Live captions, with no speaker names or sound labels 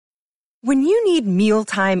When you need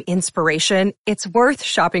mealtime inspiration, it's worth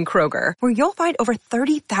shopping Kroger, where you'll find over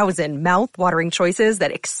 30,000 mouth-watering choices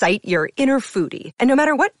that excite your inner foodie. And no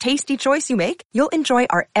matter what tasty choice you make, you'll enjoy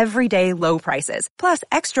our everyday low prices, plus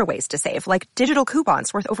extra ways to save, like digital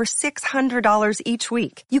coupons worth over $600 each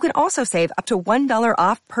week. You can also save up to $1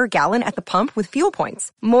 off per gallon at the pump with fuel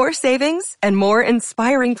points. More savings and more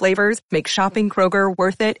inspiring flavors make shopping Kroger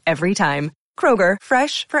worth it every time. Kroger,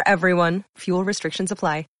 fresh for everyone. Fuel restrictions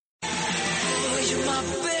apply.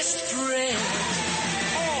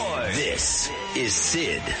 This is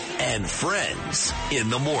Sid and Friends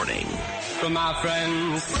in the Morning. From my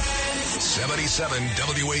friends. 77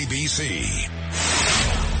 WABC.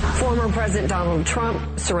 Former President Donald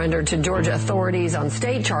Trump surrendered to Georgia authorities on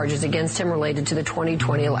state charges against him related to the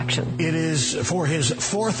 2020 election. It is for his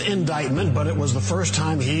fourth indictment, but it was the first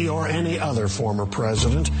time he or any other former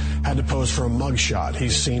president had to pose for a mugshot.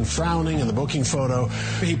 He's seen frowning in the booking photo.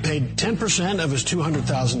 He paid 10% of his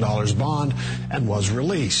 $200,000 bond and was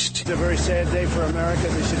released. It's a very sad day for America.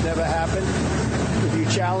 This should never happen. If you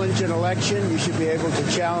challenge an election, you should be able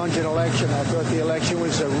to challenge an election. I thought the election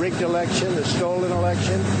was a rigged election, a stolen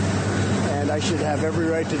election, and I should have every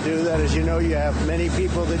right to do that. As you know, you have many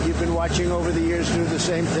people that you've been watching over the years do the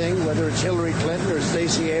same thing, whether it's Hillary Clinton or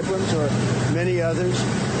Stacey Abrams or many others.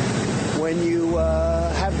 When you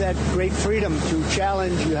have that great freedom to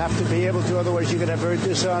challenge, you have to be able to, otherwise you could have very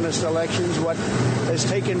dishonest elections. What has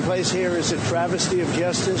taken place here is a travesty of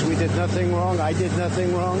justice. We did nothing wrong. I did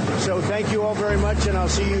nothing wrong. So thank you all very much, and I'll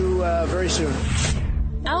see you very soon.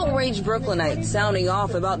 Outraged Brooklynites sounding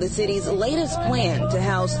off about the city's latest plan to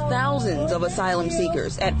house thousands of asylum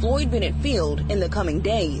seekers at Floyd Bennett Field in the coming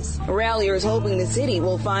days. Ralliers hoping the city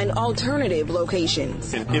will find alternative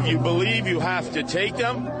locations. If you believe you have to take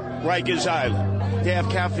them, Rikers Island. They have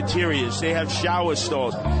cafeterias. They have shower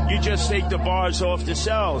stalls. You just take the bars off the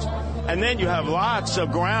cells. And then you have lots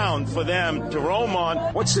of ground for them to roam on.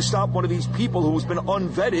 What's to stop one of these people who's been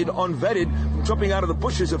unvetted, from jumping out of the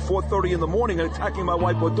bushes at 4:30 in the morning and attacking my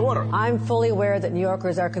wife or daughter? I'm fully aware that New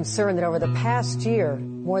Yorkers are concerned that over the past year,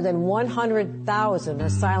 more than 100,000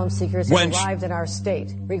 asylum seekers have arrived in our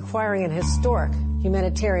state, requiring an historic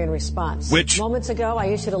humanitarian response. Moments ago, I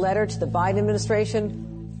issued a letter to the Biden administration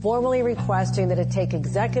formally requesting that it take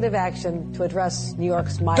executive action to address New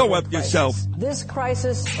York's migrant crisis. Go up yourself. This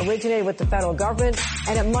crisis originated with the federal government,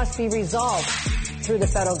 and it must be resolved through the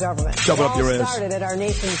federal government. Shove it up your ass. It all started at our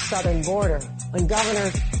nation's southern border when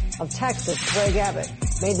Governor of Texas, Greg Abbott,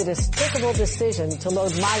 made the despicable decision to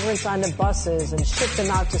load migrants onto buses and ship them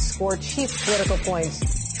out to score cheap political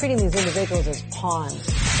points, treating these individuals as pawns.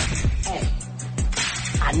 Hey,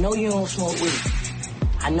 I know you don't smoke weed.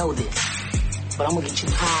 I know this. But I'm gonna get you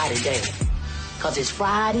high today. Cause it's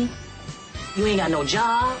Friday, you ain't got no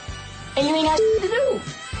job, and you ain't got shit to do.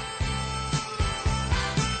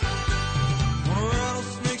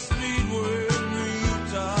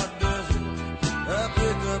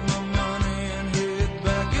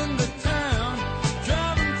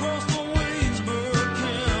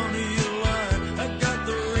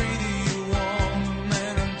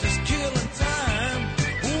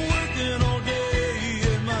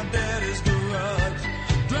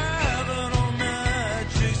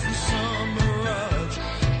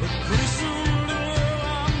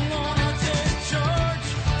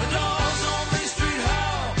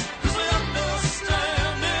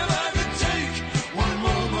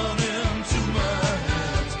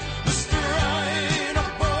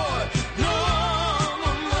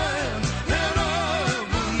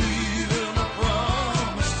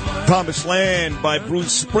 Promised Land by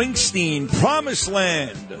Bruce Springsteen. Promised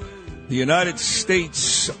Land, the United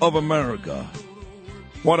States of America.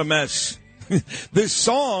 What a mess. This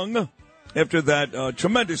song, after that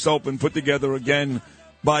tremendous open put together again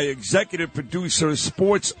by executive producer,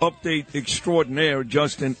 sports update extraordinaire,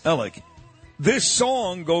 Justin Ellick. This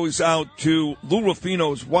song goes out to Lou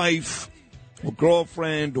Rufino's wife, or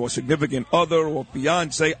girlfriend, or significant other, or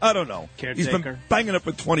fiance. I don't know. Caretaker. He's been banging her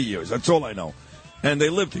for 20 years. That's all I know. And they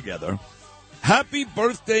live together. Happy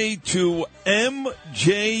birthday to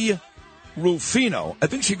M.J. Rufino. I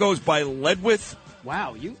think she goes by Ledwith.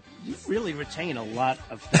 Wow, you really retain a lot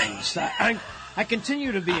of things. I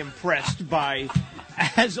continue to be impressed by,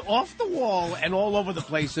 as off the wall and all over the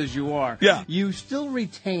place as you are, you still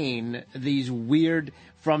retain these weird,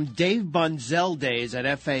 from Dave Bunzel days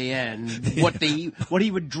at FAN, what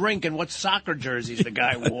he would drink and what soccer jerseys the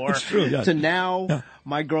guy wore, to now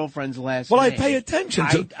my girlfriend's last name. Well, I pay attention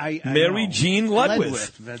to Mary Jean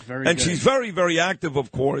Ledwith. That's very and good. She's very, very active,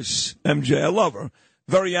 of course, MJ. I love her.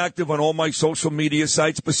 Very active on all my social media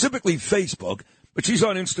sites, specifically Facebook, but she's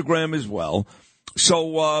on Instagram as well.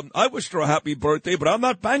 So I wished her a happy birthday, but I'm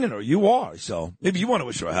not banging her. You are. So maybe you want to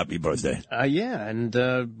wish her a happy birthday. Yeah, and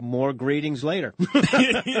more greetings later.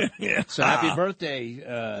 Yeah. So happy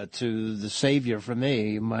birthday to the savior for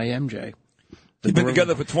me, my MJ. You've been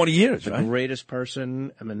together for 20 years, right? The greatest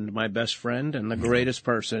person, my best friend, and the greatest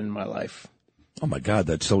person in my life. Oh, my God,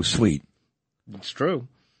 that's so sweet. It's true.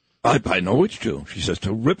 I know it's true. She's a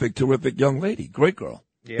terrific, terrific young lady. Great girl.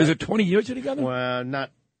 Yeah. Is it 20 years you're together? Well, not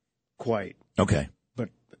quite. Okay. But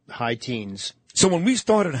high teens. So when we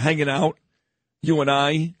started hanging out, you and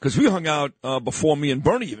I, because we hung out before me and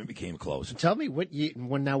Bernie even became close. Tell me what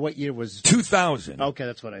year was... 2000. Okay,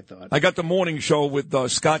 that's what I thought. I got the morning show with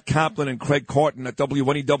Scott Kaplan and Craig Carton at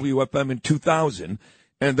WNEW-FM in 2000,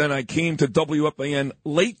 and then I came to WFAN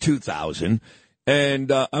late 2000,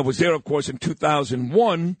 and I was there, of course, in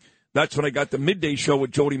 2001. That's when I got the midday show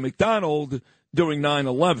with Jody McDonald during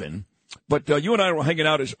 9/11. But you and I were hanging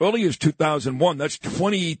out as early as 2001. That's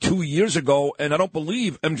 22 years ago, and I don't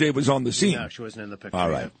believe MJ was on the scene. No, she wasn't in the picture. All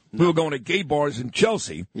right. No. We were going to gay bars in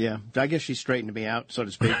Chelsea. Yeah. I guess she straightened me out, so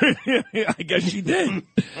to speak. Yeah, I guess she did.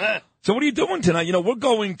 So what are you doing tonight? You know, we're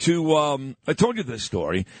going to, I told you this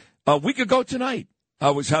story. A week ago tonight,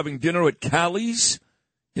 I was having dinner at Callie's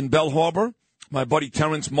in Bell Harbor, my buddy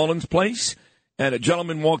Terrence Mullins' place. And a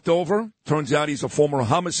gentleman walked over. Turns out he's a former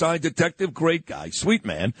homicide detective. Great guy. Sweet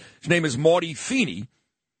man. His name is Marty Feeney,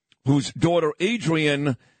 whose daughter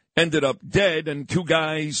Adrian ended up dead. And two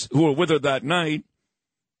guys who were with her that night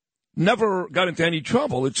never got into any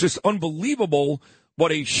trouble. It's just unbelievable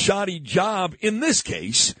what a shoddy job, in this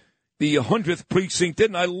case, the 100th Precinct did.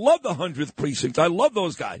 And I love the 100th Precinct. I love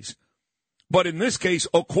those guys. But in this case,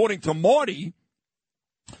 according to Marty,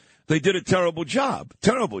 they did a terrible job.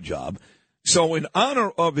 Terrible job. So in honor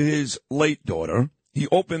of his late daughter, he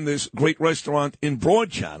opened this great restaurant in Broad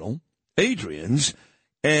Channel, Adrian's,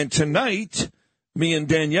 and tonight, me and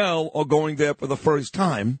Danielle are going there for the first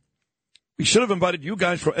time. We should have invited you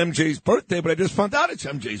guys for MJ's birthday, but I just found out it's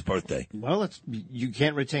MJ's birthday. Well, you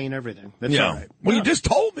can't retain everything. That's all right. Well, you just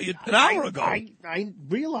told me an hour ago. I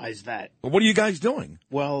realized that. Well, what are you guys doing?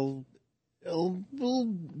 Well,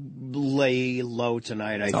 we'll lay low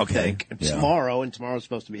tonight, I think. Yeah. Tomorrow's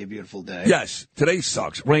supposed to be a beautiful day. Yes, today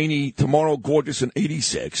sucks. Rainy, tomorrow gorgeous and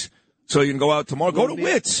 86. So you can go out tomorrow. Go to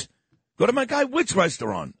Witt's. Go to my guy Witt's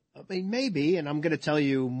restaurant. I mean, maybe, and I'm going to tell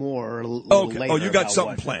you more later. Oh, you got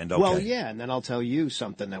something planned. Okay. Well, yeah, and then I'll tell you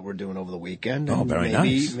something that we're doing over the weekend. Oh, very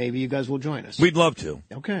nice. Maybe you guys will join us. We'd love to.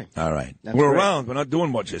 Okay. All right. That's we're great. Around. We're not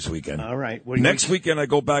doing much this weekend. All right. Next weekend, I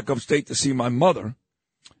go back upstate to see my mother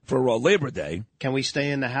for Labor Day. Can we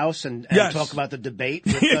stay in the house and talk about the debate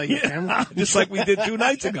with your family? Just like we did 2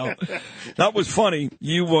 nights ago. That was funny.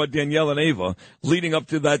 You, Danielle and Ava, leading up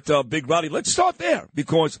to that big rally. Let's start there,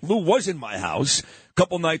 because Lou was in my house a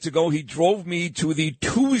couple nights ago. He drove me to the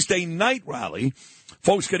Tuesday night rally.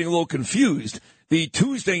 Folks getting a little confused. The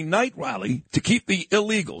Tuesday night rally to keep the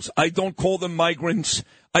illegals. I don't call them migrants.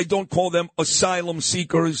 I don't call them asylum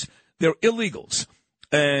seekers. They're illegals.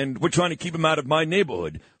 And we're trying to keep them out of my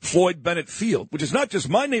neighborhood, Floyd Bennett Field, which is not just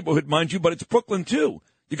my neighborhood, mind you, but it's Brooklyn, too.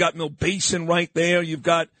 You got Mill Basin right there. You've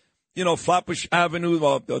got, Flatbush Avenue,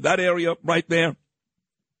 that area right there.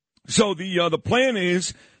 So the plan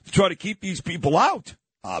is to try to keep these people out,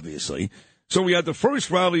 obviously. So we had the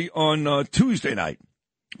first rally on Tuesday night.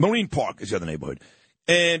 Marine Park is the other neighborhood.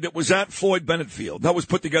 And it was at Floyd Bennett Field. That was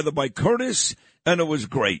put together by Curtis, and it was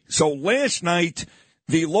great. So last night,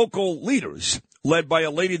 the local leaders, led by a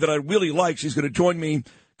lady that I really like. She's going to join me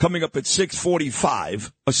coming up at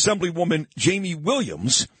 6:45, Assemblywoman Jamie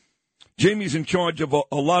Williams. Jamie's in charge of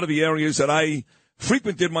a lot of the areas that I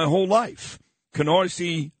frequented my whole life.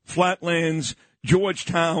 Canarsie, Flatlands,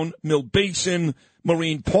 Georgetown, Mill Basin,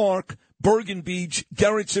 Marine Park, Bergen Beach,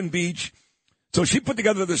 Gerritsen Beach. So she put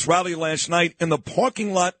together this rally last night in the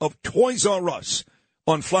parking lot of Toys R Us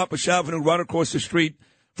on Flatbush Avenue, right across the street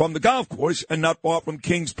from the golf course and not far from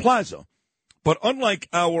King's Plaza. But unlike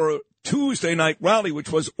our Tuesday night rally,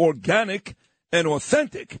 which was organic and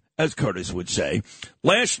authentic, as Curtis would say,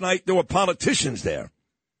 last night there were politicians there.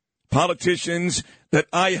 Politicians that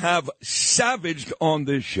I have savaged on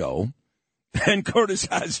this show, and Curtis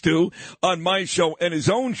has to on my show and his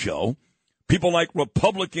own show. People like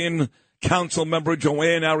Republican Council Member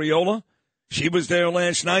Joanne Ariola. She was there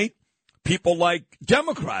last night. People like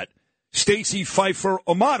Democrat Stacey Pfeiffer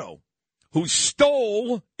Amato, who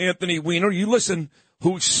stole, Anthony Weiner, you listen,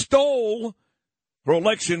 who stole her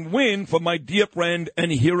election win from my dear friend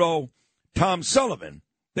and hero, Tom Sullivan.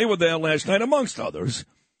 They were there last night, amongst others.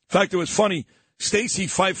 In fact, it was funny. Stacey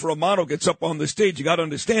Pfeiffer Romano gets up on the stage. You got to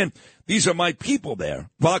understand, these are my people there.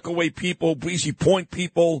 Rockaway people, Breezy Point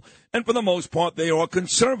people, and for the most part, they are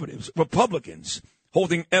conservatives, Republicans,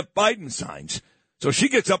 holding F. Biden signs. So she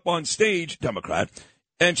gets up on stage, Democrat,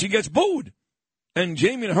 and she gets booed. And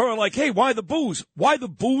Jamie and her are like, hey, why the boos? Why the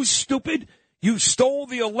boos, stupid? You stole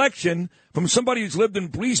the election from somebody who's lived in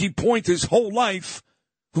Breezy Point his whole life,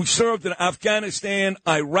 who served in Afghanistan,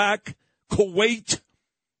 Iraq, Kuwait,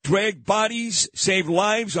 dragged bodies, saved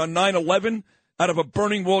lives on 9/11 out of a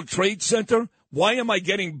burning World Trade Center. Why am I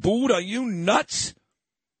getting booed? Are you nuts?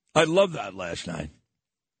 I love that last night.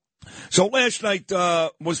 So last night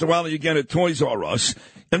was the rally again at Toys R Us.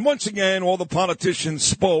 And once again, all the politicians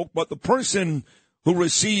spoke, but the person who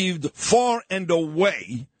received far and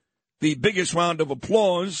away the biggest round of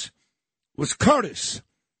applause was Curtis,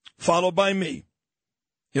 followed by me.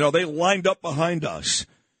 You know, they lined up behind us.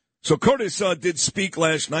 So Curtis did speak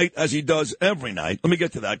last night, as he does every night. Let me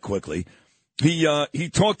get to that quickly. He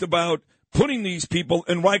talked about putting these people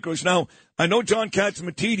in Rikers. Now, I know John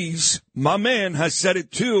Catsimatidis, my man, has said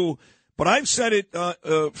it too, but I've said it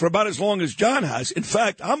for about as long as John has. In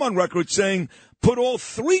fact, I'm on record saying put all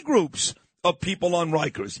three groups of people on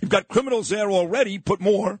Rikers. You've got criminals there already, put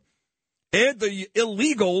more. Add the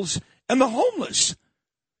illegals and the homeless.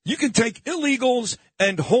 You can take illegals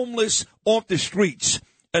and homeless off the streets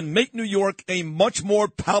and make New York a much more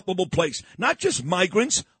palpable place. Not just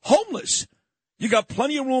migrants, homeless. You got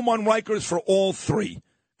plenty of room on Rikers for all three.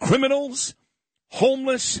 Criminals,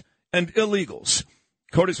 homeless, and illegals.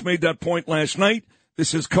 Curtis made that point last night.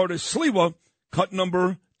 This is Curtis Sliwa, cut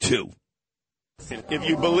number 2. If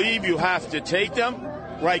you believe you have to take them,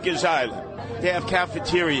 Rikers Island. They have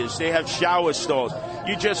cafeterias. They have shower stalls.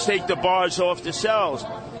 You just take the bars off the cells.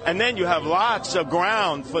 And then you have lots of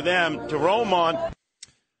ground for them to roam on.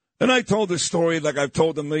 And I told this story like I've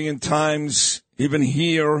told a million times, even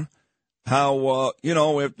here, how,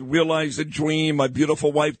 I realized the dream. My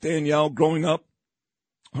beautiful wife, Danielle, growing up,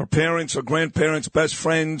 her parents, her grandparents, best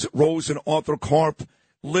friends, Rose and Arthur Karp,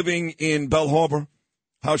 living in Belle Harbor,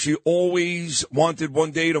 how she always wanted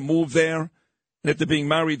one day to move there. And after being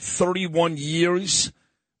married 31 years,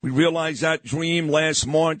 we realized that dream last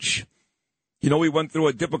March. You know, we went through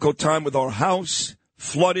a difficult time with our house,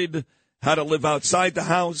 flooded, had to live outside the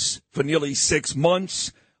house for nearly 6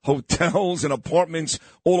 months, hotels and apartments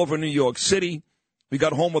all over New York City. We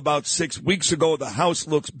got home about 6 weeks ago. The house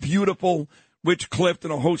looks beautiful. Rich Clift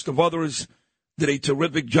and a host of others did a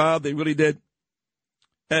terrific job. They really did.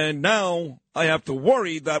 And now I have to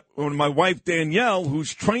worry that when my wife Danielle,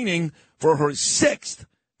 who's training for her 6th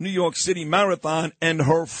New York City marathon and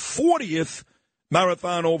her 40th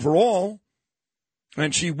marathon overall,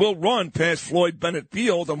 and she will run past Floyd Bennett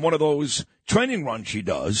Field on one of those training runs she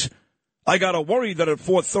does, I got to worry that at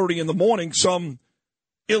 4:30 in the morning, some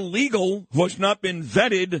illegal who has not been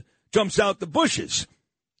vetted jumps out the bushes.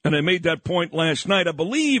 And I made that point last night. I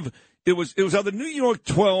believe it was either New York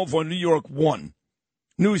 12 or New York 1,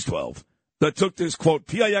 News 12, that took this quote.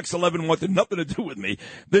 PIX 11 wanted nothing to do with me.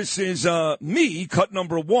 This is me, cut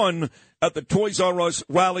number 1, at the Toys R Us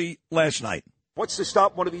rally last night. What's to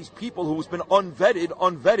stop one of these people who's been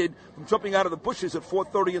unvetted, from jumping out of the bushes at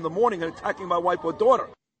 4:30 in the morning and attacking my wife or daughter?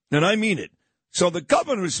 And I mean it. So the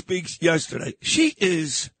governor speaks yesterday. She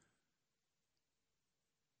is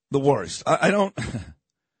the worst.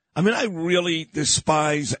 I really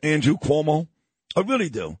despise Andrew Cuomo. I really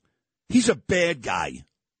do. He's a bad guy.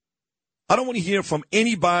 I don't want to hear from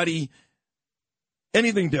anybody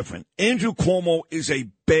anything different. Andrew Cuomo is a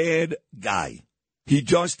bad guy. He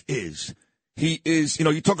just is. He is,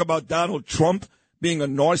 you talk about Donald Trump being a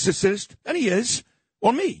narcissist, and he is,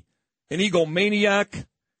 or me, an egomaniac.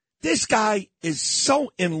 This guy is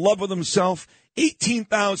so in love with himself.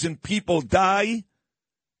 18,000 people die,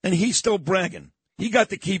 and he's still bragging. He got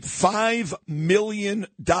to keep $5 million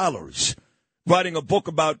writing a book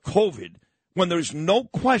about COVID when there's no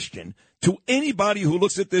question to anybody who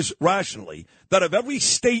looks at this rationally that of every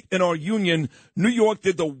state in our union, New York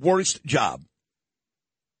did the worst job.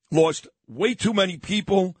 Lost way too many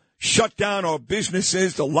people, shut down our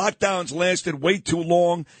businesses, the lockdowns lasted way too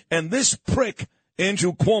long, and this prick,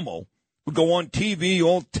 Andrew Cuomo, would go on TV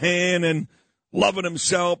all tan and loving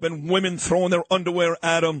himself and women throwing their underwear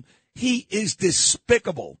at him. He is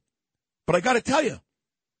despicable. But I got to tell you,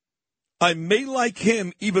 I may like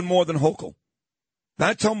him even more than Hochul.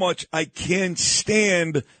 That's how much I can't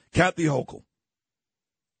stand Kathy Hochul.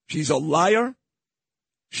 She's a liar.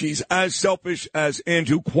 She's as selfish as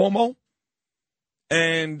Andrew Cuomo.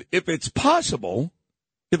 And if it's possible,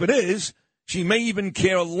 if it is, she may even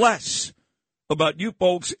care less about you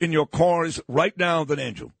folks in your cars right now than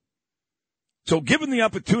Andrew. So given the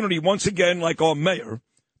opportunity, once again, like our mayor,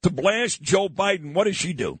 to blast Joe Biden, what does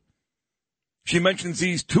she do? She mentions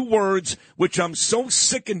these two words, which I'm so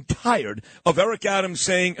sick and tired of Eric Adams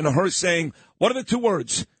saying and her saying. What are the two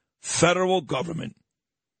words? Federal government.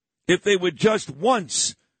 If they would just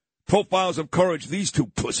once, profiles of courage, these two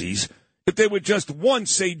pussies, if they would just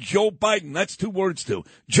once say Joe Biden, that's two words too.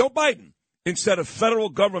 Joe Biden, instead of federal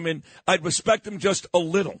government, I'd respect him just a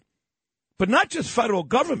little. But not just federal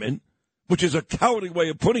government, which is a cowardly way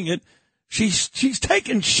of putting it. She's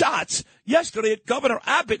taken shots yesterday at Governor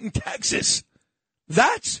Abbott in Texas.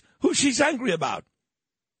 That's who she's angry about.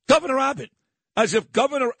 Governor Abbott. As if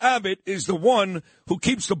Governor Abbott is the one who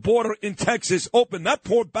keeps the border in Texas open. That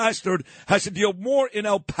poor bastard has to deal more in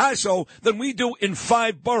El Paso than we do in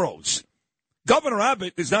 5 boroughs. Governor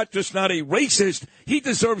Abbott is not just not a racist. He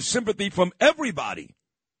deserves sympathy from everybody.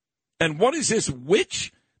 And what is this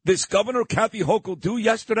witch, this Governor Kathy Hochul, do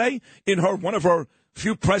yesterday in one of her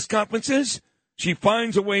few press conferences? She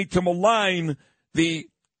finds a way to malign the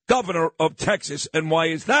governor of Texas. And why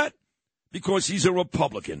is that? Because he's a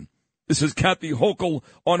Republican. This is Kathy Hochul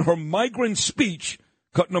on her migrant speech,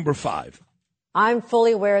 cut number 5. I'm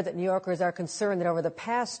fully aware that New Yorkers are concerned that over the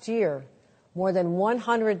past year, more than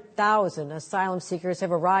 100,000 asylum seekers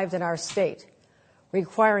have arrived in our state,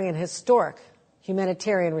 requiring an historic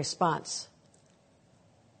humanitarian response.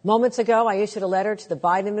 Moments ago, I issued a letter to the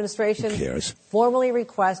Biden administration formally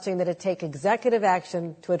requesting that it take executive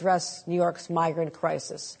action to address New York's migrant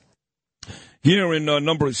crisis. Here in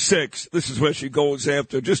number 6, this is where she goes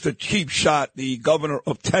after just a cheap shot, the governor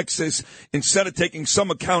of Texas. Instead of taking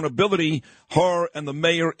some accountability, her and the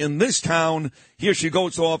mayor in this town, here she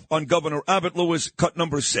goes off on Governor Abbott Lewis, cut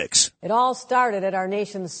number 6. It all started at our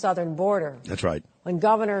nation's southern border. That's right. When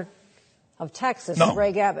Governor of Texas,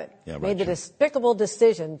 Greg Abbott, made the despicable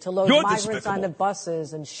decision to load migrants onto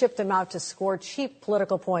buses and ship them out to score cheap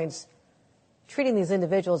political points, treating these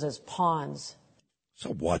individuals as pawns.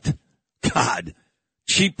 So what? God,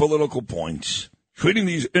 cheap political points, treating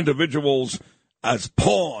these individuals as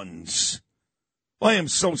pawns. I am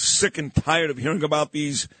so sick and tired of hearing about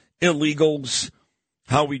these illegals,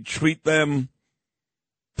 how we treat them.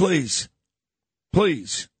 Please,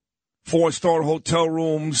 4-star hotel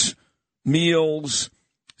rooms, meals,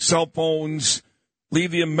 cell phones,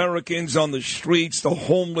 leave the Americans on the streets, the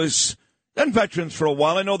homeless, and veterans for a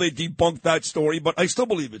while. I know they debunked that story, but I still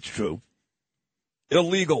believe it's true.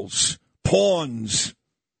 Illegals. Pawns.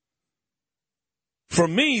 For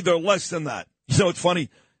me, they're less than that. You know, it's funny,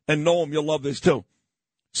 and Noam, you'll love this too.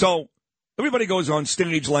 So, everybody goes on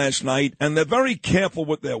stage last night, and they're very careful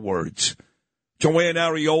with their words. Joanne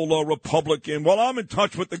Ariola, Republican. Well, I'm in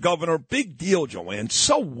touch with the governor. Big deal, Joanne.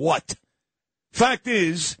 So what? Fact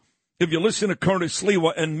is, if you listen to Curtis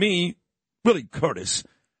Lewa and me, really Curtis,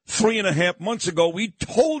 3.5 months ago, we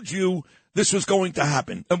told you this was going to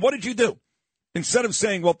happen. And what did you do? Instead of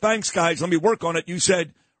saying, well, thanks, guys, let me work on it, you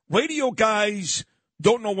said, radio guys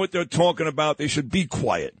don't know what they're talking about. They should be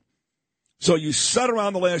quiet. So you sat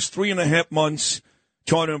around the last 3.5 months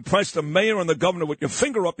trying to impress the mayor and the governor with your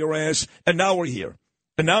finger up your ass, and now we're here.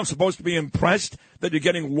 And now I'm supposed to be impressed that you're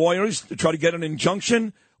getting lawyers to try to get an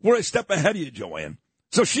injunction? We're a step ahead of you, Joanne.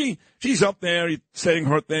 So she's up there saying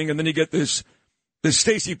her thing, and then you get this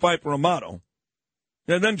Stacey Piper Amato.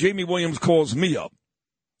 And then Jamie Williams calls me up.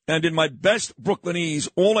 And in my best Brooklynese,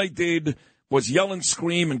 all I did was yell and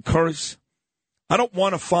scream and curse. I don't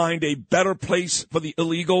want to find a better place for the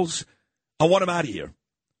illegals. I want them out of here.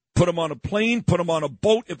 Put them on a plane, put them on a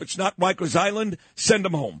boat. If it's not Rikers Island, send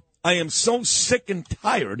them home. I am so sick and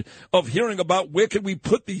tired of hearing about where can we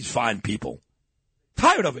put these fine people.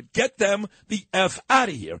 Tired of it. Get them the F out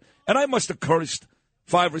of here. And I must have cursed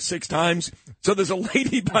 5 or 6 times. So there's a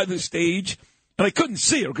lady by the stage. And I couldn't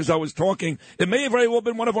see her because I was talking. It may have very well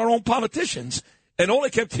been one of our own politicians. And all I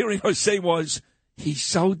kept hearing her say was, he's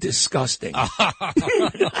so disgusting.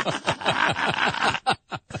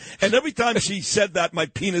 And every time she said that, my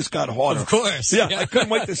penis got harder. Of course. Yeah, I couldn't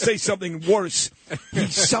wait to say something worse.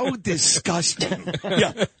 He's so disgusting.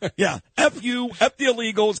 Yeah. F you, F the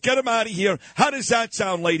illegals, get them out of here. How does that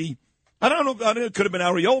sound, lady? I don't know. It could have been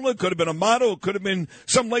Ariola, it could have been Amato, it could have been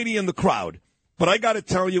some lady in the crowd. But I got to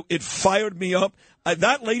tell you, it fired me up.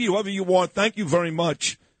 That lady, whoever you are, thank you very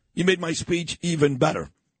much. You made my speech even better.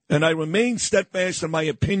 And I remain steadfast in my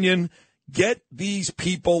opinion. Get these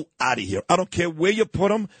people out of here. I don't care where you put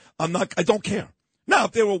them. I don't care. Now,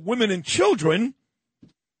 if there were women and children,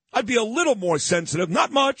 I'd be a little more sensitive.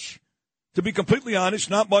 Not much. To be completely honest,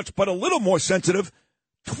 not much, but a little more sensitive.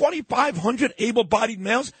 2,500 able-bodied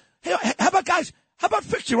males. Hey, how about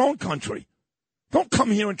fix your own country? Don't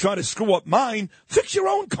come here and try to screw up mine. Fix your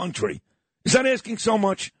own country. Is that asking so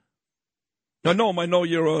much? Now, no, I know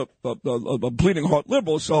you're a bleeding heart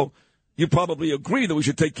liberal, so you probably agree that we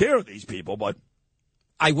should take care of these people, but...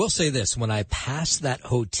 I will say this. When I passed that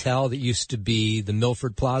hotel that used to be the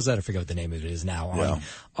Milford Plaza, I forget what the name of it is now,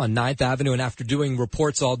 on 9th Avenue, and after doing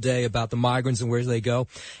reports all day about the migrants and where they go,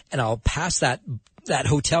 and I'll pass that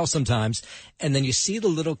hotel sometimes, and then you see the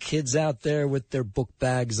little kids out there with their book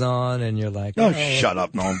bags on, and you're like... Oh, shut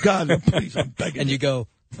up, no. God, please, I'm begging and you go...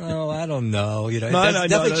 Oh, I don't know. You know, it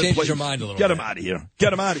definitely changes your mind a little bit. Get them out of here.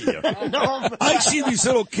 Get them out of here. I see these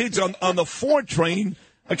little kids on the 4 train.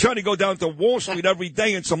 I try to go down to Wall Street every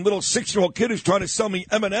day, and some little 6-year-old kid is trying to sell me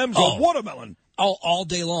M&Ms or watermelon. All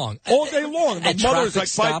day long. All day long. And the mother is like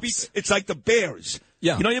stops. 5 feet. It's like the bears.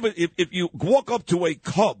 Yeah. You know, if you walk up to a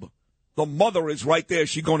cub, the mother is right there.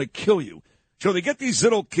 She's going to kill you. So they get these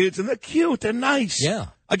little kids, and they're cute. They're nice. Yeah.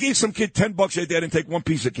 I gave some kid $10 a day. I didn't take one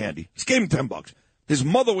piece of candy. Just gave him $10. His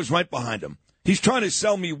mother was right behind him. He's trying to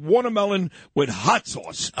sell me watermelon with hot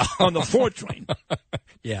sauce on the 4 train.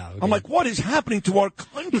 Yeah. Okay. I'm like, what is happening to our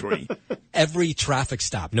country? Every traffic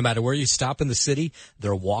stop, no matter where you stop in the city,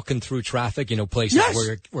 they're walking through traffic,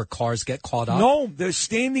 places where cars get caught up. No, they're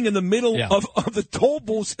standing in the middle of the toll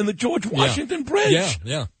booths in the George Washington Bridge.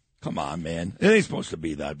 Yeah. Come on, man. It ain't supposed to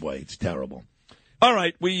be that way. It's terrible. All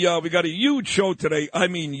right, we got a huge show today. I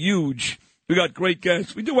mean, huge. We got great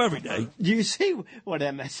guests. We do every day. Do you see what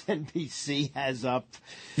MSNBC has up?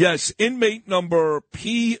 Yes, inmate number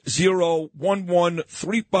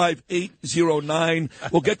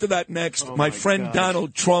P011-35809. We'll get to that next. My friend gosh.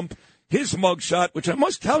 Donald Trump, his mugshot, which I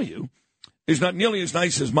must tell you is not nearly as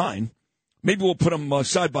nice as mine. Maybe we'll put them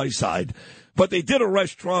side by side. But they did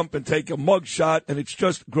arrest Trump and take a mugshot, and it's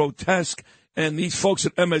just grotesque. And these folks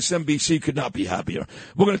at MSNBC could not be happier.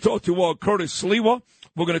 We're going to talk to Curtis Sliwa.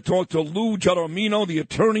 We're going to talk to Lou Gelormino, the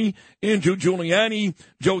attorney, Andrew Giuliani,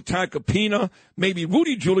 Joe Tacopina, maybe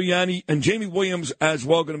Rudy Giuliani, and Jamie Williams as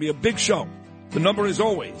well. Going to be a big show. The number is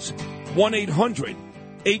always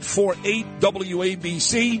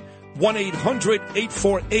 1-800-848-WABC,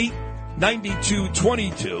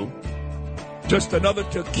 1-800-848-9222. Just another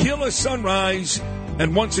tequila sunrise.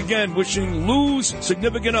 And once again, wishing Lou's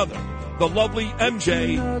significant other, the lovely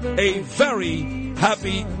MJ, a very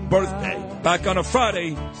happy birthday. Back on a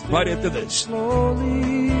Friday, right after this.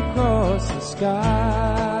 Slowly across the sky,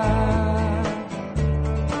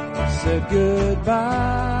 said goodbye.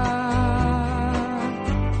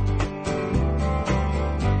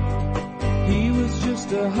 He was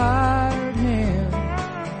just a hired hand,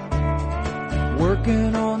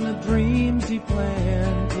 working on the dreams he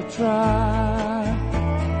planned to try.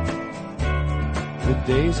 The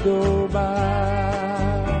days go by.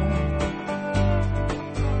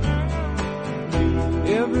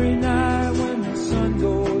 Every night when the sun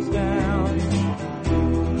goes down,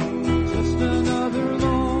 just another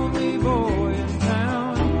lonely boy in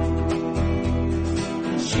town.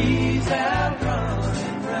 She's out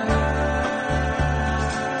running round.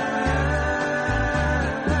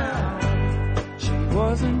 She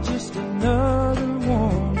wasn't just another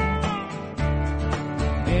woman,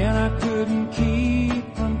 and I couldn't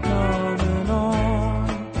keep from coming on.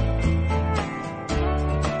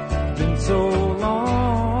 Been so long.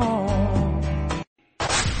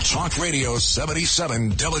 Talk Radio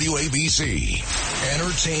 77 WABC.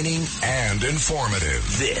 Entertaining and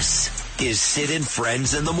informative. This is Sid and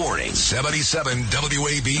Friends in the Morning. 77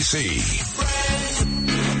 WABC.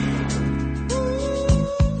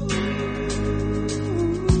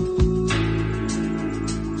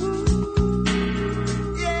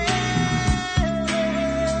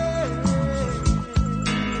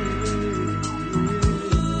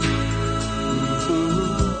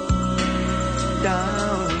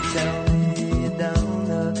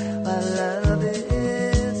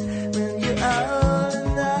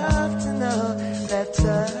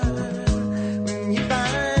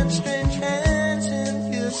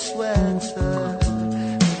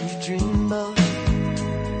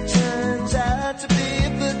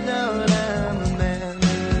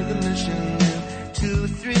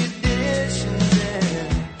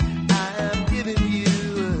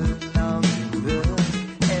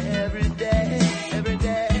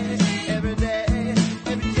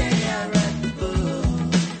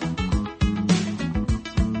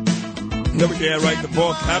 Every day I write the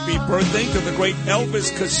book. Happy birthday to the great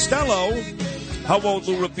Elvis Costello. How old,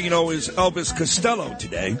 Lou Rubino, is Elvis Costello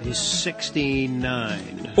today? He's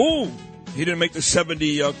 69. Ooh, he didn't make the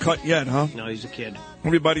 70 cut yet, huh? No, he's a kid.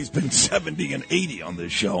 Everybody's been 70 and 80 on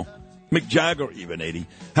this show. Mick Jagger even 80.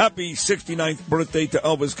 Happy 69th birthday to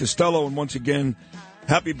Elvis Costello, and once again,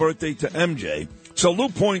 happy birthday to MJ. So Lou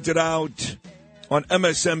pointed out on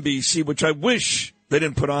MSNBC, which I wish they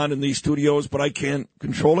didn't put on in these studios, but I can't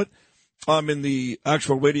control it. I'm in the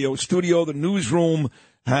actual radio studio. The newsroom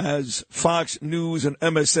has Fox News and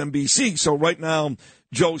MSNBC. So right now,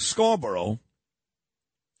 Joe Scarborough,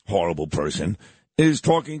 horrible person, is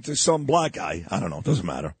talking to some black guy. I don't know. It doesn't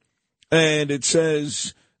matter. And it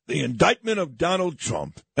says the indictment of Donald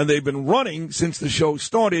Trump. And they've been running since the show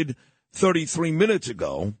started 33 minutes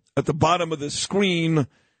ago. At the bottom of the screen,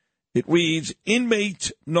 it reads,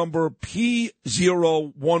 inmate number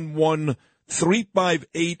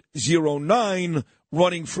P011-35809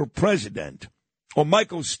 running for president. Or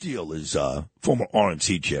Michael Steele is former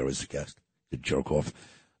RNC chair as the guest. The jerk off.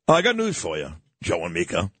 I got news for you, Joe and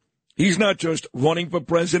Mika. He's not just running for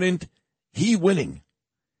president. He winning.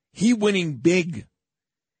 He winning big.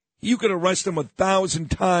 You could arrest him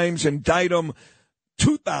 1,000 times, indict him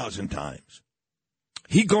 2,000 times.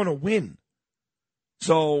 He gonna win.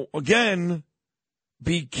 So, again,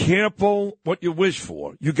 be careful what you wish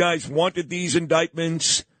for. You guys wanted these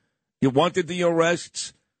indictments. You wanted the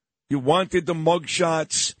arrests. You wanted the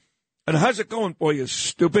mugshots. And how's it going for you,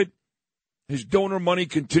 stupid? His donor money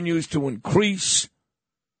continues to increase.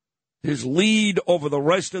 His lead over the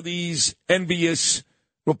rest of these envious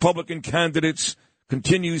Republican candidates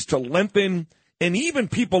continues to lengthen. And even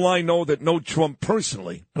people I know that know Trump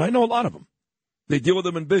personally, and I know a lot of them, they deal with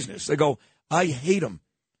him in business. They go, I hate him.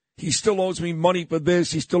 He still owes me money for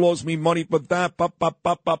this. He still owes me money for that. But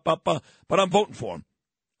I'm voting for him.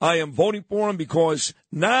 I am voting for him because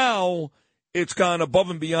now it's gone above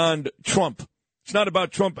and beyond Trump. It's not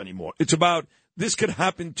about Trump anymore. It's about this could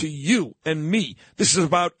happen to you and me. This is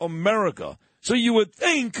about America. So you would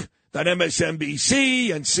think that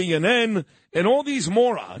MSNBC and CNN and all these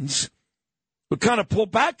morons would kind of pull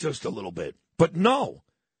back just a little bit. But no,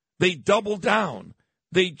 they double down.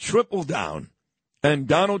 They triple down. And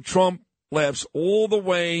Donald Trump laughs all the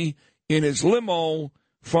way in his limo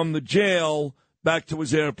from the jail back to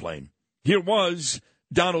his airplane. Here was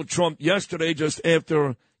Donald Trump yesterday just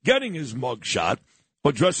after getting his mugshot,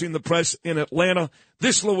 addressing the press in Atlanta.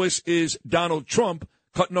 This, Lewis, is Donald Trump,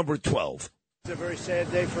 cut number 12. It's a very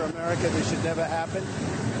sad day for America. This should never happen.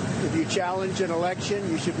 If you challenge an election,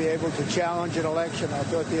 you should be able to challenge an election. I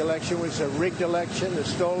thought the election was a rigged election, a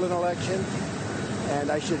stolen election,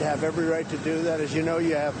 and I should have every right to do that. As you know,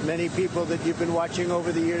 you have many people that you've been watching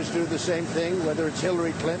over the years do the same thing, whether it's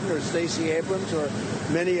Hillary Clinton or Stacey Abrams or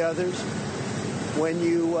many others. When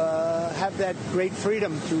you have that great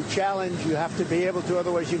freedom to challenge, you have to be able to,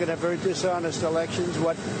 otherwise you can have very dishonest elections.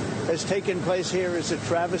 What has taken place here is a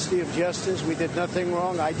travesty of justice. We did nothing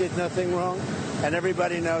wrong. I did nothing wrong. And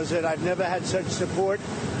everybody knows it. I've never had such support.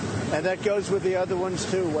 And that goes with the other ones,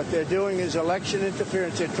 too. What they're doing is election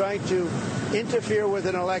interference. They're trying to interfere with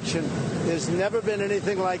an election. There's never been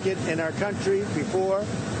anything like it in our country before.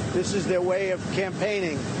 This is their way of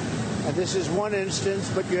campaigning. And this is one instance,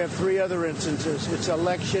 but you have three other instances. It's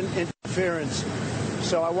election interference.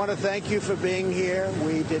 So I want to thank you for being here.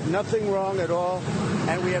 We did nothing wrong at all.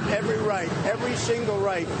 And we have every right, every single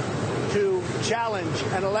right, to challenge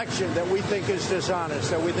an election that we think is dishonest,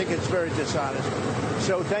 that we think it's very dishonest.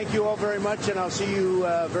 So thank you all very much, and I'll see you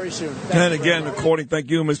very soon. And again, thank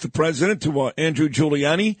you, Mr. President, to Andrew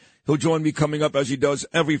Giuliani. He'll join me coming up as he does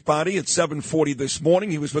every Friday at 7:40 this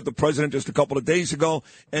morning. He was with the president just a couple of days ago.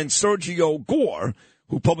 And Sergio Gore,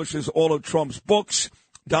 who publishes all of Trump's books.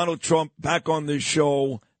 Donald Trump back on this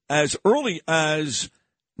show as early as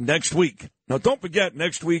next week. Now, don't forget,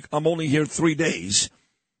 next week I'm only here 3 days.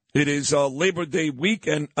 It is Labor Day week,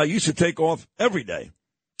 and I used to take off every day.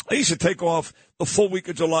 I used to take off the full week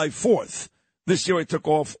of July 4th. This year I took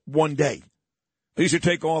off 1 day. I used to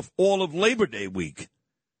take off all of Labor Day week.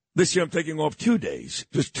 This year I'm taking off 2 days,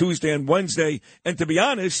 just Tuesday and Wednesday. And to be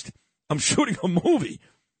honest, I'm shooting a movie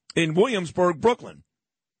in Williamsburg, Brooklyn.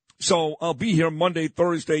 So I'll be here Monday,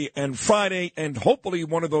 Thursday, and Friday, and hopefully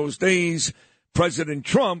one of those days President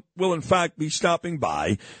Trump will, in fact, be stopping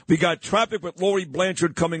by. We got Traffic with Lori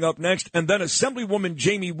Blanchard coming up next, and then Assemblywoman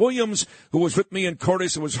Jamie Williams, who was with me and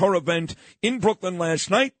Curtis. It was her event in Brooklyn last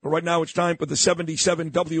night. But right now it's time for the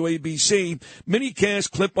 77 WABC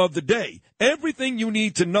minicast clip of the day. Everything you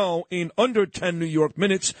need to know in under 10 New York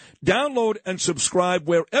minutes. Download and subscribe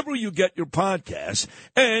wherever you get your podcasts,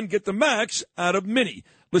 and get the max out of Mini.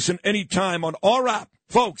 Listen anytime on our app.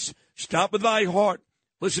 Folks, stop with iHeart.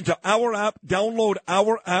 Listen to our app. Download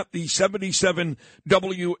our app, the 77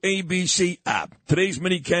 WABC app. Today's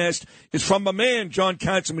minicast is from my man, John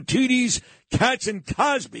Katzimatidis, Katz and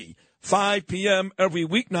Cosby, 5 p.m. every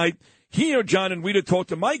weeknight. Here, John and Rita talk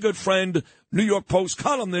to my good friend, New York Post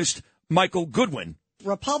columnist Michael Goodwin.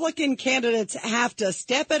 Republican candidates have to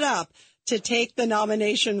step it up to take the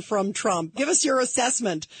nomination from Trump. Give us your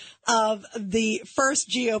assessment of the first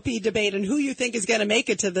GOP debate and who you think is going to make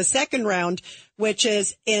it to the second round, which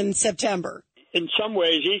is in September. In some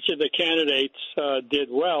ways, each of the candidates did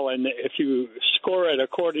well, and if you score it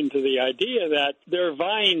according to the idea that they're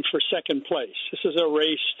vying for second place, this is a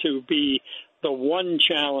race to be the one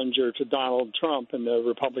challenger to Donald Trump in the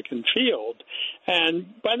Republican field.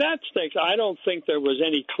 And by that stakes, I don't think there was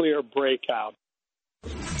any clear breakout.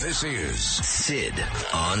 This is Sid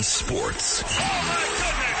on Sports. Oh, my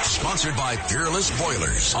goodness! Sponsored by Peerless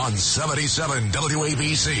Boilers on 77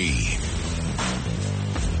 WABC.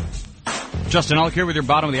 Justin Ellick here with your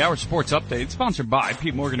bottom of the hour sports update, sponsored by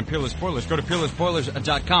Pete Morgan and Peerless Boilers. Go to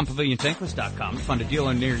peerlessboilers.com, paviliontankless.com to find a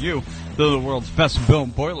dealer near you. They're the world's best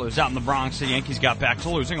built boilers out in the Bronx. The Yankees got back to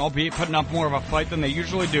losing, albeit putting up more of a fight than they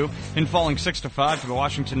usually do in falling 6-5 to the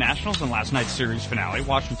Washington Nationals in last night's series finale.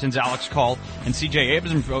 Washington's Alex Call and C.J.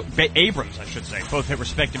 Abrams, both hit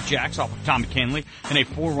respective jacks off of Tommy Kahnle in a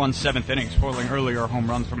 4-run seventh inning, spoiling earlier home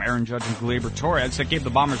runs from Aaron Judge and Gleyber Torres that gave the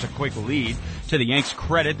Bombers a quick lead. To the Yanks'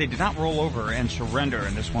 credit, they did not roll over and surrender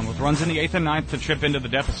in this one with runs in the 8th and 9th to chip into the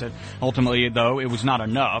deficit. Ultimately, though, it was not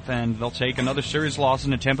enough, and they'll take another series loss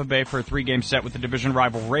into Tampa Bay for a 3-game set with the division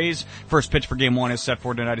rival Rays. First pitch for Game 1 is set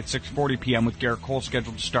for tonight at 6:40 p.m. with Garrett Cole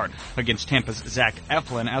scheduled to start against Tampa's Zach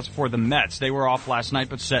Eflin. As for the Mets, they were off last night,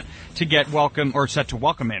 but set to welcome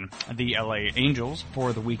in the LA Angels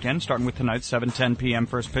for the weekend, starting with tonight's 7:10 p.m.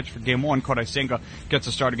 first pitch for Game 1. Kodai Senga gets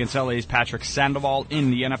a start against LA's Patrick Sandoval in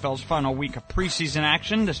the NFL's final week of preseason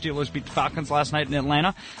action. The Steelers beat the Falcons last night in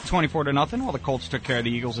Atlanta, 24-0, while the Colts took care of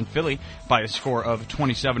the Eagles in Philly by a score of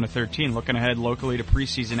 27-13. Looking ahead locally to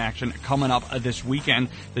preseason action coming up this weekend,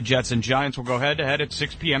 the Jets and Giants will go head-to-head at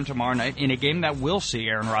 6 p.m. tomorrow night in a game that will see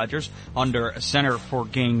Aaron Rodgers under center for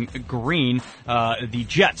Gang Green. The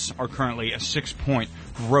Jets are currently a 6-point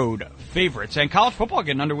road favorites. And college football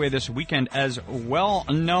getting underway this weekend as well.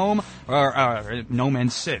 Noam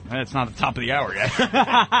and Sid. It's not the top of the hour yet.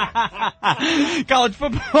 College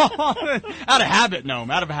football. Out of habit,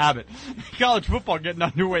 Noam. Out of habit. College football getting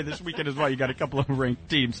underway this weekend as well. You got a couple of ranked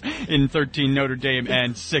teams in 13 Notre Dame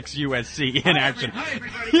and 6 USC in action.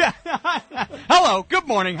 Yeah. Hello. Good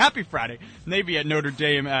morning. Happy Friday. Navy at Notre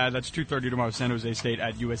Dame. That's 2:30 tomorrow. San Jose State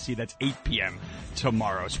at USC. That's 8 p.m.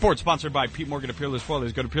 tomorrow. Sports sponsored by Pete Morgan and Peerless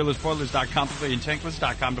Boilers. Go to peerlessboilers.com,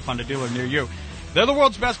 paviliontankless.com to find a dealer near you. They're the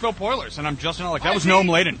world's best built boilers, and I'm Justin Ellick. That was Noam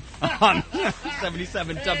Layden on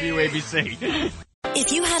 77 WABC.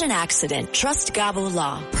 If you had an accident, trust Gabo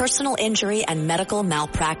Law, personal injury and medical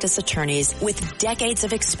malpractice attorneys with decades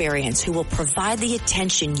of experience who will provide the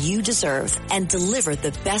attention you deserve and deliver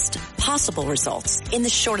the best possible results in the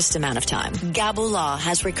shortest amount of time. Gabo Law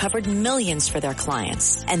has recovered millions for their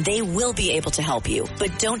clients, and they will be able to help you.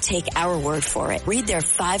 But don't take our word for it. Read their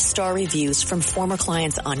 5-star reviews from former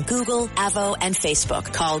clients on Google, Avo, and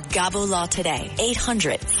Facebook. Call Gabo Law today,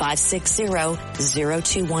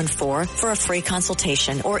 800-560-0214 for a free consultation,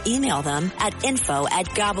 or email them at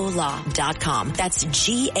info@gabolaw.com. That's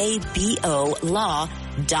GABO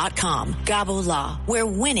law.com. Gabo Law, where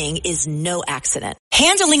winning is no accident.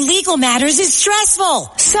 Handling legal matters is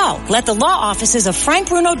stressful. So, let the law offices of Frank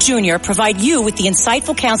Bruno Jr. provide you with the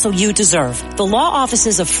insightful counsel you deserve. The law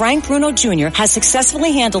offices of Frank Bruno Jr. has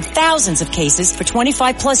successfully handled thousands of cases for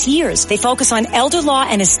 25 plus years. They focus on elder law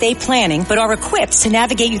and estate planning, but are equipped to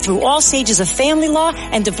navigate you through all stages of family law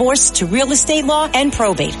and divorce to real estate law and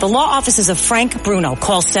probate. The law offices of Frank Bruno.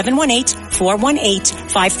 Call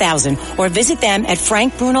 718-418-5000 or visit them at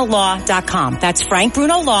frankbrunolaw.com. That's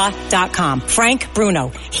frankbrunolaw.com. Frank Bruno.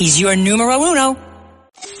 He's your numero uno.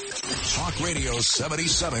 Talk Radio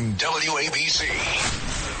 77 WABC.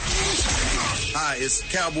 Hi, it's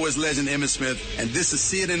Cowboys legend Emmitt Smith, and this is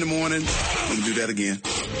See It in the Morning. Let me do that again.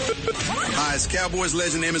 Hi, it's Cowboys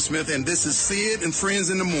legend Emmitt Smith, and this is See It and Friends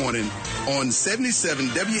in the Morning on 77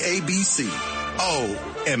 WABC. Oh,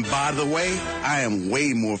 and by the way, I am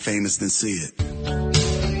way more famous than Sid.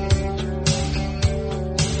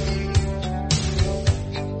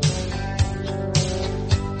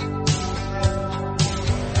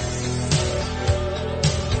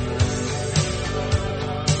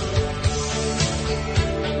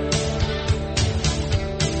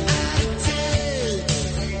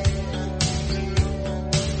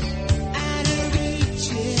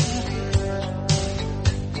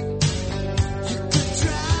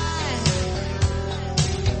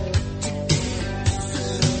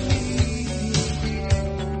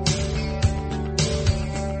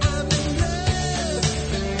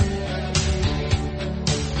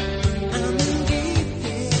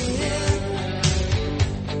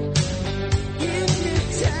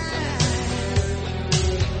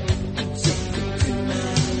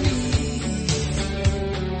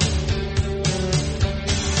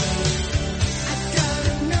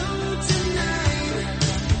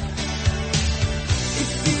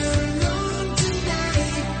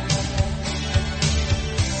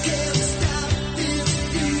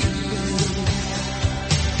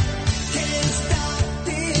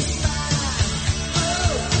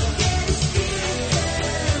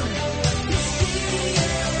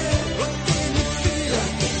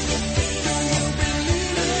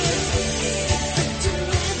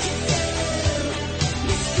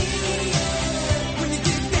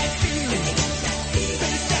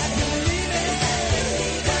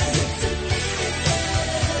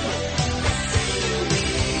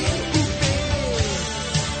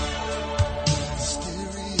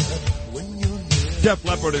 Def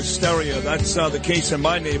Leppard hysteria. That's the case in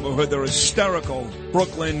my neighborhood. They're hysterical.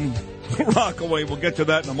 Brooklyn, Rockaway. We'll get to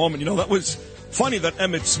that in a moment. You know, that was funny, that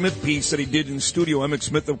Emmitt Smith piece that he did in studio. Emmitt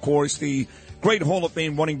Smith, of course, the great Hall of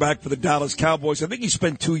Fame running back for the Dallas Cowboys. I think he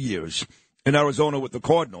spent 2 years in Arizona with the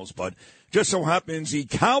Cardinals. But just so happens the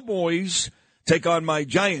Cowboys take on my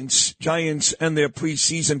Giants. Giants and their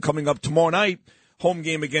preseason coming up tomorrow night. Home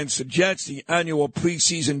game against the Jets, the annual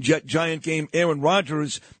preseason Jet-Giant game. Aaron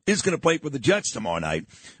Rodgers is going to play for the Jets tomorrow night.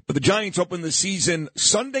 But the Giants open the season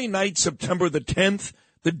Sunday night, September the 10th,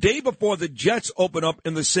 the day before the Jets open up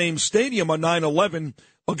in the same stadium on 9/11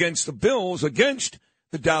 against the Bills, against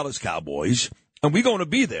the Dallas Cowboys. And we're going to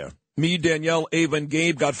be there. Me, Danielle, Ava, and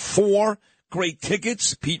Gabe got 4 great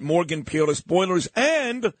tickets. Pete Morgan, Peerless Boilers.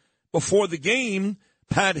 And before the game,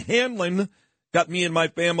 Pat Hanlon got me and my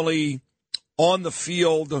family on the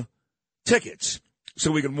field tickets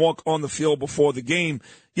so we can walk on the field before the game.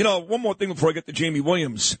 You know, one more thing before I get to Jamie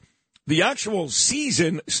Williams. The actual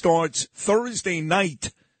season starts Thursday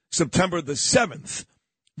night, September the 7th.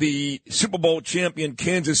 The Super Bowl champion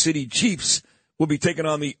Kansas City Chiefs will be taking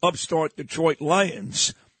on the upstart Detroit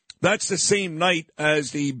Lions. That's the same night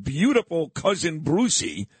as the beautiful Cousin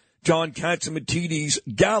Brucey, John Catsimatidis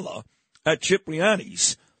gala at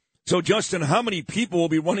Cipriani's. So, Justin, how many people will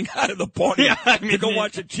be running out of the party to go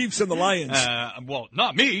watch the Chiefs and the Lions? Well,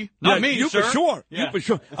 not me. Not me, you sir. For sure. Yeah. You for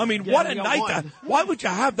sure. I mean, what a night. Why would you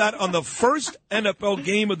have that on the first NFL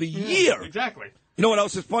game of the year? Exactly. You know what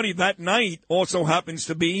else is funny? That night also happens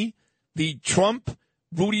to be the Trump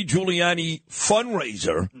Rudy Giuliani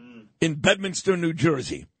fundraiser in Bedminster, New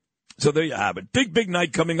Jersey. So there you have it. Big, big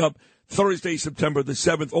night coming up Thursday, September the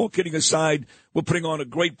 7th. All kidding aside, we're putting on a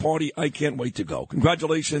great party. I can't wait to go.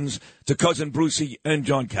 Congratulations to Cousin Brucey and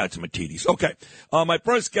John Catsimatidis. Okay, my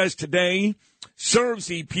first guest today serves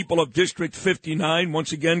the people of District 59.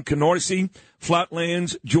 Once again, Canarsie,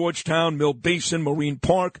 Flatlands, Georgetown, Mill Basin, Marine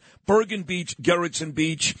Park, Bergen Beach, Gerritsen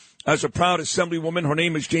Beach. As a proud Assemblywoman, her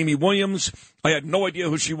name is Jamie Williams. I had no idea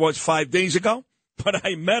who she was 5 days ago, but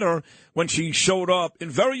I met her when she showed up in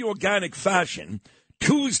very organic fashion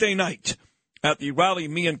Tuesday night at the rally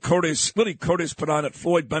me and Willie Curtis put on at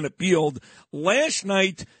Floyd Bennett Field. Last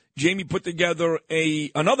night, Jamie put together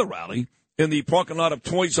another rally in the parking lot of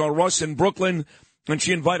Toys R Us in Brooklyn, and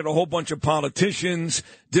she invited a whole bunch of politicians,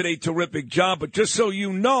 did a terrific job. But just so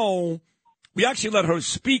you know, we actually let her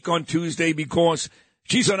speak on Tuesday because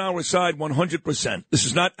she's on our side 100%. This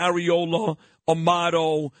is not Areola,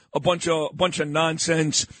 Amato, a bunch of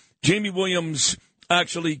nonsense. Jamie Williams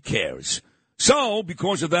actually cares. So,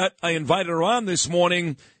 because of that, I invited her on this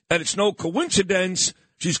morning, and it's no coincidence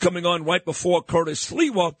she's coming on right before Curtis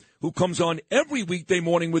Sliwa, who comes on every weekday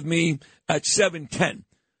morning with me at 7:10.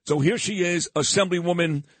 So here she is,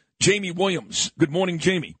 Assemblywoman Jamie Williams. Good morning,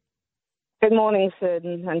 Jamie. Good morning, Sid,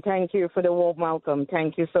 and thank you for the warm welcome.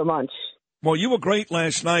 Thank you so much. Well, you were great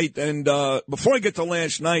last night, and before I get to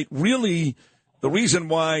last night, really the reason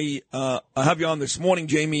why I have you on this morning,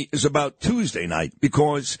 Jamie, is about Tuesday night,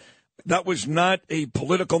 because that was not a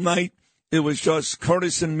political night. It was just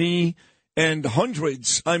Curtis and me and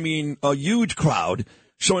hundreds, a huge crowd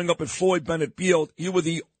showing up at Floyd Bennett Field. You were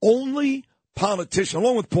the only politician,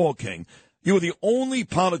 along with Paul King, you were the only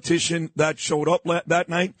politician that showed up that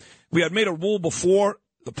night. We had made a rule before,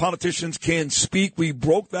 the politicians can't speak. We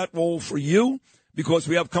broke that rule for you because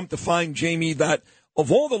we have come to find, Jamie, that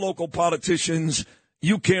of all the local politicians,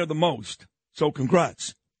 you care the most. So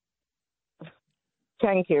congrats.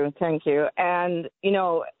 Thank you. And,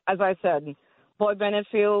 as I said, Floyd Bennett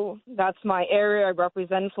Field, that's my area. I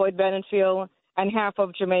represent Floyd Bennett Field and half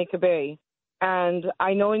of Jamaica Bay. And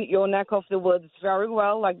I know your neck of the woods very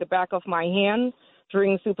well, like the back of my hand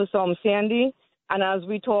during Superstorm Sandy. And as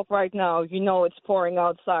we talk right now, it's pouring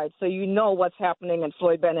outside. So you know what's happening at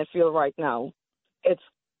Floyd Bennett Field right now. It's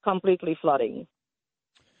completely flooding.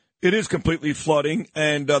 It is completely flooding,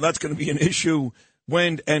 and that's going to be an issue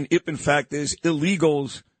when and if, in fact, there's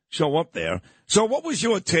illegals show up there. So what was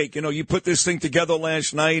your take? You put this thing together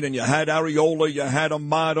last night, and you had Areola, you had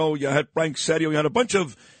Amato, you had Frank Setio, you had a bunch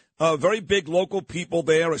of very big local people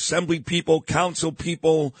there, assembly people, council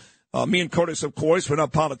people, me and Curtis, of course. We're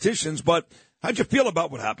not politicians, but how'd you feel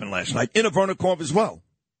about what happened last night in Avernocorp as well?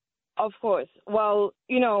 Of course. Well,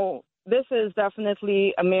 this is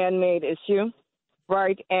definitely a man-made issue.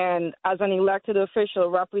 Right, and as an elected official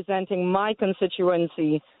representing my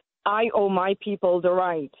constituency, I owe my people the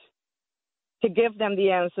right to give them the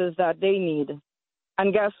answers that they need.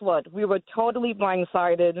 And guess what? We were totally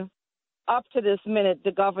blindsided. Up to this minute,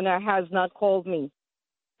 the governor has not called me.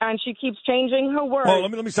 and she keeps changing her words. Well,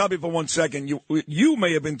 let me stop you for 1 second. You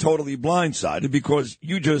may have been totally blindsided because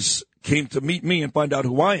you just came to meet me and find out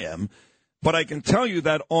who I am. But I can tell you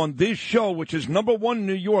that on this show, which is number one in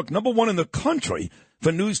New York, number one in the country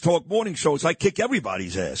for News Talk morning shows, I kick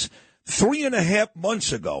everybody's ass. 3.5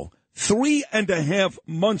 months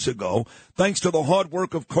ago, thanks to the hard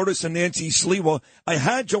work of Curtis and Nancy Sliwa, I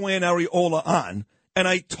had Joanne Ariola on, and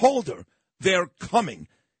I told her they're coming.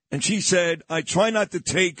 And she said, I try not to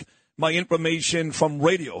take my information from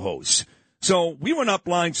radio hosts. So we were not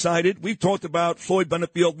blindsided. We've talked about Floyd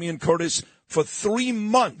Benefield, me and Curtis, for 3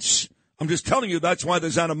 months. I'm just telling you that's why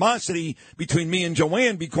there's animosity between me and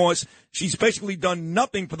Joanne, because she's basically done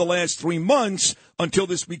nothing for the last 3 months until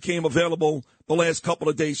this became available the last couple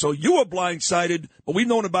of days. So you were blindsided, but we've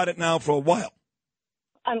known about it now for a while.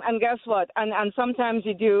 And guess what? And sometimes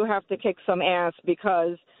you do have to kick some ass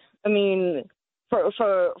because, I mean,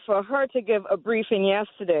 for her to give a briefing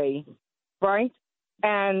yesterday, right?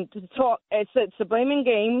 And to talk, it's a blaming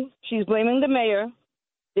game. She's blaming the mayor.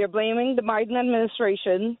 They're blaming the Biden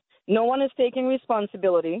administration. No one is taking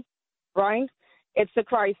responsibility, right? It's a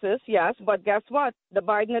crisis, yes, but guess what? The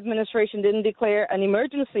Biden administration didn't declare an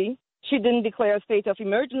emergency. She didn't declare a state of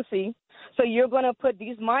emergency. So you're going to put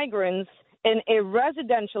these migrants in a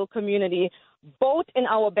residential community, both in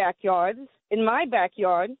our backyards, in my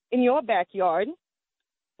backyard, in your backyard,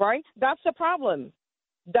 right? That's a problem.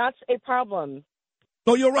 That's a problem.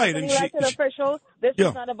 No, you're right. As an elected official, this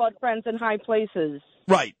is not about friends in high places.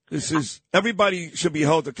 Right. This is everybody should be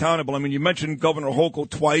held accountable. I mean, you mentioned Governor Hochul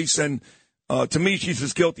twice, and to me, she's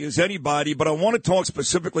as guilty as anybody. But I want to talk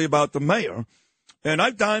specifically about the mayor. And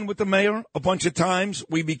I've dined with the mayor a bunch of times.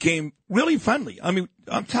 We became really friendly. I mean,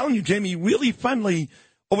 I'm telling you, Jamie, really friendly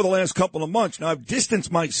over the last couple of months. Now, I've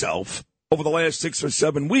distanced myself over the last 6 or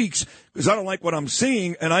 7 weeks because I don't like what I'm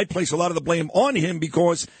seeing, and I place a lot of the blame on him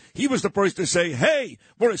because he was the first to say, hey,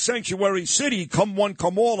 we're a sanctuary city, come one,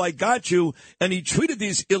 come all, I got you, and he treated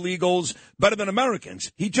these illegals better than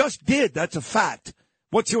Americans. He just did. That's a fact.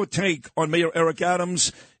 What's your take on Mayor Eric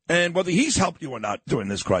Adams and whether he's helped you or not during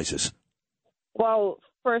this crisis? Well,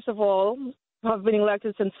 first of all, I've been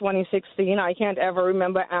elected since 2016. I can't ever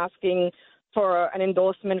remember asking for an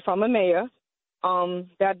endorsement from a mayor.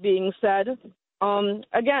 That being said,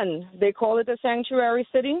 again, they call it a sanctuary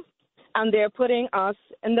city, and they're putting us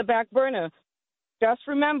in the back burner. Just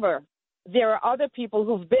remember, there are other people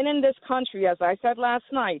who've been in this country, as I said last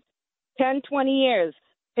night, 10, 20 years,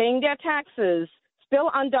 paying their taxes, still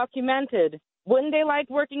undocumented. Wouldn't they like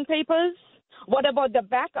working papers? What about the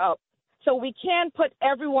backup? So we can't put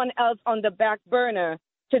everyone else on the back burner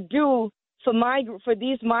to do for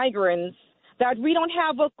these migrants that we don't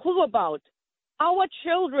have a clue about. Our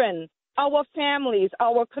children, our families,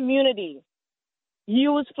 our community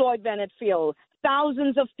use Floyd Bennett Field.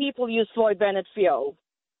 Thousands of people use Floyd Bennett Field.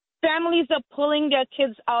 Families are pulling their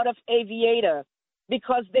kids out of Aviator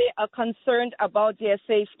because they are concerned about their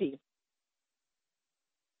safety.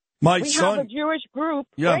 We have a Jewish group,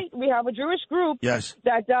 right? We have a Jewish group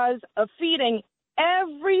that does a feeding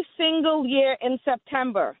every single year in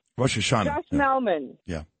September. Rosh Hashanah. Just Melman.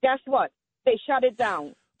 Yeah. Guess what? They shut it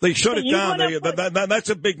down. They shut it down. That's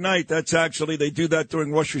a big night. That's actually, they do that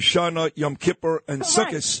during Rosh Hashanah, Yom Kippur, and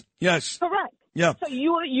Sukkot. Yes. Correct. Yeah. So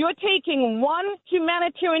you're taking one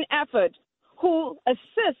humanitarian effort who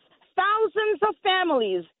assists thousands of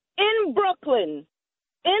families in Brooklyn,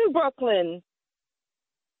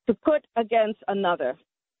 to put against another.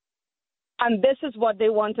 And this is what they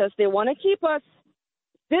want us. They want to keep us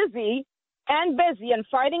busy and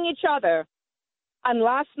fighting each other. And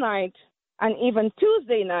last night, and even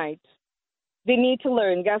Tuesday night, they need to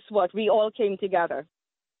learn, guess what? We all came together.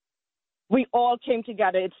 We all came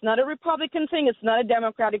together. It's not a Republican thing. It's not a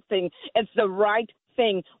Democratic thing. It's the right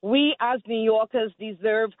thing. We as New Yorkers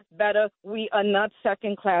deserve better. We are not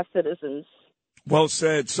second-class citizens. Well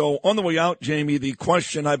said. So on the way out, Jamie, the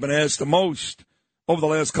question I've been asked the most over the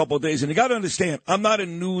last couple of days, and you got to understand, I'm not a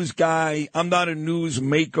news guy. I'm not a news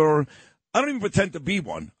maker. I don't even pretend to be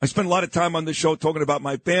one. I spend a lot of time on this show talking about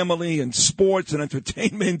my family and sports and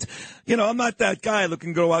entertainment. You know, I'm not that guy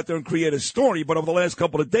looking to go out there and create a story. But over the last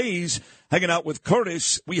couple of days, hanging out with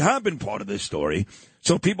Curtis, we have been part of this story.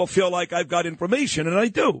 So people feel like I've got information, and I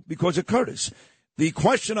do because of Curtis. The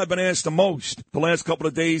question I've been asked the most the last couple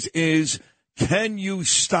of days is, can you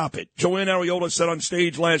stop it? Joanne Ariola said on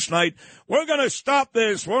stage last night, we're going to stop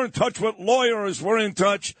this. We're in touch with lawyers. We're in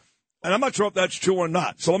touch. And I'm not sure if that's true or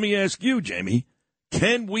not. So let me ask you, Jamie,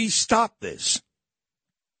 can we stop this?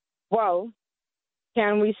 Well,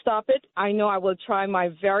 can we stop it? I know I will try my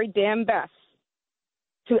very damn best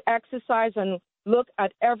to exercise and look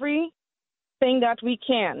at every everything that we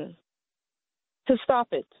can to stop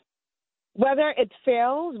it. Whether it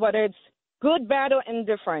fails, whether it's good, bad, or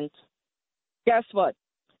indifferent, guess what?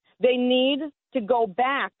 They need to go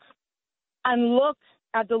back and look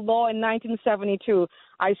at the law in 1972.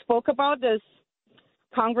 I spoke about this.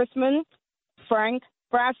 Congressman Frank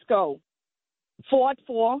Brasco fought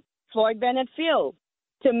for Floyd Bennett Field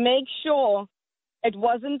to make sure it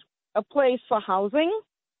wasn't a place for housing.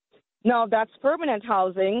 Now, that's permanent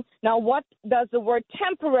housing. Now, what does the word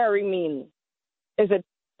temporary mean? Is it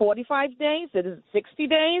 45 days? Is it 60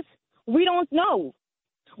 days? We don't know.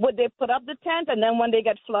 Would they put up the tent and then when they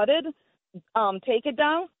get flooded, take it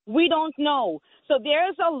down? We don't know. So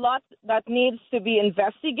there's a lot that needs to be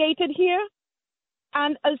investigated here.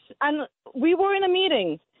 And we were in a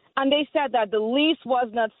meeting, and they said that the lease was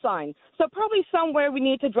not signed. So probably somewhere we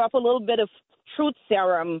need to drop a little bit of truth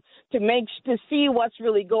serum to see what's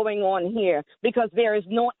really going on here, because there is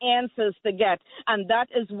no answers to get, and that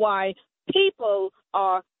is why people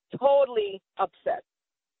are totally upset.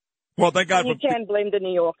 Well, thank God. And you can't blame the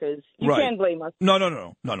New Yorkers. You can't blame us.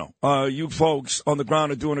 No. You folks on the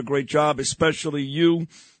ground are doing a great job, especially you.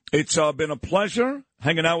 It's been a pleasure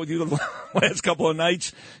hanging out with you the last couple of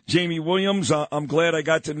nights. Jamie Williams, I'm glad I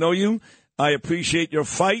got to know you. I appreciate your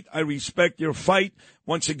fight. I respect your fight.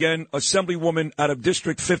 Once again, Assemblywoman out of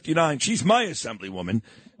District 59. She's my Assemblywoman.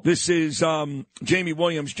 This is Jamie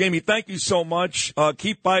Williams. Jamie, thank you so much.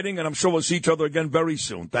 Keep fighting, and I'm sure we'll see each other again very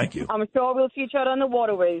soon. Thank you. I'm sure we'll see each other on the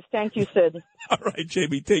waterways. Thank you, Sid. All right,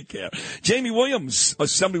 Jamie, take care. Jamie Williams,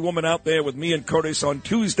 Assemblywoman out there with me and Curtis on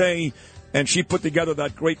Tuesday, and she put together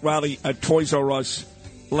that great rally at Toys R Us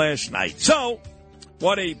last night. So,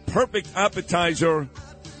 what a perfect appetizer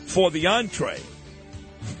for the entree.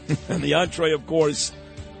 And the entree, of course,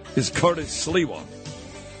 is Curtis Sliwa.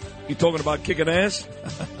 You talking about kicking ass?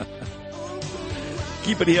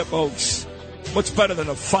 Keep it here, folks. What's better than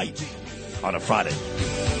a fight on a Friday?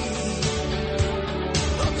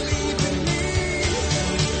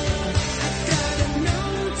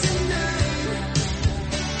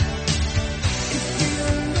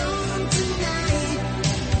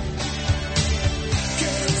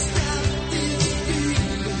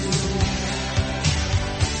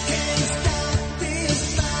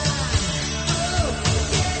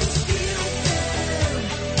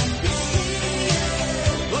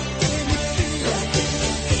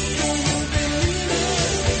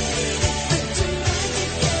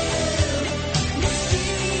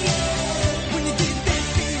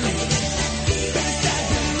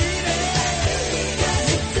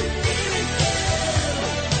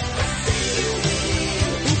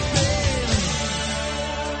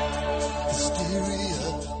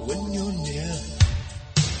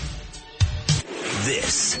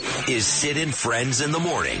 Sid and Friends in the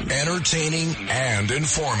morning. Entertaining and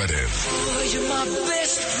informative. Oh, you're my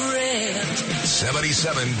best friend.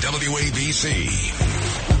 77 WABC.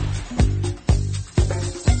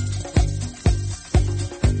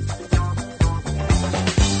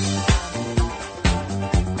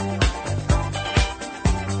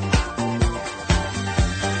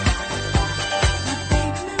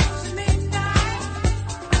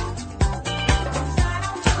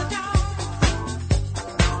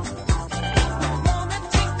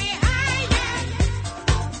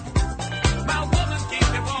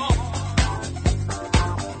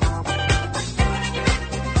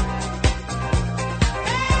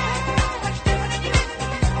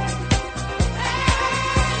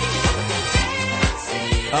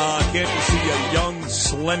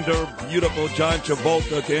 Beautiful John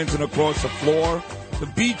Travolta dancing across the floor. The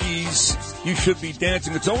Bee Gees, you should be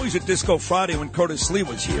dancing. It's always a Disco Friday when Curtis Lee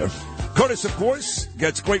was here. Curtis, of course,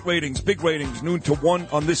 gets great ratings, big ratings, noon to 1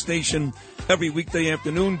 on this station every weekday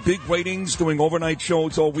afternoon. Big ratings, doing overnight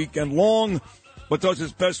shows all weekend long, but does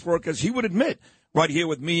his best work, as he would admit, right here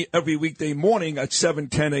with me every weekday morning at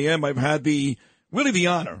 7:10 a.m. I've had the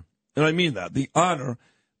honor, and I mean that, the honor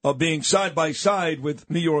of being side by side with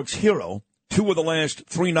New York's hero. 2 of the last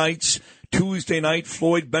 3 nights. Tuesday night,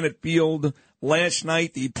 Floyd Bennett Field. Last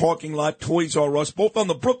night, the parking lot, Toys R Us, both on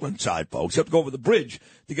the Brooklyn side, folks. You have to go over the bridge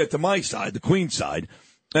to get to my side, the Queens side.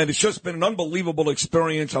 And it's just been an unbelievable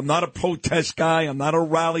experience. I'm not a protest guy. I'm not a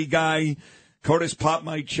rally guy. Curtis popped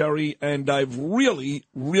my cherry, and I've really,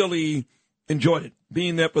 really enjoyed it,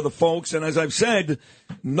 being there for the folks. And as I've said,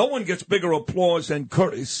 no one gets bigger applause than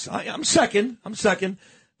Curtis. I'm second,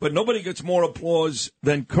 but nobody gets more applause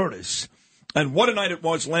than Curtis. And what a night it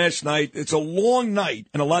was last night. It's a long night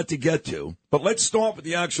and a lot to get to. But let's start with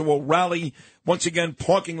the actual rally. Once again,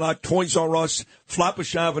 parking lot, Toys R Us,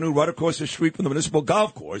 Flatbush Avenue, right across the street from the municipal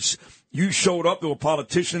golf course. You showed up. There were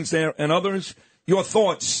politicians there and others. Your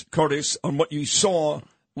thoughts, Curtis, on what you saw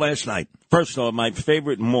last night? First of all, my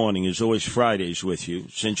favorite morning is always Fridays with you,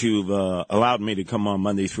 since you've allowed me to come on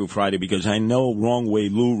Monday through Friday, because I know Wrong Way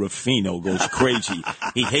Lou Ruffino goes crazy.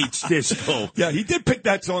 He hates disco. Yeah, he did pick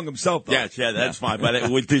that song himself, though. Yes, yeah, that's fine, but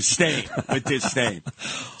with disdain,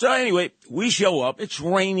 So anyway, we show up. It's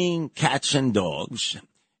raining cats and dogs,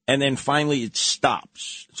 and then finally it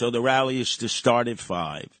stops. So the rally is to start at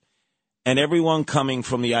 5, and everyone coming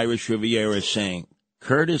from the Irish Riviera is saying,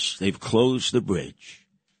 Curtis, they've closed the bridge.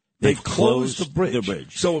 They've closed the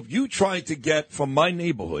bridge. So if you try to get from my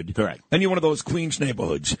neighborhood, correct, any one of those Queens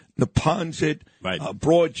neighborhoods, Neponset, right,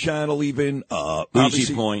 Broad Channel, even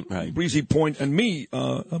Breezy Point, right, Breezy Point, and me,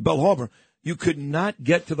 Bell Harbor, you could not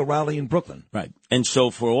get to the rally in Brooklyn. Right. And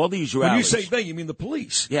so for all these rallies, when you say they, you mean the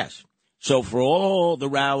police? Yes. So for all the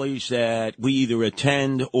rallies that we either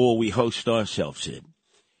attend or we host ourselves in,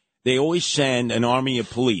 they always send an army of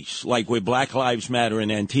police, like with Black Lives Matter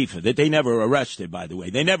and Antifa, that they never arrested, by the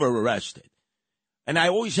way. They never arrested. And I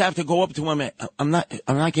always have to go up to them. I'm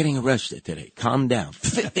not getting arrested today. Calm down.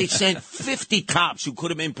 They sent 50 cops who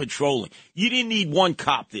could have been patrolling. You didn't need one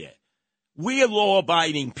cop there. We are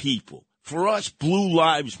law-abiding people. For us, blue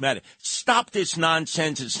lives matter. Stop this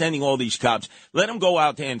nonsense of sending all these cops. Let them go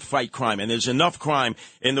out there and fight crime. And there's enough crime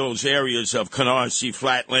in those areas of Canarsie,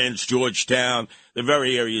 Flatlands, Georgetown, the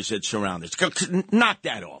very areas that surround us. Knock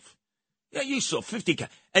that off. Yeah, you saw 50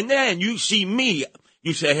 cops. And then you see me.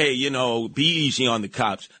 You say, hey, be easy on the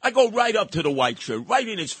cops. I go right up to the white shirt, right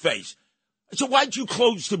in his face. So why'd you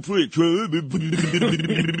close the bridge?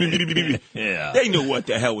 Yeah. They knew what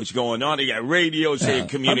the hell was going on. They got radios, they had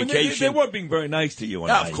communication. They were being very nice to you.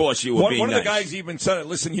 Of course you were being nice. One of the guys even said,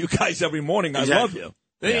 listen, you guys every morning, I love you.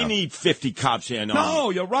 They need 50 cops here. No,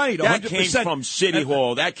 you're right. 100%. That came from City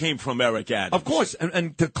Hall. That came from Eric Adams. Of course.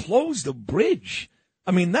 And to close the bridge,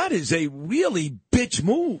 I mean, that is a really bitch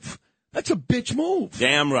move. That's a bitch move.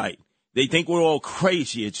 Damn right. They think we're all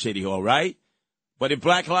crazy at City Hall, right? But if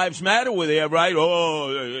Black Lives Matter were there, right?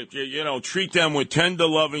 Oh, treat them with tender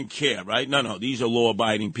love and care, right? No. These are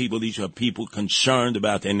law-abiding people. These are people concerned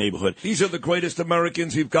about their neighborhood. These are the greatest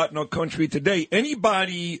Americans we've got in our country today.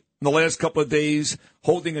 Anybody in the last couple of days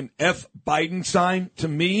holding an F. Biden sign, to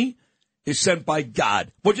me, is sent by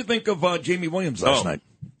God. What'd you think of Jamie Williams last night?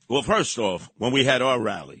 Well, first off, when we had our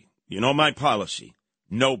rally, my policy,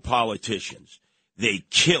 no politicians. They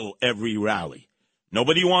kill every rally.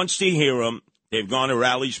 Nobody wants to hear them. They've gone to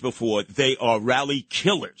rallies before. They are rally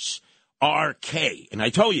killers. RK. And I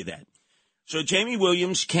told you that. So Jamie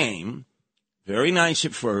Williams came, very nice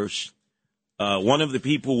at first. One of the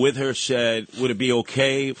people with her said, would it be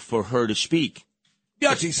okay for her to speak?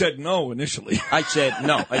 Yes, he said no initially. I said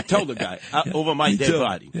no. I told the guy over my dead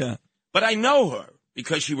body. Yeah. But I know her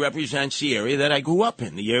because she represents the area that I grew up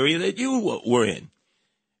in, the area that you were in.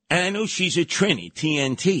 And I know she's a Trini,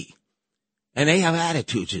 TNT. And they have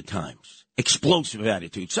attitudes at times. Explosive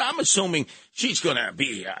attitude. So I'm assuming she's going to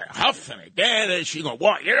be huffing again, and she's going,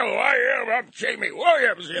 what? I'm Jamie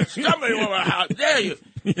Williams. You're stumbling over. How dare you?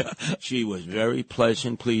 Yeah. She was very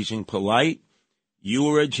pleasant, pleasing, polite. You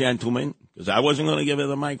were a gentleman, because I wasn't going to give her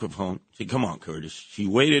the microphone. She said, come on, Curtis. She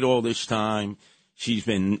waited all this time. She's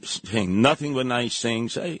been saying nothing but nice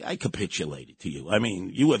things. I capitulated to you. I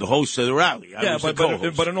mean, you were the host of the rally.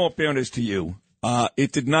 But in all fairness to you,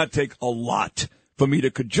 it did not take a lot for me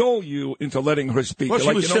to cajole you into letting her speak. Well,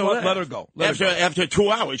 she was still there. Let her go. After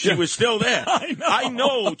 2 hours, she was still there. I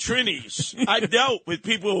know Trinis. I've dealt with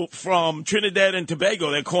people from Trinidad and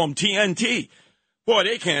Tobago. They call them TNT. Boy,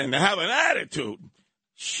 they can have an attitude.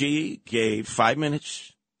 She gave 5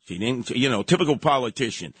 minutes. She didn't, typical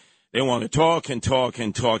politician. They want to talk and talk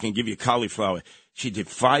and talk and give you cauliflower. She did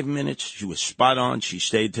 5 minutes. She was spot on. She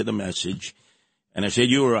stayed to the message. And I said,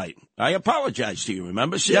 you were right. I apologized to you,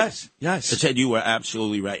 remember, Sid? Yes. I said you were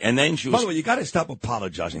absolutely right. And then she was... By the way, you got to stop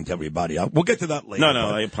apologizing to everybody. We'll get to that later. No,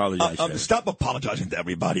 I apologize. Stop apologizing to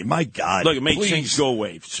everybody. My God. Look, it makes things go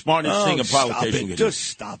away. Smartest thing a politician can do. Just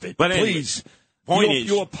stop it. But please. Anyway,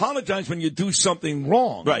 you apologize when you do something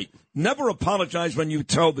wrong. Right. Never apologize when you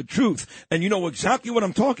tell the truth. And you know exactly what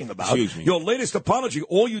I'm talking about. Excuse me. Your latest apology,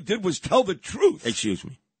 all you did was tell the truth. Excuse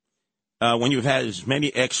me. When you've had as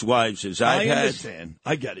many ex-wives as I've had. I understand.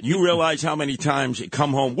 I get it. You realize how many times you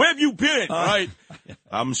come home. Where have you been? Right?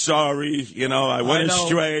 I'm sorry. I went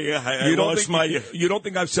astray. I lost my... You don't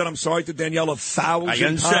think I've said I'm sorry to Danielle 1,000 times? I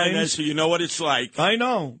understand that, so you know what it's like. I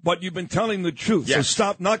know, but you've been telling the truth. Yes.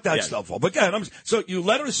 So knock that stuff off. But again, so you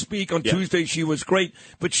let her speak on Tuesday. She was great,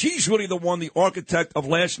 but she's really the architect of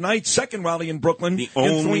last night's second rally in Brooklyn in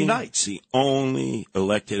 3 nights. The only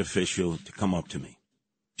elected official to come up to me.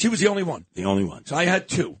 She was the only one. The only one. So I had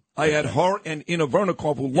two. I had her and Ina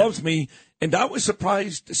Vernikov, who loves me, and I was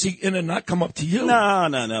surprised to see Ina not come up to you.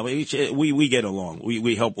 No. We get along.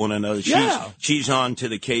 We help one another. She's on to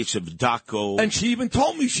the case of DACO. And she even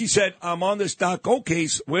told me, she said, I'm on this DACO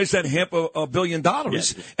case. Where's that $500 million?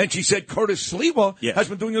 Yes. And she said Curtis Sliwa has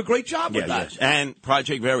been doing a great job with that. Yes. And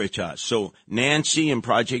Project Veritas. So Nancy and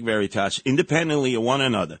Project Veritas, independently of one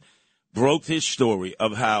another, broke this story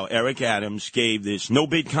of how Eric Adams gave this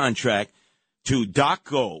no-bid contract to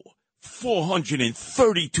DACO,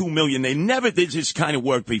 $432 million. They never did this kind of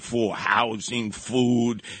work before. Housing,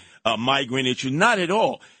 food, migrant issues. Not at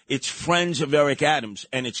all. It's friends of Eric Adams,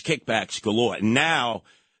 and it's kickbacks galore. Now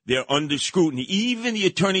they're under scrutiny. Even the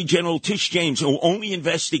Attorney General, Tish James, who only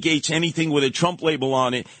investigates anything with a Trump label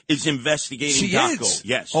on it, is investigating DACO. Is?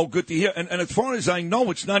 Yes. Oh, good to hear. And as far as I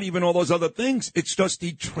know, it's not even all those other things. It's just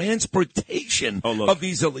the transportation of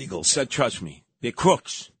these illegals. So trust me, they're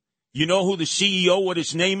crooks. You know who the CEO, what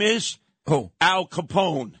his name is? Who? Al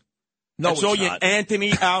Capone. No, That's all you,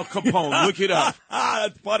 Anthony Al Capone. Look it up.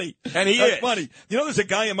 That's funny. And That's funny. You know, there's a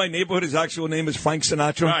guy in my neighborhood, his actual name is Frank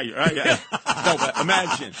Sinatra. Right. No, but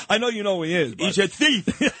imagine. I know you know who he is. But. He's a thief.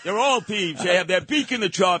 They're all thieves. They have their beak in the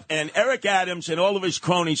trough, and Eric Adams and all of his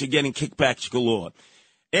cronies are getting kickbacks galore.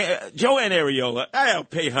 Joanne Ariola, I don't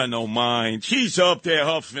pay her no mind. She's up there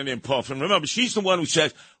huffing and puffing. Remember, she's the one who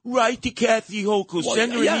says, write to Kathy Hochul,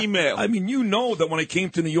 send her an email. I mean, you know that when I came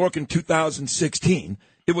to New York in 2016,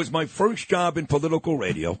 it was my first job in political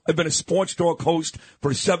radio. I've been a sports talk host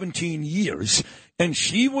for 17 years. And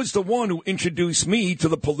she was the one who introduced me to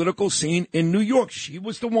the political scene in New York. She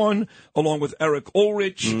was the one, along with Eric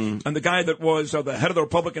Ulrich and the guy that was the head of the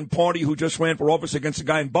Republican Party who just ran for office against a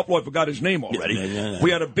guy in Buffalo. I forgot his name already.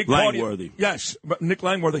 We had a big party. Langworthy. Yes, Nick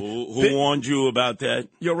Langworthy. Who warned you about that?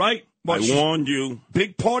 You're right. I warned you.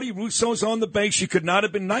 Big party. Russo's on the base. She could not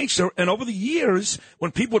have been nicer. And over the years,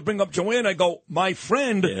 when people would bring up Joanne, I go, my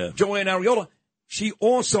friend, Joanne Ariola, she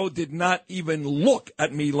also did not even look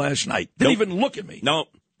at me last night. Didn't even look at me. No,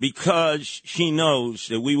 because she knows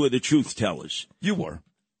that we were the truth tellers. You were.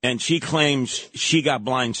 And she claims she got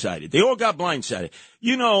blindsided. They all got blindsided.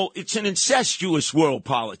 You know, it's an incestuous world,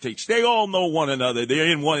 politics. They all know one another.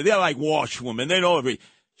 They're like washwomen. They know everything.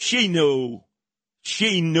 She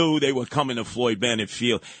knew they were coming to Floyd Bennett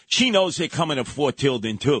Field. She knows they're coming to Fort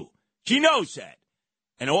Tilden, too. She knows that.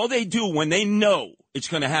 And all they do when they know it's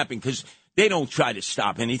going to happen, because they don't try to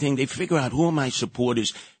stop anything. They figure out who are my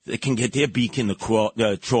supporters that can get their beak in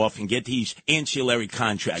the trough and get these ancillary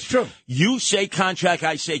contracts. True. You say contract,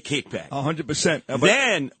 I say kickback. 100%.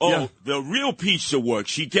 Then, the real piece of work.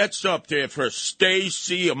 She gets up there for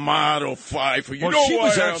Stacey Amato Pfeiffer.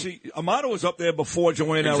 Amato was up there before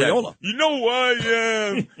Joanne Ariola. You know who I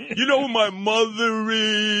am. You know who my mother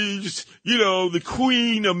is. You know, the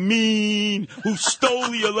Queen of Mean, who stole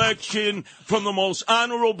the election from the most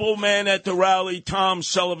honorable man at the rally, Tom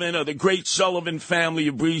Sullivan, of the great Sullivan family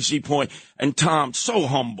of Breezy Point. And Tom, so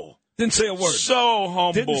humble. Didn't say a word. So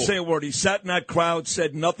humble. Didn't say a word. He sat in that crowd,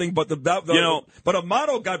 said nothing, but but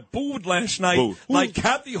Amato got booed last night like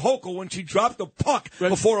Kathy Hochul when she dropped the puck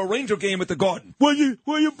before a Ranger game at the Garden. What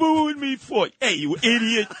are you booing me for? Hey, you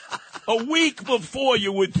idiot. A week before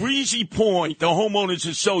you with Breezy Point, the homeowners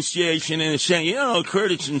association, and saying,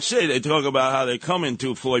 Curtis and Sid, they talk about how they're coming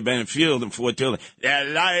to Floyd Bennett Field and Fort Tilden. They're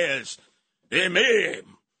liars. They're mean.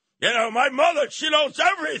 My mother, she knows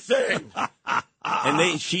everything.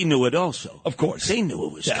 And she knew it also. Of course. They knew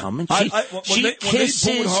it was coming. When they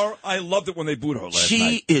booed her, I loved it when they booed her last night.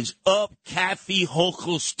 She is up Kathy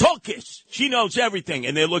Hochul's tuchus. She knows everything,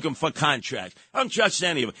 and they're looking for contracts. I don't trust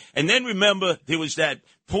any of it. And then remember, there was that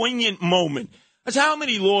poignant moment. That's how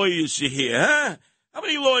many lawyers are here, huh? How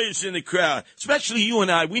many lawyers in the crowd? Especially you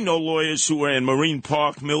and I. We know lawyers who are in Marine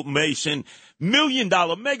Park, Milton Mason. Mega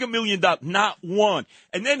 $1 million, not one.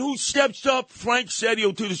 And then who steps up? Frank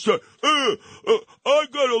Sedio to the store. I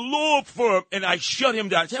got a law firm. And I shut him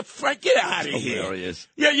down. I said, Frank, get out of here. Hilarious.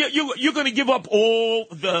 Yeah, you're going to give up all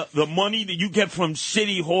the money that you get from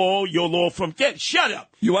City Hall, your law firm. Shut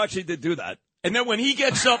up. You actually did do that. And then when he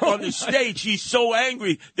gets up on the stage, he's so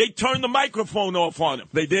angry, they turn the microphone off on him.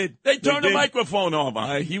 They did. They turned the microphone off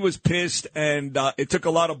on him. He was pissed, and it took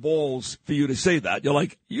a lot of balls for you to say that. You're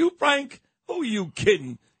like, you, Frank? Who are you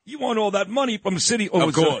kidding? You want all that money from the city?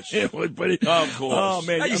 Of course. Of course. Oh,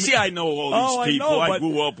 man. I know all these people. I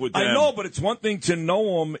grew up with them. I know, but it's one thing to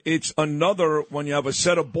know them. It's another when you have a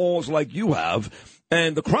set of balls like you have.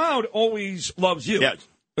 And the crowd always loves you. Yes.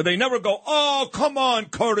 But they never go, oh, come on,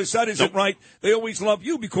 Curtis, that isn't right. They always love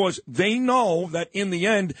you because they know that in the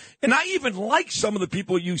end, and I even like some of the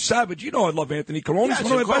people you savage. You know I love Anthony Carone. He's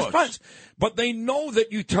one of my best friends. But they know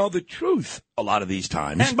that you tell the truth a lot of these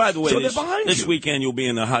times. And by the way, so this weekend you'll be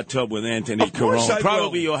in the hot tub with Anthony Carone.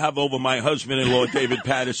 Probably you'll have over my husband-in-law, David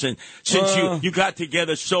Patterson, since you got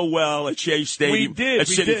together so well at Shea Stadium, at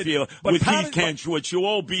Citi Field, with Keith Kantrowitz. You'll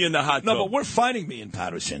all be in the hot tub. No, but we're fighting me in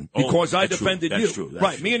Patterson because I defended you. True.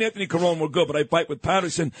 Right, me and Anthony Carone were good, but I fight with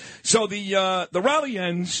Patterson. So the rally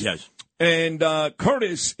ends. Yes. And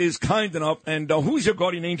Curtis is kind enough. And who's your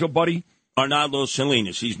guardian angel, buddy? Arnaldo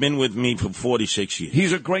Salinas. He's been with me for 46 years.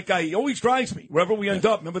 He's a great guy. He always drives me wherever we end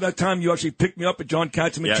up. Remember that time you actually picked me up at John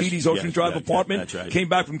Katzenmachidis' Ocean Drive apartment? That's right. Came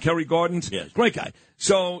back from Kerry Gardens? Yes. Great guy.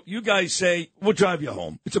 So you guys say, we'll drive you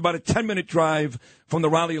home. It's about a 10-minute drive from the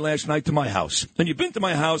rally last night to my house. And you've been to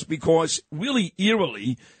my house because, really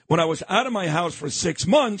eerily, when I was out of my house for 6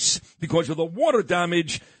 months because of the water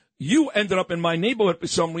damage, you ended up in my neighborhood for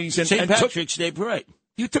some reason. St. Patrick's Day Parade.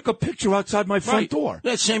 You took a picture outside my front door.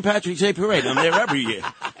 That's St. Patrick's Day Parade. I'm there every year.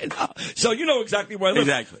 I know. So you know exactly where I live.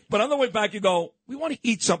 Exactly. But on the way back, you go, we want to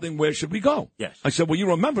eat something. Where should we go? Yes. I said, well, you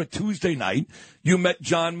remember Tuesday night, you met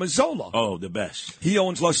John Mazzola. Oh, the best. He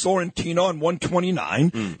owns La Sorrentina on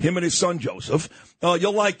 129, him and his son Joseph.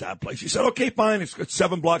 You'll like that place. He said, okay, fine. It's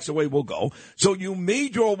 7 blocks away. We'll go. So you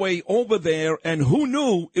made your way over there, and who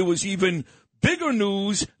knew it was even bigger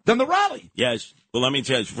news than the rally? Yes. Well, let me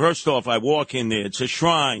tell you, first off, I walk in there. It's a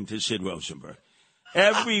shrine to Sid Rosenberg.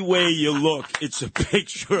 Every way you look, it's a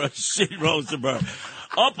picture of Sid Rosenberg.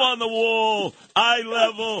 Up on the wall, eye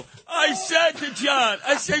level. I said to John,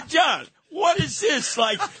 John, what is this?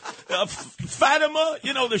 Like Fatima,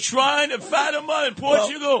 the shrine of Fatima in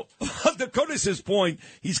Portugal? Well, to Curtis's point,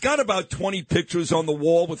 he's got about 20 pictures on the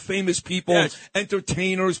wall with famous people,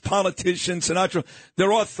 entertainers, politicians, Sinatra.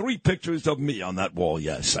 There are 3 pictures of me on that wall,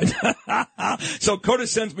 yes. So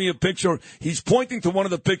Curtis sends me a picture. He's pointing to one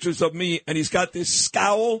of the pictures of me, and he's got this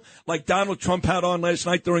scowl like Donald Trump had on last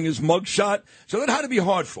night during his mugshot. So that had to be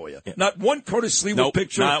hard for you. Yeah. Not one Curtis Sleewood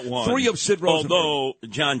picture, not one. 3 of Sid Rosenberg. Although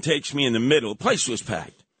John takes me in the middle. The place was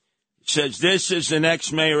packed. Says, this is the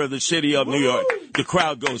next mayor of the city of New York. The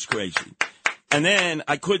crowd goes crazy. And then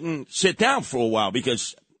I couldn't sit down for a while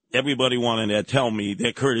because everybody wanted to tell me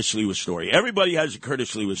their Curtis Lewa story. Everybody has a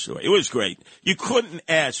Curtis Lewa story. It was great. You couldn't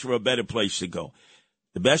ask for a better place to go.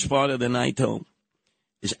 The best part of the night, though,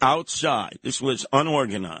 is outside. This was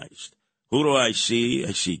unorganized. Who do I see?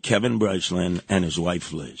 I see Kevin Breslin and his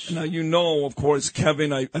wife, Liz. Now, of course,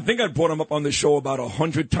 Kevin. I think I brought him up on the show about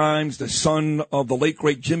 100 times, the son of the late,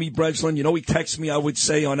 great Jimmy Breslin. He texts me, I would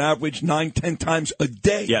say, on average, 9-10 times a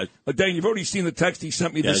day. Yes. A day. And you've already seen the text he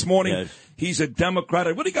sent me this morning. Yes. He's a Democrat.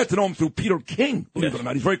 I really got to know him through Peter King, believe it or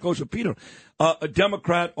not. He's very close with Peter. A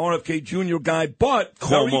Democrat, RFK Jr. guy, but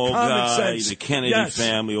Cuomo very common guy, sense. the Kennedy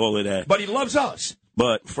family, all of that. But he loves us.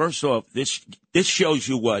 But first off, this shows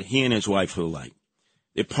you what he and his wife are like.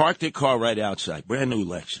 They parked their car right outside, brand new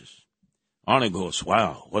Lexus. Arnie goes,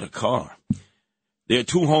 wow, what a car. There are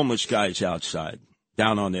 2 homeless guys outside,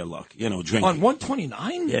 down on their luck, drinking. On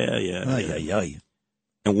 129? Yeah.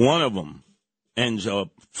 And one of them ends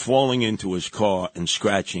up falling into his car and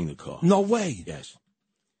scratching the car. No way. Yes.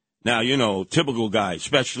 Now, typical guy,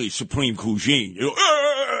 especially Supreme Cuisine.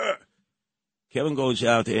 Kevin goes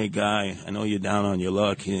out there, hey, guy, I know you're down on your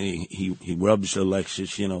luck. He rubs the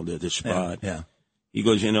Lexus, the spot. Yeah. He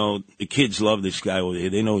goes, the kids love this guy over there.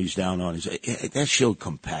 They know he's down on his. That showed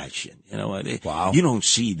compassion. Wow. You don't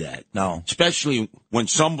see that. No. Especially when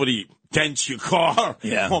somebody dents your car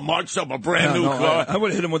or marks up a brand new car. I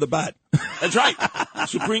would have hit him with a bat. That's right.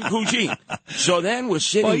 Supreme Cuisine. So then we're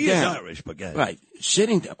sitting down. He is Irish, but yeah. Right.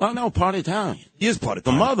 Sitting down. Oh, no, part Italian. He is part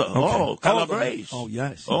The Italian. mother. Okay. Oh, Calabrese. Oh,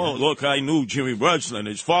 yes. Oh, look, I knew Jimmy Breslin,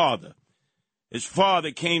 his father. His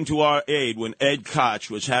father came to our aid when Ed Koch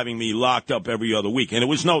was having me locked up every other week. And it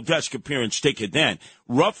was no desk appearance ticket then.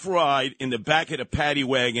 Rough ride in the back of the paddy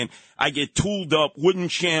wagon. I get tooled up, wooden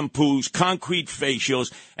shampoos, concrete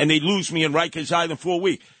facials, and they lose me in Rikers Island for a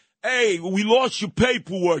week. Hey, we lost your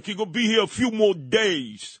paperwork. You're going to be here a few more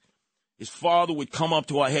days. His father would come up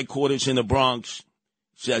to our headquarters in the Bronx,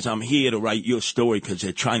 says, I'm here to write your story because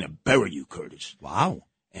they're trying to bury you, Curtis. Wow.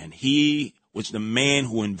 And he was the man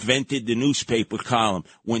who invented the newspaper column.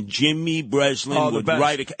 When Jimmy Breslin would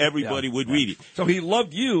write it, everybody would read it. So he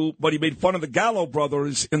loved you, but he made fun of the Gallo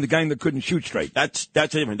brothers and the gang that couldn't shoot straight. That's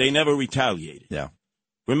different. They never retaliated. Yeah.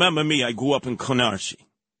 Remember me, I grew up in Canarsie.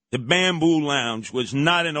 The Bamboo Lounge was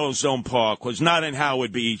not in Ozone Park, was not in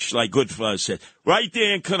Howard Beach, like Goodfellas said. Right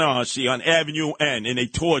there in Canarsie on Avenue N, and they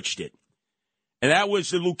torched it. And that was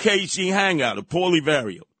the Lucchese hangout of Paulie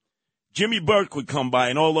Vario. Jimmy Burke would come by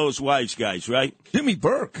and all those wise guys, right? Jimmy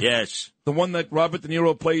Burke? Yes. The one that Robert De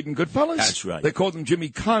Niro played in Goodfellas? That's right. They called him Jimmy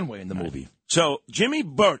Conway in the movie. So, Jimmy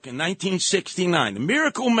Burke in 1969, the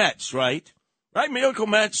Miracle Mets, right? Right, Miracle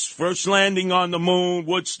Mets, first landing on the moon,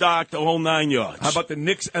 Woodstock, the whole 9 yards. How about the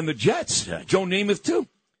Knicks and the Jets? Joe Namath, too?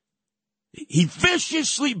 He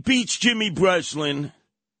viciously beats Jimmy Breslin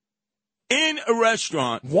in a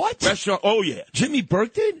restaurant. What? Restaurant, oh, yeah. Jimmy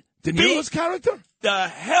Burke did? De Niro's character? The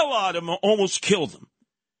hell out of him, almost killed him.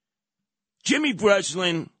 Jimmy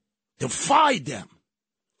Breslin defied them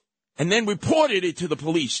and then reported it to the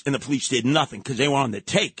police, and the police did nothing because they were on the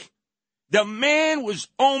take. The man was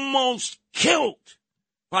almost killed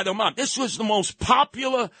by the mob. This was the most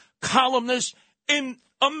popular columnist in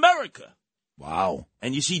America. Wow.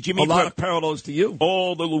 And you see Jimmy A lot Burke, of parallels to you.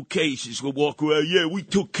 All the Lucchese's would walk around, yeah, we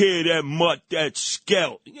took care of that mutt, that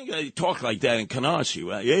skelt. You gotta talk like that in Canarsie,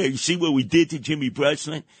 right? Yeah, you see what we did to Jimmy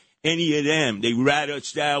Breslin? Any of them, they rat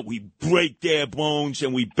us out, we break their bones,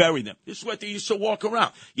 and we bury them. This is what they used to walk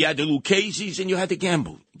around. You had the Lucchese's and you had the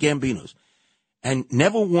Gambinos. And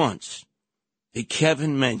never once did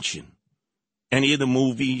Kevin mention any of the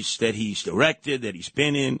movies that he's directed, that he's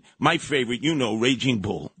been in. My favorite, Raging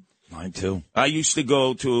Bull. Mine too. I used to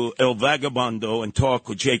go to El Vagabondo and talk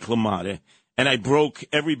with Jake LaMotta, and I broke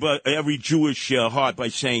every Jewish heart by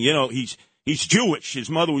saying, he's Jewish. His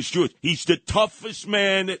mother was Jewish. He's the toughest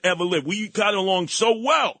man that ever lived. We got along so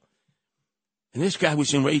well. And this guy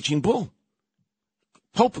was in Raging Bull.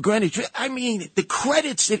 Pope of Greenwich. I mean, the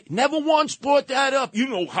credits, it never once brought that up. You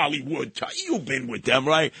know Hollywood. You've been with them,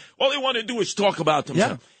 right? All they want to do is talk about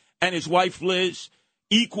themselves. Yeah. And his wife, Liz,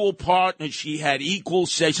 equal partners. She had equal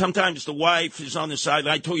say. Sometimes the wife is on the side.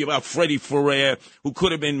 I told you about Freddie Ferrer, who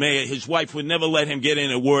could have been mayor. His wife would never let him get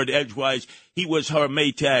in a word edgewise. He was her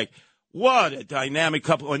Maytag. What a dynamic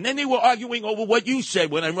couple. And then they were arguing over what you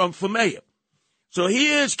said when I run for mayor. So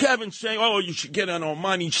here's Kevin saying, oh, you should get an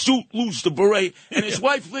Armani suit, lose the beret. And his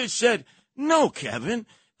wife, Liz, said, no, Kevin,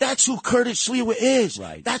 that's who Curtis Lewa is.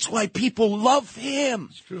 Right. That's why people love him.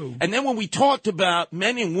 It's true. And then when we talked about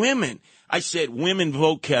men and women, I said, women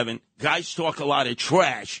vote, Kevin. Guys talk a lot of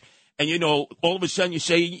trash. And, all of a sudden you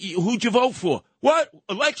say, who'd you vote for? What?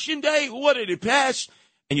 Election day? What, did it pass?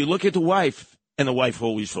 And you look at the wife, and the wife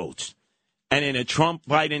always votes. And in a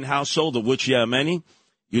Trump-Biden household, of which there are many,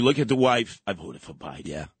 you look at the wife, I voted for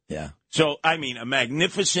Biden. Yeah. So, I mean, a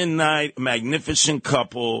magnificent night, a magnificent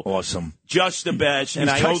couple. Awesome. Just the best. He's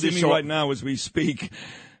texting me right now as we speak.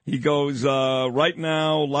 He goes, right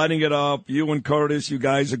now, lighting it up. You and Curtis, you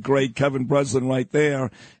guys are great. Kevin Breslin right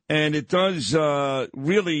there. And it does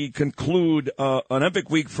really conclude an epic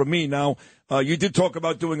week for me. Now, you did talk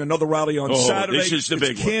about doing another rally on Saturday. This is the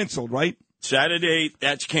big one. Canceled, right? Saturday,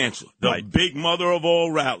 that's canceled. The big mother of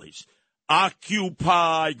all rallies.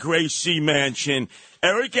 Occupy Gracie Mansion.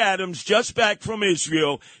 Eric Adams, just back from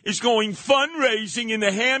Israel, is going fundraising in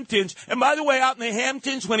the Hamptons. And by the way, out in the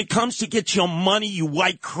Hamptons, when it comes to get your money, you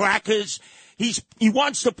white crackers, he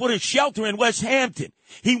wants to put a shelter in West Hampton.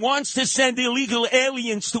 He wants to send illegal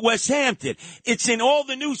aliens to West Hampton. It's in all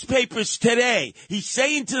the newspapers today. He's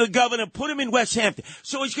saying to the governor, put him in West Hampton.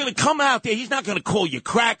 So he's going to come out there. He's not going to call you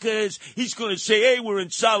crackers. He's going to say, hey, we're in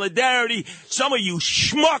solidarity. Some of you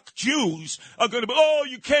schmuck Jews are going to be, oh,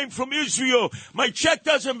 you came from Israel. My check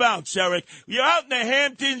doesn't bounce, Eric. You're out in the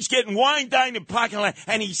Hamptons getting wine, dine, and parking lot,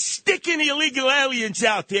 and he's sticking illegal aliens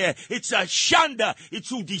out there. It's a shanda.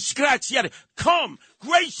 It's un disgraziata. Come,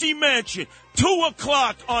 Gracie Mansion,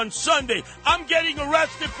 2:00 on Sunday. I'm getting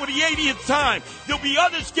arrested for the 80th time. There'll be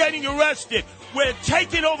others getting arrested. We're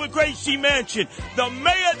taking over Gracie Mansion. The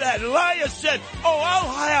mayor, that liar, said, oh, I'll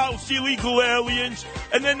house illegal aliens.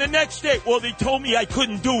 And then the next day, well, they told me I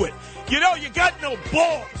couldn't do it. You got no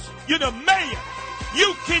balls. You're the mayor.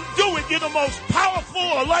 You can do it. You're the most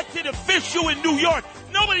powerful elected official in New York.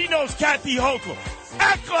 Nobody knows Kathy Hochul.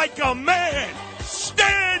 Act like a man.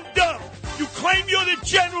 Stand up. You claim you're the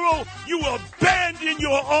general. You abandon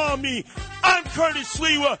your army. I'm Curtis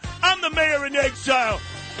Lewa. I'm the mayor in exile.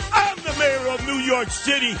 I'm the mayor of New York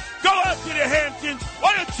City. Go out to the Hamptons.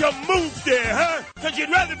 Why don't you move there, huh? Because you'd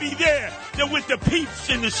rather be there than with the peeps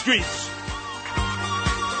in the streets.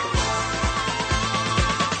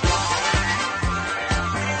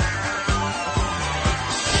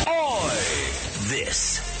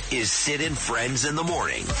 This is Sid and Friends in the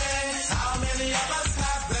Morning.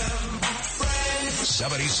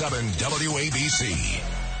 77 WABC.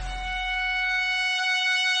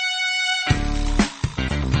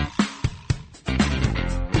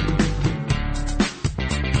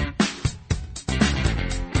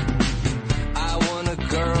 I want a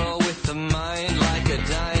girl with a mind like a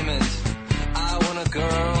diamond. I want a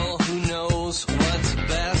girl who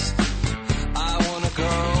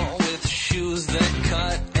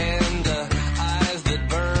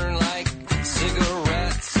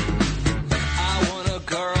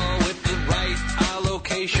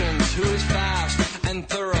and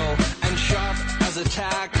thorough and sharp as a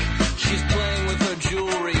tack. She's playing with her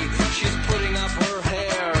jewelry. She's putting up her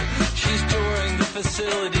hair. She's touring the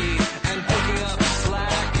facility and picking up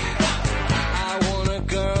slack. I want a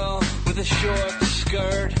girl with a short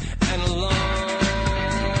skirt and a long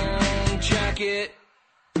jacket.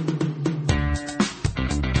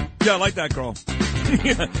 Yeah, I like that girl.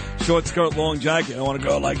 Short skirt, long jacket. I want a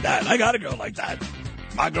girl like that. I got a girl like that.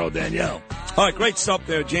 My girl, Danielle. All right, great stuff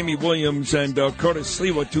there. Jamie Williams and Curtis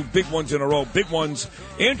Sliwa, two big ones in a row. Big ones.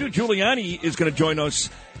 Andrew Giuliani is going to join us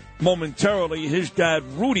momentarily. His dad,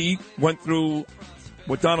 Rudy, went through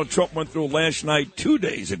what Donald Trump went through last night 2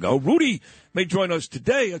 days ago. Rudy may join us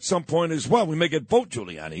today at some point as well. We may get both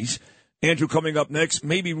Giulianis. Andrew coming up next,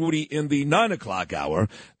 maybe Rudy in the 9 o'clock hour.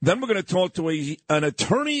 Then we're going to talk to an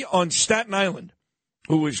attorney on Staten Island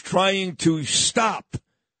who is trying to stop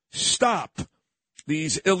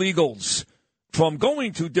these illegals from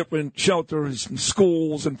going to different shelters and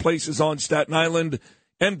schools and places on Staten Island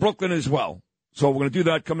and Brooklyn as well. So we're going to do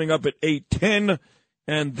that coming up at 8:10.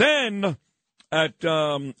 And then at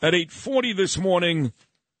 8:40 this morning,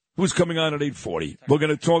 who's coming on at 8:40? We're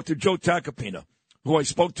going to talk to Joe Tacopina, who I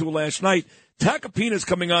spoke to last night. Tacopina's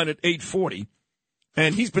coming on at 8:40,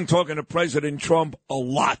 and he's been talking to President Trump a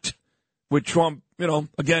lot. With Trump,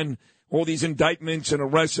 again, all these indictments and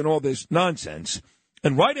arrests and all this nonsense.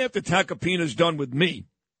 And right after Tacopina's done with me,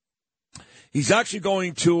 he's actually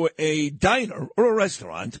going to a diner or a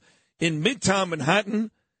restaurant in Midtown Manhattan,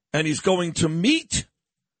 and he's going to meet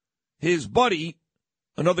his buddy,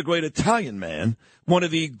 another great Italian man, one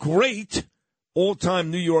of the great all-time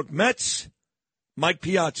New York Mets, Mike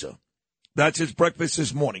Piazza. That's his breakfast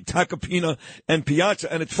this morning, Tacopina and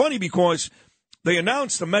Piazza. And it's funny because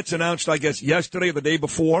the Mets announced, I guess, yesterday or the day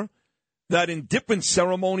before, that in different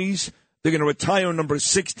ceremonies, they're going to retire number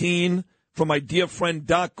 16 from my dear friend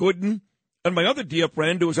Doc Gooden and my other dear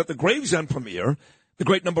friend who was at the Gravesend premiere, the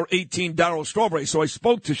great number 18, Darryl Strawberry. So I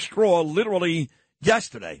spoke to Straw literally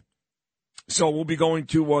yesterday. So we'll be going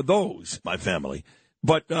to those, my family.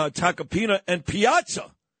 But Tacopina and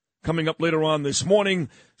Piazza coming up later on this morning.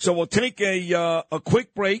 So we'll take a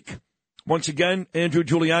quick break. Once again, Andrew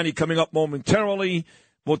Giuliani coming up momentarily.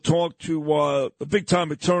 We'll talk to a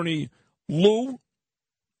big-time attorney, Lou,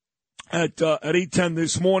 at 8:10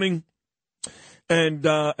 this morning. And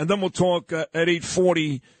then we'll talk at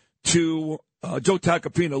 8:40 to Joe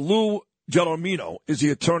Tacopina. Lou Gelormino is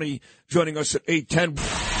the attorney joining us at 8:10.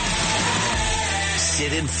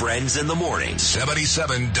 Sid and Friends in the morning.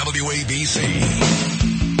 77 WABC.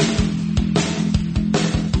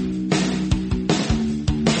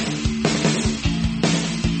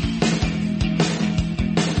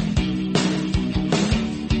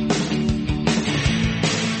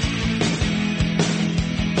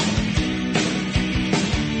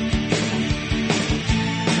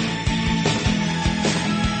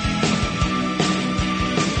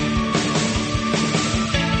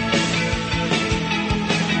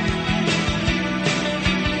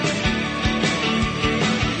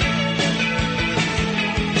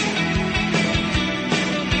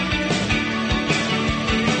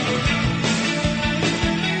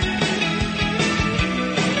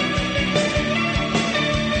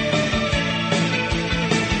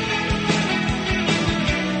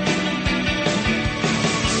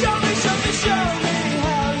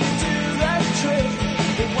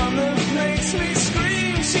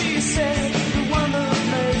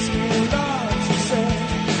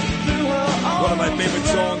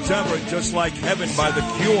 Just Like Heaven by The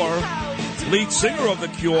Cure. Lead singer of The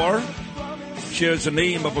Cure shares the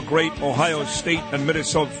name of a great Ohio State and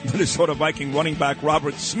Minnesota Viking running back,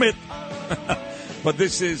 Robert Smith. But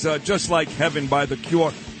this is Just Like Heaven by The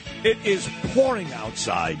Cure. It is pouring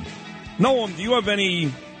outside. Noam, do you have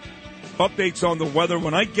any updates on the weather?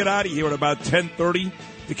 When I get out of here at about 10:30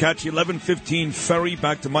 to catch the 11:15 ferry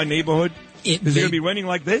back to my neighborhood, is it going to be raining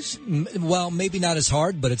like this? Well, maybe not as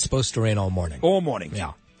hard, but it's supposed to rain all morning. All morning?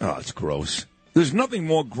 Yeah. Oh, it's gross. There's nothing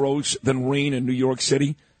more gross than rain in New York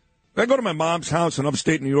City. I go to my mom's house in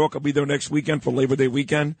upstate New York. I'll be there next weekend for Labor Day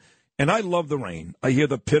weekend. And I love the rain. I hear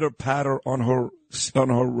the pitter-patter on her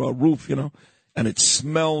roof, and it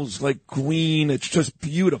smells like green. It's just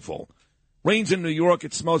beautiful. Rains in New York,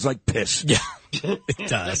 it smells like piss. Yeah. It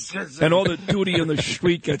does. And all the duty in the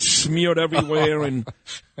street gets smeared everywhere. And,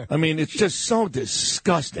 I mean, it's just so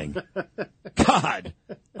disgusting. God,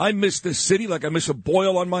 I miss this city like I miss a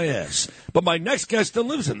boil on my ass. But my next guest still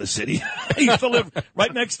lives in the city. He used to live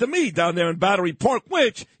right next to me down there in Battery Park,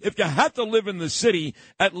 which, if you have to live in the city,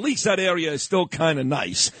 at least that area is still kind of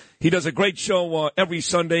nice. He does a great show every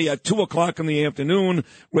Sunday at 2 o'clock in the afternoon,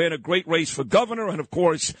 ran a great race for governor, and, of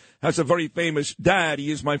course, has a very famous dad.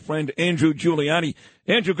 He is my friend Andrew Giuliani.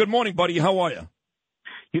 Andrew, good morning, buddy. How are you?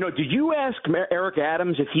 You know, did you ask Eric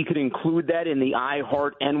Adams if he could include that in the I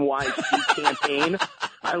Heart NYC campaign?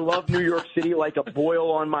 I love New York City like a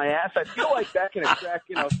boil on my ass. I feel like that can attract,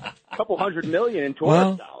 a couple $100 million in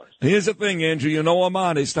tourist dollars. Here's the thing, Andrew. You know I'm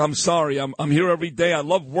honest. I'm sorry. I'm here every day. I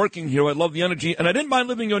love working here. I love the energy. And I didn't mind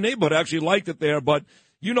living in your neighborhood. I actually liked it there. But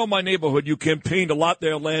you know my neighborhood. You campaigned a lot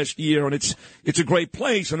there last year, and it's a great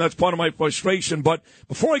place, and that's part of my frustration. But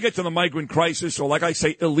before I get to the migrant crisis, or like I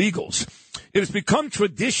say, illegals, it has become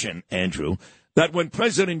tradition, Andrew, that when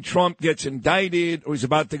President Trump gets indicted or he's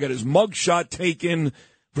about to get his mugshot taken,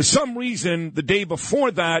 for some reason, the day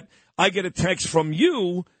before that, I get a text from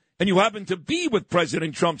you, and you happen to be with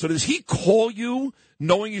President Trump. So does he call you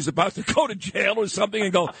knowing he's about to go to jail or something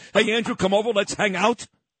and go, hey, Andrew, come over, let's hang out?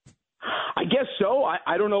 I guess so.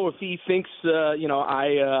 I don't know if he thinks,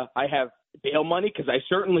 I have bail money, because I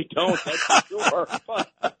certainly don't, that's for sure.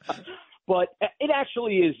 But it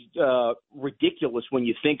actually is ridiculous when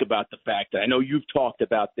you think about the fact that, I know you've talked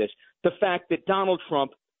about this, the fact that Donald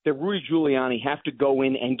Trump, that Rudy Giuliani have to go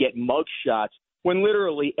in and get mug shots when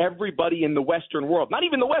literally everybody in the Western world, not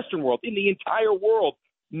even the Western world, in the entire world,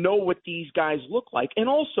 know what these guys look like. And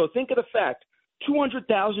also think of the fact,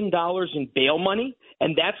 $200,000 in bail money,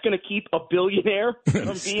 and that's going to keep a billionaire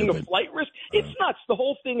from being a flight risk? It's nuts. The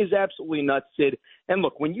whole thing is absolutely nuts, Sid. And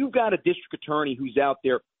look, when you've got a district attorney who's out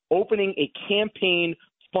there opening a campaign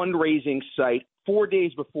fundraising site 4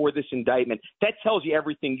 days before this indictment, that tells you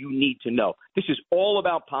everything you need to know. This is all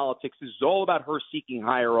about politics. This is all about her seeking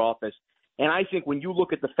higher office. And I think when you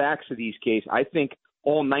look at the facts of these cases, I think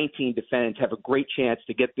all 19 defendants have a great chance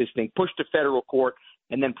to get this thing pushed to federal court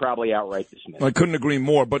and then probably outright dismissed. I couldn't agree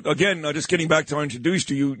more. But again, just getting back to how I introduced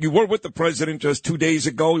you, you were with the president just 2 days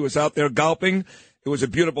ago. He was out there golfing. It was a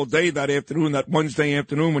beautiful day that afternoon, that Wednesday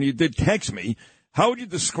afternoon when you did text me. How would you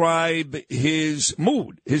describe his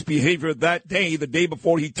mood, his behavior that day, the day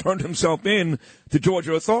before he turned himself in to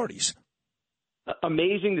Georgia authorities?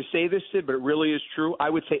 Amazing to say this, Sid, but it really is true. I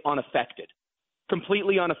would say unaffected,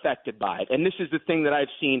 completely unaffected by it. And this is the thing that I've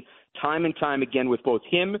seen time and time again with both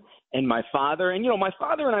him and my father. And, my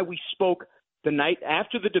father and I, we spoke the night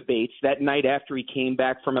after the debates, that night after he came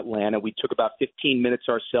back from Atlanta. We took about 15 minutes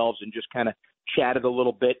ourselves and just kind of chatted a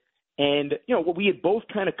little bit. And, what we had both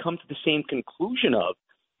kind of come to the same conclusion of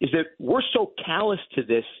is that we're so callous to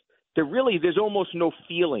this that really there's almost no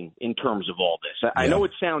feeling in terms of all this. I know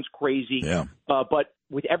it sounds crazy, but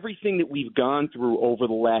with everything that we've gone through over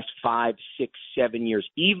the last 5, 6, 7 years,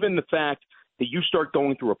 even the fact that you start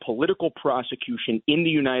going through a political prosecution in the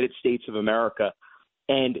United States of America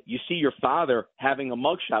and you see your father having a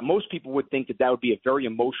mugshot, most people would think that that would be a very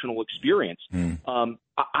emotional experience.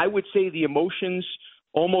 I would say the emotions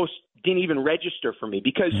almost didn't even register for me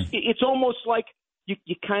because it's almost like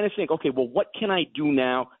you kind of think, okay, well, what can I do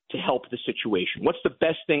now to help the situation? What's the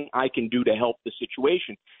best thing I can do to help the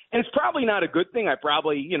situation? And it's probably not a good thing. I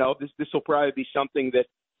probably, this will probably be something that,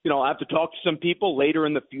 I'll have to talk to some people later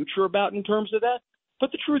in the future about in terms of that.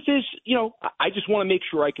 But the truth is, I just want to make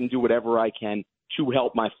sure I can do whatever I can to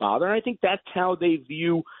help my father. And I think that's how they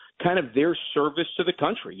view kind of their service to the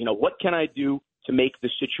country. What can I do to make the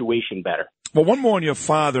situation better? Well, one more on your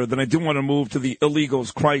father, then I do want to move to the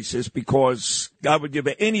illegals crisis because I would give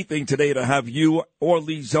anything today to have you or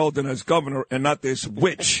Lee Zeldin as governor and not this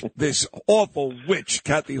witch, this awful witch,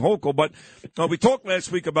 Kathy Hochul. But we talked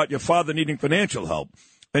last week about your father needing financial help.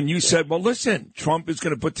 And you said, well, listen, Trump is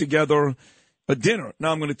going to put together a dinner.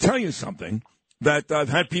 Now, I'm going to tell you something that I've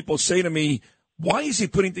had people say to me, why is he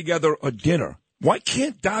putting together a dinner? Why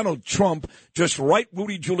can't Donald Trump just write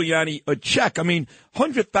Rudy Giuliani a check? I mean,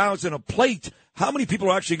 $100,000 a plate. How many people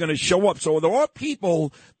are actually going to show up? So there are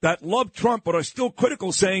people that love Trump but are still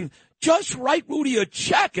critical saying, just write Rudy a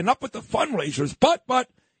check and up with the fundraisers. But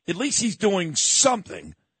at least he's doing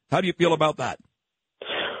something. How do you feel about that?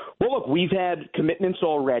 Well, look, we've had commitments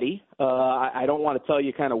already. I don't want to tell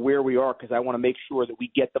you kind of where we are because I want to make sure that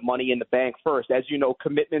we get the money in the bank first. As you know,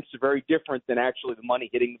 commitments are very different than actually the money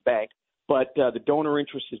hitting the bank. But the donor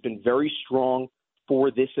interest has been very strong for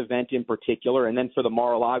this event in particular, and then for the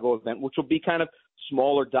Mar-a-Lago event, which will be kind of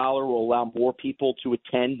smaller dollar, will allow more people to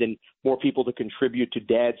attend and more people to contribute to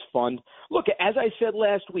Dad's Fund. Look, as I said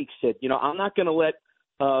last week, Sid, I'm not going to let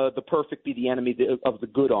the perfect be the enemy of the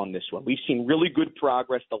good on this one. We've seen really good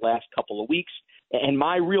progress the last couple of weeks, and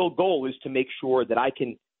my real goal is to make sure that I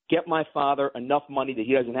can get my father enough money that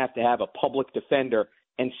he doesn't have to have a public defender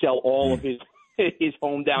and sell all of his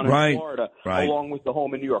home down in Florida along with the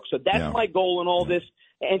home in New York. So that's my goal in all this.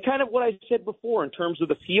 And kind of what I said before in terms of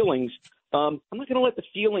the feelings, I'm not going to let the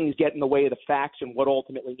feelings get in the way of the facts and what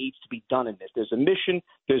ultimately needs to be done in this. There's a mission,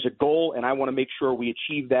 there's a goal, and I want to make sure we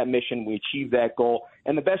achieve that mission, we achieve that goal.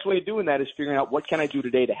 And the best way of doing that is figuring out what can I do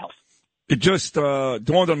today to help. It just dawned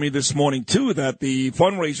on me this morning, too, that the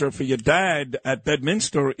fundraiser for your dad at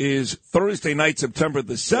Bedminster is Thursday night, September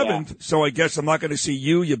the 7th. Yeah. So I guess I'm not going to see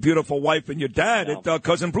you, your beautiful wife, and your dad at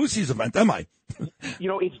Cousin Brucey's event, am I?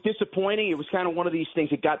 It's disappointing. It was kind of one of these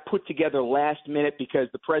things that got put together last minute because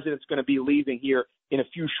the president's going to be leaving here in a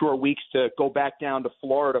few short weeks to go back down to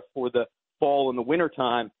Florida for the fall and the winter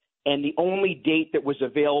time. And the only date that was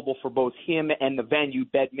available for both him and the venue,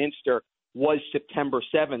 Bedminster, was September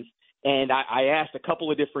 7th. And I asked a couple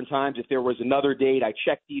of different times if there was another date. I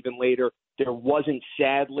checked even later. There wasn't,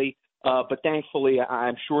 sadly. But thankfully,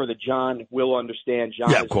 I'm sure that John will understand.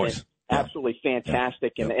 John of course. Absolutely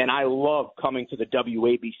fantastic. And I love coming to the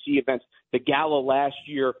WABC events. The gala last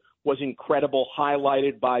year was incredible,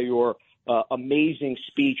 highlighted by your amazing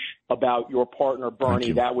speech about your partner,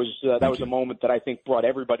 Bernie. That was a moment that I think brought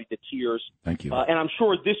everybody to tears. Thank you. And I'm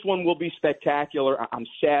sure this one will be spectacular. I'm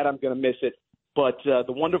sad I'm going to miss it. But the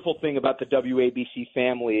wonderful thing about the WABC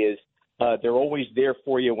family is they're always there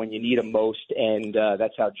for you when you need them most, and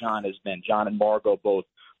that's how John has been. John and Margot both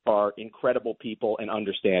are incredible people and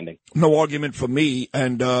understanding. No argument for me,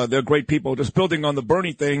 and they're great people. Just building on the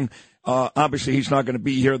Bernie thing, obviously he's not going to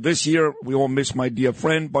be here this year. We all miss my dear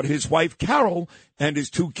friend, but his wife, Carol, and his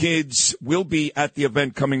two kids will be at the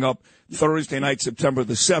event coming up Thursday night, September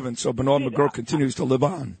the 7th. So Bernard McGurk continues to live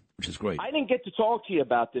on, which is great. I didn't get to talk to you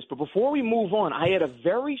about this, but before we move on, I had a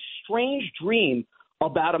very strange dream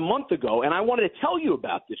about a month ago, and I wanted to tell you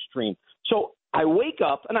about this dream. So I wake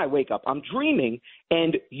up, I'm dreaming,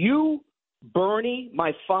 and you, Bernie,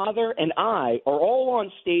 my father, and I are all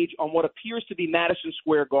on stage on what appears to be Madison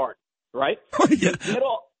Square Garden, right? We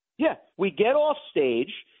get off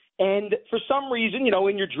stage, and for some reason,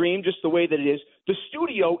 in your dream, just the way that it is, the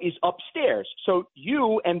studio is upstairs. So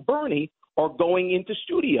you and Bernie are going into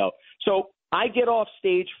studio. So I get off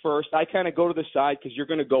stage first. I kind of go to the side because you're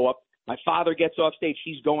going to go up. My father gets off stage.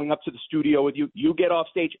 He's going up to the studio with you. You get off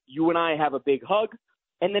stage. You and I have a big hug.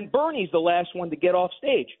 And then Bernie's the last one to get off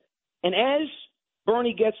stage. And as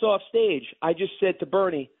Bernie gets off stage, I just said to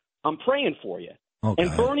Bernie, I'm praying for you. Okay.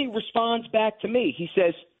 And Bernie responds back to me. He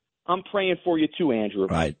says, I'm praying for you too, Andrew.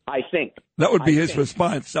 Right. I think. That would be his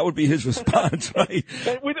response. That would be his response, right?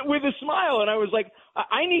 with a smile. And I was like,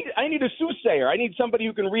 I need a soothsayer. I need somebody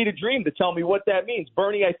who can read a dream to tell me what that means.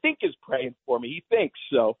 Bernie, I think, is praying for me. He thinks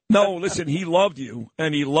so. No, listen, he loved you,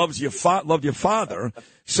 and he loves loved your father.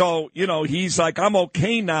 So, he's like, I'm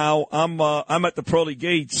okay now. I'm at the pearly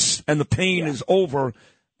gates, and the pain is over.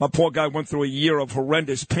 My poor guy went through a year of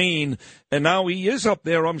horrendous pain, and now he is up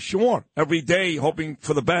there, I'm sure, every day hoping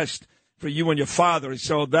for the best for you and your father.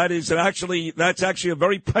 So that's actually a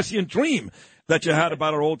very prescient dream that you had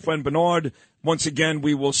about our old friend Bernard. Once again,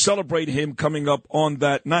 we will celebrate him coming up on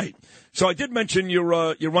that night. So I did mention your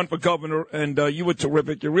run for governor, and you were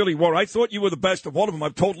terrific. You really were. I thought you were the best of all of them.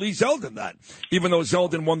 I've told Lee Zeldin that, even though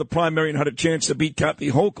Zeldin won the primary and had a chance to beat Kathy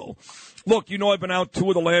Hochul. Look, I've been out 2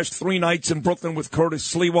 of the last 3 nights in Brooklyn with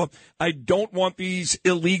Curtis Sliwa. I don't want these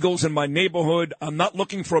illegals in my neighborhood. I'm not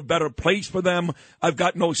looking for a better place for them. I've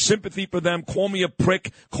got no sympathy for them. Call me a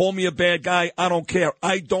prick. Call me a bad guy. I don't care.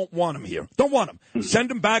 I don't want them here. Don't want them.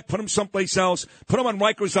 Send them back. Put them someplace else. Put them on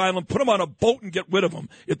Rikers Island. Put them on a boat and get rid of them.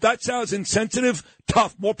 If that sounds insensitive,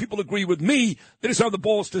 tough. More people agree with me. They just have the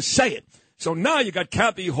balls to say it. So now you got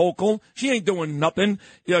Kathy Hochul. She ain't doing nothing.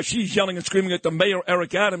 She's yelling and screaming at the mayor,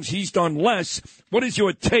 Eric Adams. He's done less. What is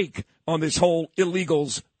your take on this whole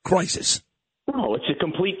illegals crisis? Oh, it's a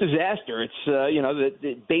complete disaster.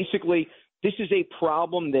 It's, basically, this is a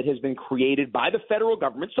problem that has been created by the federal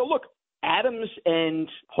government. So, look, Adams and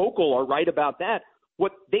Hochul are right about that.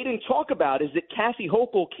 What they didn't talk about is that Kathy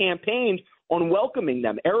Hochul campaigned on welcoming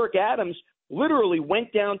them. Eric Adams literally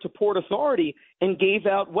went down to Port Authority and gave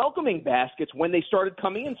out welcoming baskets when they started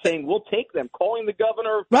coming in, saying, we'll take them, calling the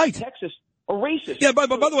governor of Texas a racist. Yeah, but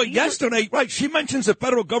by the way, yesterday, she mentions the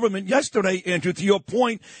federal government yesterday, Andrew, to your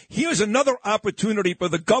point. Here's another opportunity for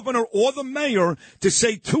the governor or the mayor to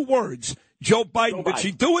say 2 words. Joe Biden. Did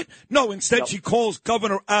she do it? No, instead she calls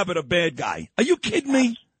Governor Abbott a bad guy. Are you kidding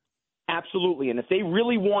me? Absolutely. And if they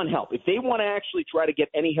really want help, if they want to actually try to get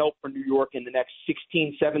any help for New York in the next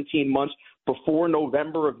 16, 17 months before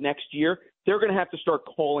November of next year, they're going to have to start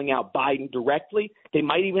calling out Biden directly. They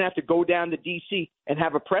might even have to go down to D.C. and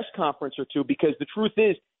have a press conference or two, because the truth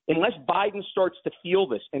is, unless Biden starts to feel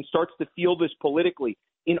this and starts to feel this politically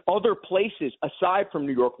in other places aside from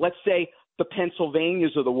New York, let's say the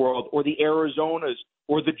Pennsylvanias of the world or the Arizonas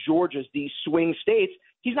or the Georgias, these swing states,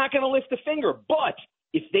 he's not going to lift a finger. But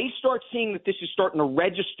if they start seeing that this is starting to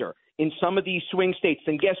register in some of these swing states,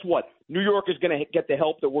 then guess what? New York is going to get the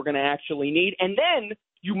help that we're going to actually need. And then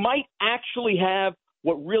you might actually have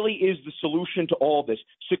what really is the solution to all this,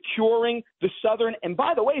 securing the southern, and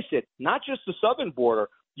by the way, Sid, not just the southern border.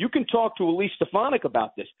 You can talk to Elise Stefanik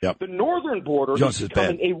about this. Yep. The northern border is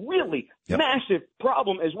becoming a really massive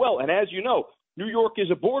problem as well. And as you know, New York is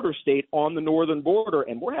a border state on the northern border,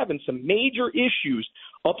 and we're having some major issues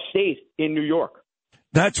upstate in New York.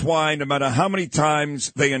 That's why no matter how many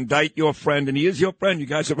times they indict your friend, and he is your friend, you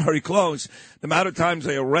guys are very close, no matter times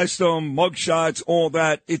they arrest him, mugshots, all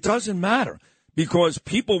that, it doesn't matter. Because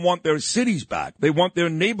people want their cities back. They want their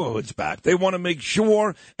neighborhoods back. They want to make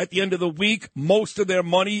sure at the end of the week, most of their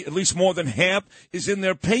money, at least more than half, is in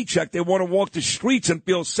their paycheck. They want to walk the streets and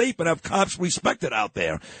feel safe and have cops respected out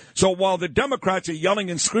there. So while the Democrats are yelling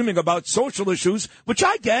and screaming about social issues, which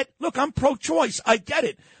I get, look, I'm pro-choice. I get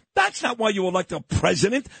it. That's not why you elect a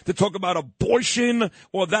president, to talk about abortion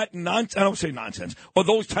or that nonsense. I don't say nonsense, or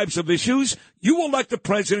those types of issues. You elect a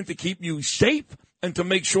president to keep you safe and to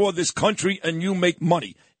make sure this country and you make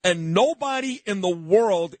money. And nobody in the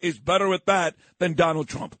world is better at that than Donald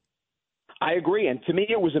Trump. I agree. And to me,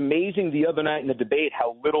 it was amazing the other night in the debate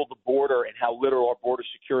how little the border and how little our border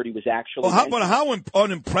security was actually. Well, how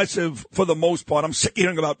unimpressive for the most part. I'm sick of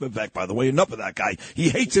hearing about Vivek, by the way. Enough of that guy. He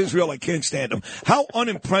hates Israel. I can't stand him. How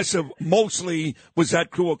unimpressive mostly was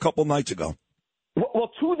that crew a couple nights ago?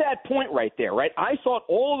 Well, to that point right there, right, I thought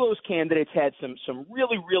all of those candidates had some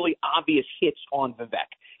really, really obvious hits on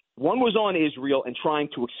Vivek. One was on Israel and trying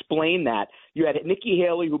to explain that. You had Nikki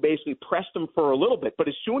Haley, who basically pressed him for a little bit, but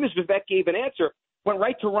as soon as Vivek gave an answer, went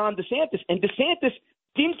right to Ron DeSantis. And DeSantis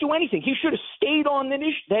didn't do anything. He should have stayed on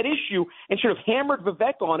that issue and should have hammered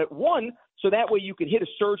Vivek on it. One, so that way you could hit a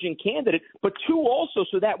surging candidate, but two, also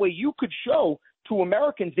so that way you could show to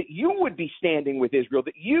Americans that you would be standing with Israel,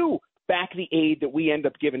 that you back the aid that we end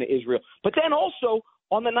up giving to Israel. But then also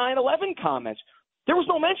on the 9/11 comments, there was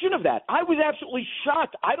no mention of that. I was absolutely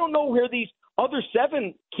shocked. I don't know where these other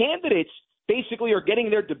 7 candidates basically are getting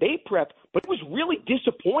their debate prep, but it was really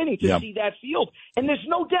disappointing to see that field. And there's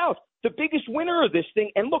no doubt the biggest winner of this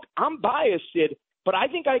thing, and look, I'm biased, Sid, but I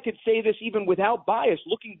think I could say this even without bias,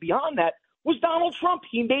 looking beyond that, was Donald Trump.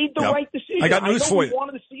 He made the right decision. I got news for you. We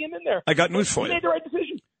wanted to see him in there. I got news for you. He made the right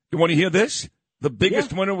decision. You want to hear this? The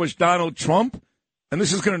biggest winner was Donald Trump, and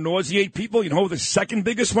this is going to nauseate people. You know who the second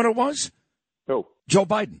biggest winner was? Who? Joe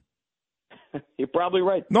Biden. You're probably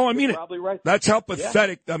right. No, I mean You're probably right. That's how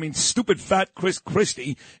pathetic. I mean, stupid fat Chris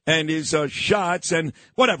Christie and his shots and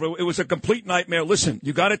whatever. It was a complete nightmare. Listen,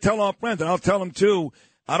 you got to tell our friend, and I'll tell him too.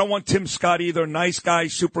 I don't want Tim Scott either. Nice guy,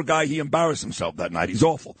 super guy. He embarrassed himself that night. He's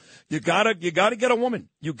awful. You gotta get a woman.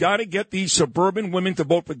 You gotta get these suburban women to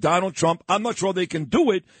vote for Donald Trump. I'm not sure they can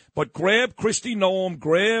do it, but grab Kristi Noem,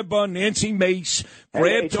 grab Nancy Mace,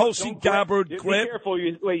 grab Tulsi Gabbard. Be careful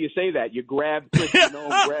the way you say that. You grab Kristi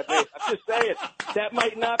Noem, grab Mace. I'm just saying that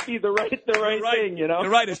might not be the right thing. You know,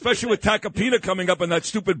 you're right, especially with Takapina coming up in that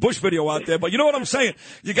stupid Bush video out there. But you know what I'm saying?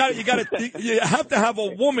 You have to have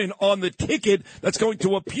a woman on the ticket that's going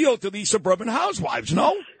to appeal to these suburban housewives.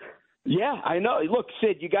 No. Yeah, I know. Look,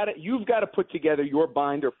 Sid, you've got to put together your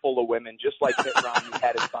binder full of women, just like Mitt Romney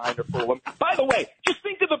had his binder full of women. By the way, just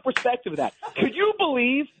think of the perspective of that. Could you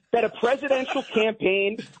believe that a presidential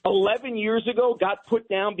campaign 11 years ago got put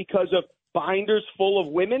down because of binders full of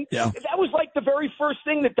women? Yeah. That was like the very first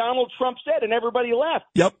thing that Donald Trump said, and everybody laughed.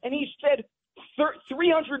 Yep. And he said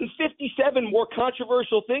 357 more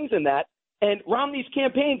controversial things than that. And Romney's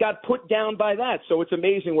campaign got put down by that. So it's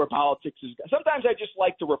amazing where politics is. Sometimes I just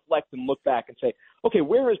like to reflect and look back and say, okay,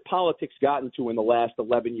 where has politics gotten to in the last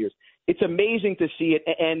 11 years? It's amazing to see it.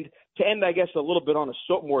 And to end, I guess, a little bit on a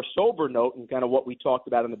more sober note and kind of what we talked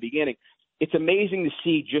about in the beginning, it's amazing to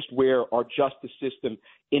see just where our justice system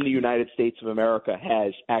in the United States of America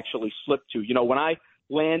has actually slipped to. You know, when I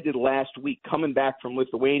landed last week coming back from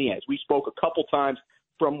Lithuania, as we spoke a couple times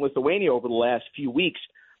from Lithuania over the last few weeks,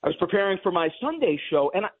 I was preparing for my Sunday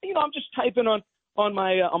show, and I'm just typing on on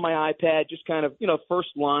my iPad, just kind of, first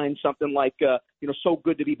line, something like, so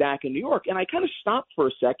good to be back in New York. And I kind of stopped for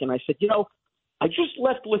a second. I said, I just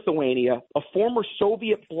left Lithuania, a former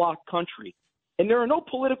Soviet bloc country, and there are no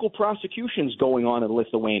political prosecutions going on in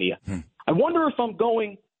Lithuania. I wonder if I'm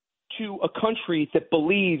going to a country that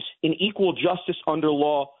believes in equal justice under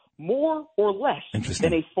law more or less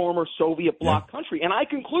than a former Soviet bloc country. And I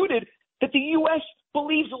concluded that the U.S.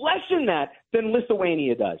 believes less in that than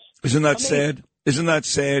Lithuania does. Isn't that sad? Isn't that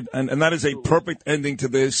sad? And that is a perfect ending to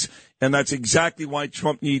this. And that's exactly why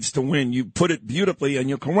Trump needs to win. You put it beautifully, and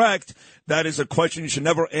you're correct. That is a question you should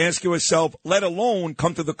never ask yourself, let alone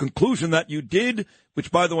come to the conclusion that you did, which,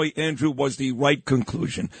 by the way, Andrew, was the right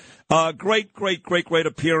conclusion. Great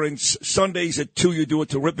appearance. Sundays at 2, you do a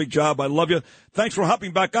terrific job. I love you. Thanks for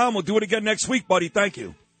hopping back on. We'll do it again next week, buddy. Thank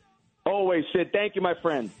you. Always, Sid. Thank you, my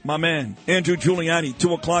friend. My man, Andrew Giuliani,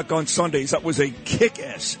 2 o'clock on Sundays. That was a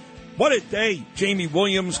kick-ass. What a day. Jamie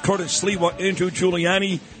Williams, Curtis Sliwa, Andrew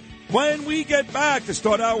Giuliani. When we get back to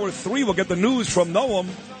start hour 3, we'll get the news from Noam,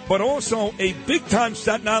 but also a big-time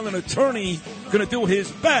Staten Island attorney going to do his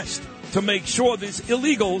best to make sure these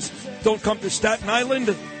illegals don't come to Staten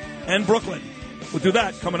Island and Brooklyn. We'll do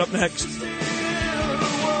that coming up next.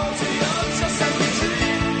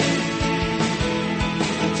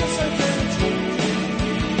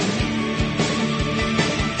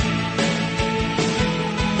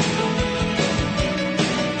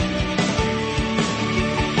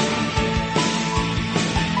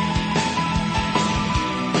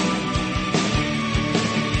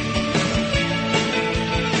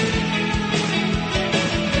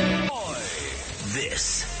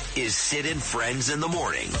 Sid and Friends in the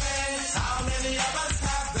morning.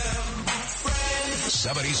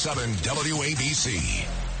 77 WABC.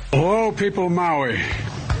 Hello, people of Maui.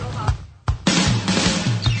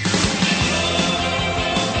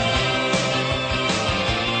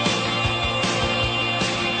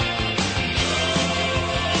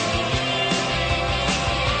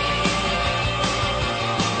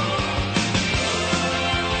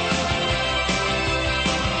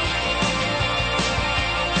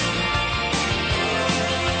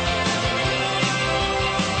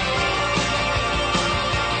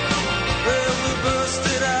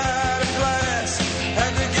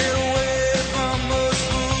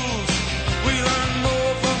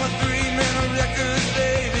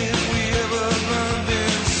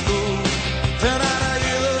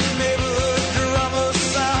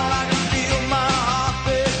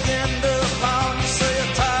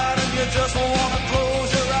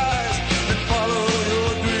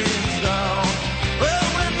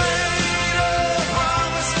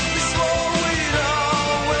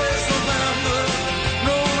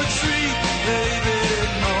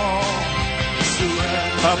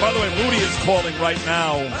 By the way, Rudy is calling right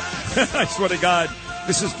now. I swear to God,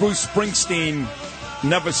 this is Bruce Springsteen,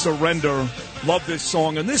 Never Surrender. Love this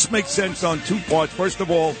song. And this makes sense on 2 parts. First of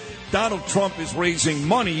all, Donald Trump is raising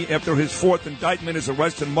money after his 4th indictment, his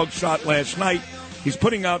arrest and mugshot last night. He's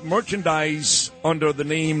putting out merchandise under the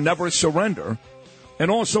name Never Surrender. And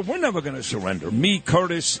also, we're never going to surrender. Me,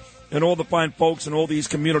 Curtis, and all the fine folks in all these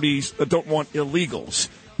communities that don't want illegals.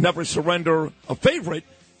 Never surrender. A favorite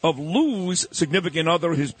of Lou's significant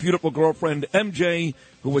other, his beautiful girlfriend, MJ,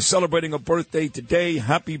 who was celebrating a birthday today.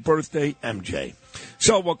 Happy birthday, MJ.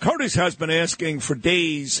 So Curtis has been asking for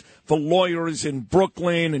days for lawyers in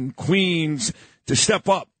Brooklyn and Queens to step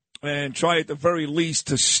up and try at the very least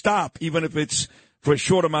to stop, even if it's for a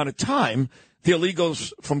short amount of time, the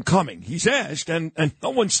illegals from coming. He's asked, and no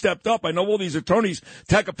one stepped up. I know all these attorneys.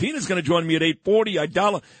 Tacopina's going to join me at 8:40.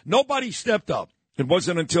 Idala. Nobody stepped up. It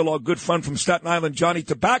wasn't until our good friend from Staten Island, Johnny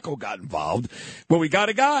Tobacco, got involved, where we got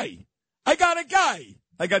a guy. I got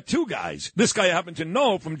 2 guys. This guy I happen to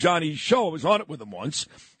know from Johnny's show. I was on it with him once.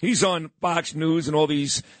 He's on Fox News and all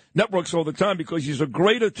these networks all the time because he's a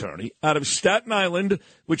great attorney out of Staten Island,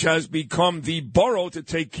 which has become the borough to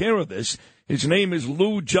take care of this. His name is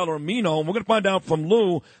Lou Gellermino, and we're going to find out from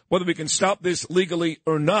Lou whether we can stop this legally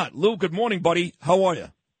or not. Lou, good morning, buddy. How are you?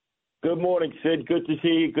 Good morning, Sid. Good to see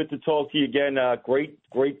you. Good to talk to you again.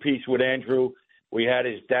 Great piece with Andrew. We had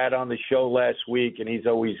his dad on the show last week, and he's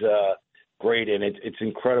always great, and it's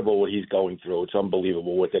incredible what he's going through. It's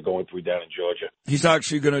unbelievable what they're going through down in Georgia. He's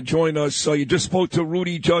actually going to join us. So you just spoke to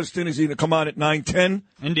Rudy Justin. Is he going to come on at 9:10?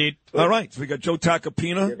 Indeed. All right. So we got Joe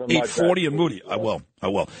Tacopina, 8:40, and Moody. I will.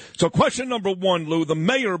 So question number 1, Lou. The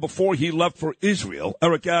mayor, before he left for Israel,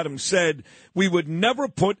 Eric Adams, said we would never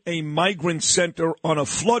put a migrant center on a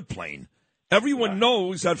floodplain. Everyone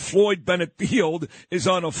knows that Floyd Bennett Field is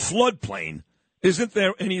on a floodplain. Isn't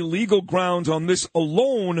there any legal grounds on this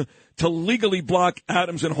alone to legally block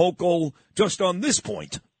Adams and Hochul just on this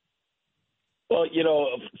point? Well,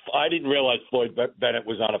 I didn't realize Floyd Bennett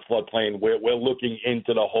was on a floodplain. We're looking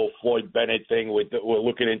into the whole Floyd Bennett thing. We're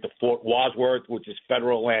looking into Fort Wadsworth, which is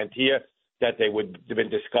federal land here that they've been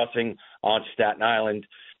discussing on Staten Island.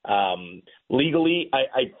 Legally,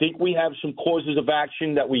 I think we have some causes of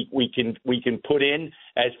action that we can put in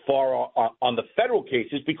as far on the federal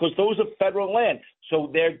cases, because those are federal land. So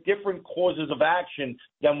they're different causes of action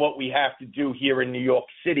than what we have to do here in New York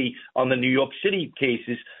City on the New York City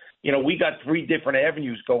cases. We got 3 different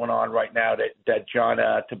avenues going on right now that John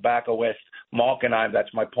Tobacco West, Mark and I,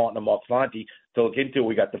 that's my partner Mark Fonte, to look into.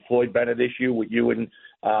 We got the Floyd Bennett issue with you and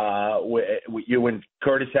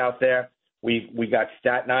Curtis out there. We got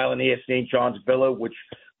Staten Island here, St. John's Villa, which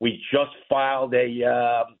we just filed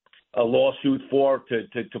a lawsuit for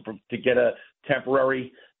to get a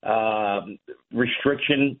temporary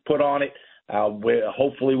restriction put on it.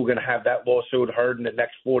 Hopefully we're going to have that lawsuit heard in the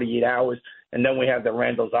next 48 hours. And then we have the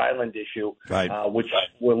Randall's Island issue, which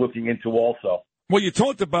we're looking into also. Well, you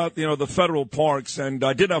talked about, the federal parks, and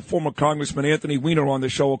I did have former Congressman Anthony Weiner on the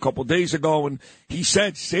show a couple days ago, and he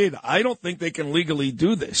said, Sid, I don't think they can legally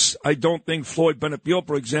do this. I don't think Floyd Bennett Field,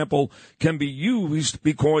 for example, can be used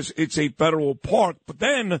because it's a federal park. But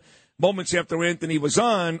then, moments after Anthony was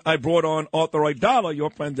on, I brought on Arthur Aidala, your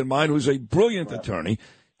friend of mine, who's a brilliant attorney.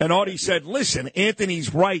 And Artie said, listen,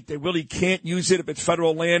 Anthony's right. They really can't use it if it's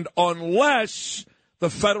federal land unless the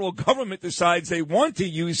federal government decides they want to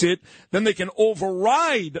use it. Then they can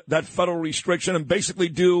override that federal restriction and basically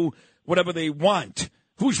do whatever they want.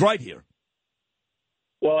 Who's right here?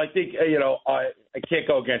 Well, I think, I can't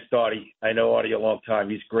go against Artie. I know Artie a long time.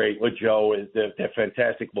 He's great. With Joe, they're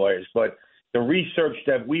fantastic lawyers. But the research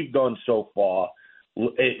that we've done so far,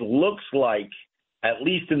 it looks like, at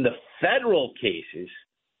least in the federal cases,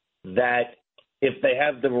 that if they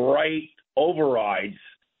have the right overrides,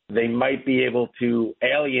 they might be able to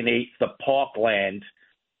alienate the parkland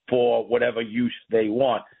for whatever use they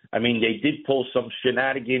want. I mean, they did pull some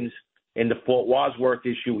shenanigans in the Fort Wadsworth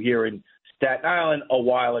issue here in Staten Island a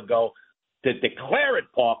while ago to declare it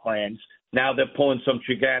parklands. Now they're pulling some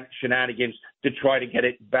shenanigans to try to get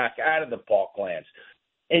it back out of the parklands.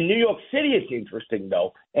 In New York City, it's interesting,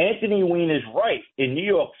 though. Anthony Weiner is right. In New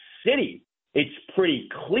York City, it's pretty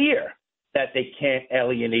clear that they can't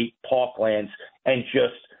alienate parklands and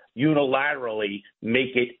just unilaterally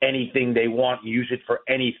make it anything they want, use it for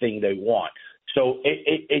anything they want. So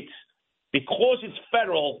it's because it's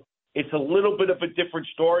federal, it's a little bit of a different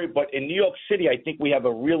story. But in New York City, I think we have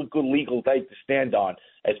a real good legal leg to stand on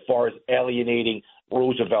as far as alienating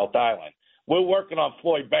Roosevelt Island. We're working on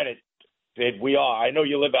Floyd Bennett. We are. I know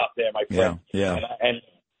you live out there, my friend. Yeah. And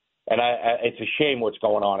it's a shame what's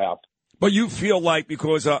going on out there. But you feel like,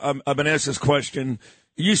 because I've been asked this question,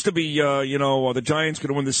 it used to be, the Giants going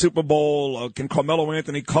to win the Super Bowl. Can Carmelo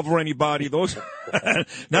Anthony cover anybody? Those.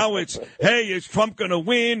 Now it's, hey, is Trump going to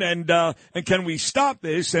win? And can we stop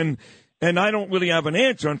this? And I don't really have an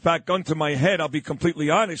answer. In fact, gun to my head, I'll be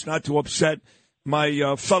completely honest, not to upset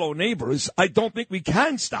my fellow neighbors. I don't think we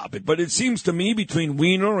can stop it. But it seems to me, between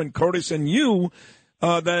Weiner and Curtis and you,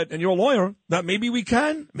 and your lawyer, that maybe we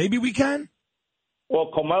can. Maybe we can. Well,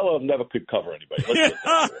 Carmelo never could cover anybody. Let's get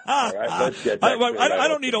that straight, all right? Let's get that I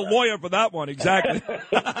don't need a lawyer for that one. Exactly.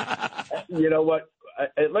 You know what?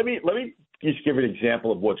 Let me just give an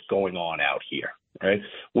example of what's going on out here. Right?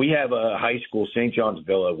 We have a high school, St. John's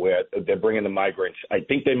Villa, where they're bringing the migrants. I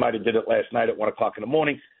think they might have did it last night at 1 o'clock in the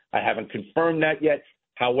morning. I haven't confirmed that yet.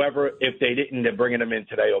 However, if they didn't, they're bringing them in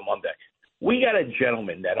today or Monday. We got a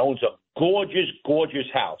gentleman that owns a gorgeous, gorgeous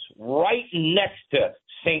house right next to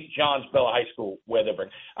St. John's Villa High School where they're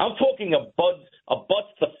bringing. I'm talking abuts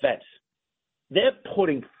the fence. They're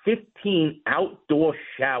putting 15 outdoor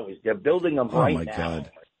showers. They're building them right now. Oh, my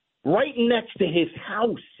God. Right next to his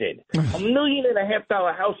house, Sid. $1.5 million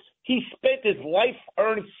house. He spent his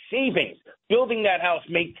life-earned savings building that house,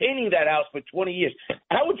 maintaining that house for 20 years.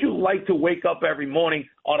 How would you like to wake up every morning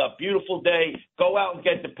on a beautiful day, go out and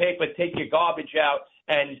get the paper, take your garbage out,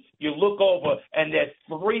 and you look over, and there's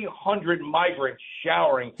 300 migrants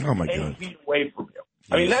showering 10 feet away from you?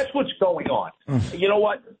 I mean, that's what's going on. You know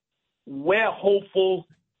what? We're hopeful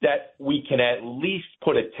that we can at least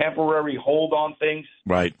put a temporary hold on things.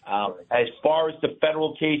 Right. As far as the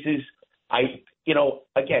federal cases,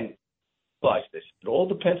 again, this. It all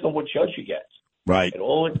depends on what judge you get. Right.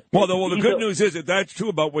 Well, the good news is that that's true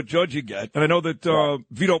about what judge you get. And I know that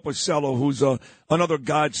Vito Pacello, who's another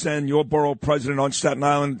godsend, your borough president on Staten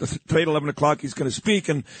Island, today at 11 o'clock, he's going to speak.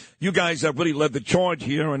 And you guys have really led the charge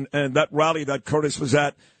here. And that rally that Curtis was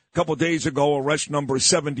at a couple of days ago, arrest number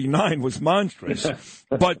 79 was monstrous.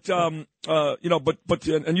 But, and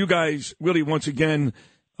you guys really, once again,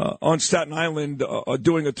 on Staten Island are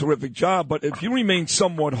doing a terrific job. But if you remain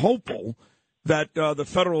somewhat hopeful that the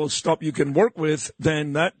federal stuff you can work with,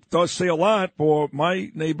 then that does say a lot for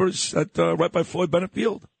my neighbors at right by Floyd Bennett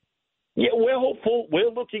Field. Yeah, we're hopeful.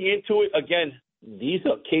 We're looking into it. Again, these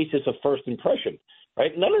are cases of first impression,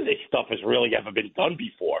 right? None of this stuff has really ever been done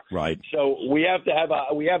before. Right. So we have to have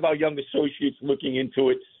our young associates looking into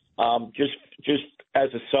it. Just as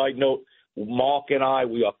a side note, Mark and I,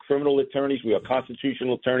 we are criminal attorneys. We are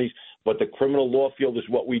constitutional attorneys, but the criminal law field is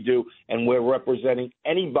what we do, and we're representing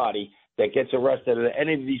anybody that gets arrested at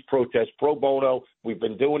any of these protests pro bono. We've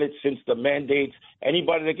been doing it since the mandates.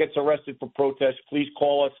 Anybody that gets arrested for protests, please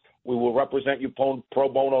call us. We will represent you pro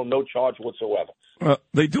bono, no charge whatsoever.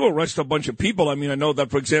 They do arrest a bunch of people. I mean, I know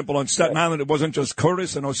that, for example, on Staten Island, it wasn't just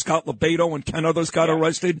Curtis. I know Scott Lebedo and 10 others got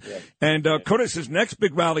arrested. Yeah. And Curtis's next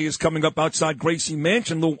big rally is coming up outside Gracie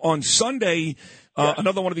Mansion on Sunday.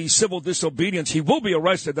 Another one of these civil disobedience. He will be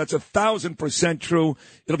arrested. That's 1,000% true.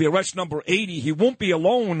 It'll be arrest number 80. He won't be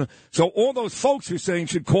alone. So all those folks you're saying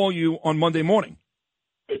should call you on Monday morning.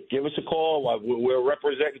 Give us a call. We're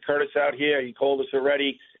representing Curtis out here. He called us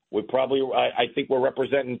already. I think we're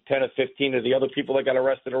representing 10 or 15 of the other people that got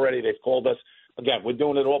arrested already. They've called us. Again, we're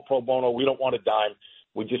doing it all pro bono. We don't want a dime.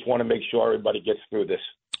 We just want to make sure everybody gets through this.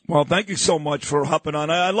 Well, thank you so much for hopping on.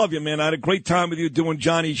 I love you, man. I had a great time with you doing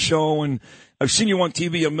Johnny's show, and I've seen you on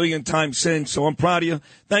TV a million times since, so I'm proud of you.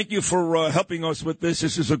 Thank you for helping us with this.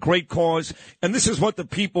 This is a great cause, and this is what the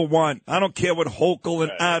people want. I don't care what Hochul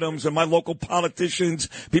and Adams and my local politicians,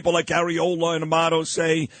 people like Areola and Amato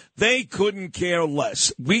say. They couldn't care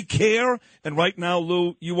less. We care, and right now,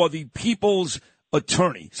 Lou, you are the people's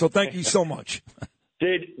attorney. So thank you so much.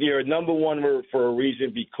 Sid, you're number one for a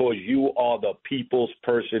reason, because you are the people's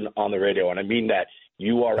person on the radio, and I mean that.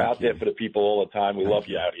 You are out there for the people all the time. We love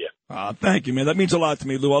you out here. Thank you, man. That means a lot to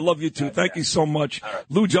me, Lou. I love you, too. Thank you so much.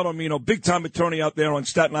 Lou Gelormino, big-time attorney out there on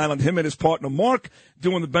Staten Island. Him and his partner, Mark,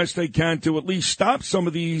 doing the best they can to at least stop some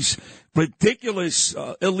of these ridiculous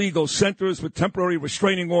illegal centers with temporary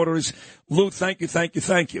restraining orders. Lou, thank you, thank you,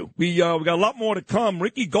 thank you. We got a lot more to come.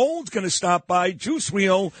 Ricky Gold's going to stop by. Juice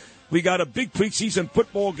Reel. We got a big preseason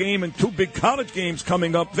football game and 2 big college games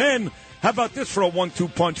coming up. Then, how about this for a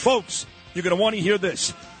 1-2 punch? Folks, you're going to want to hear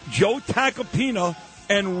this. Joe Tacopina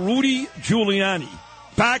and Rudy Giuliani,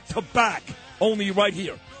 back-to-back, only right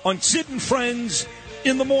here on Sid and Friends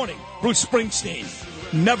in the Morning. Bruce Springsteen,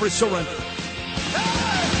 Never Surrender.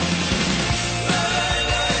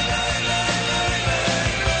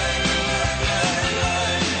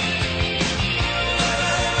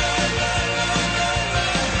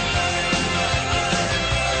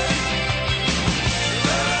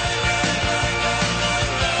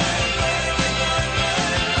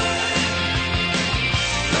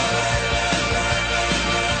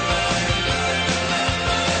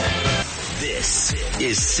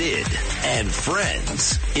 Is Sid and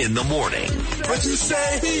Friends in the Morning. But you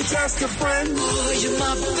say he's just a friend. Ooh, you're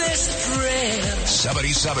my best friend.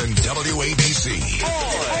 77 WABC.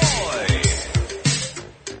 Boy.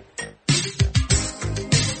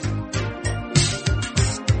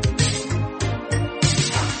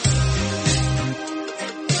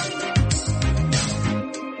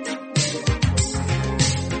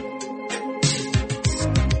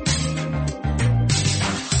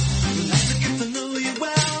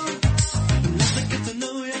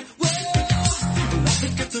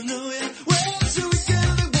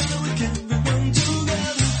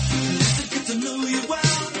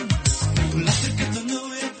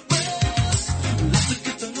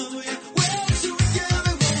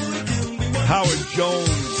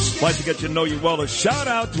 Like to get to know you well. A shout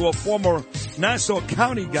out to a former Nassau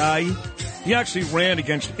County guy. He actually ran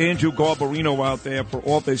against Andrew Garbarino out there for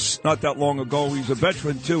office not that long ago. He's a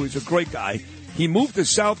veteran, too. He's a great guy. He moved to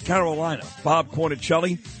South Carolina. Bob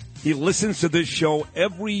Cornicelli. He listens to this show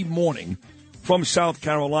every morning from South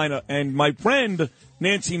Carolina. And my friend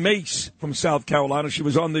Nancy Mace from South Carolina, she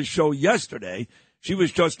was on this show yesterday. She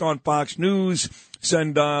was just on Fox News.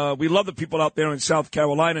 And we love the people out there in South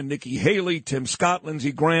Carolina, Nikki Haley, Tim Scott,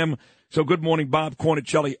 Lindsey Graham. So good morning, Bob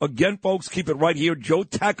Cornicelli. Again, folks, keep it right here. Joe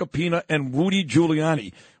Tacopina and Rudy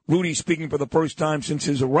Giuliani. Rudy speaking for the first time since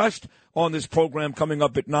his arrest on this program coming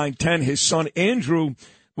up at 9:10. His son, Andrew,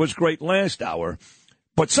 was great last hour.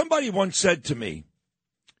 But somebody once said to me,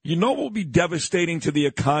 you know what will be devastating to the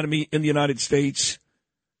economy in the United States?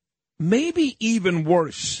 Maybe even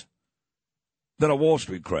worse than a Wall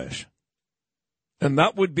Street crash. And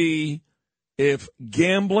that would be if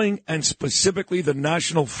gambling, and specifically the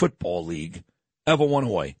National Football League, ever went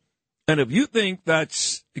away. And if you think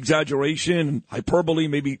that's exaggeration, hyperbole,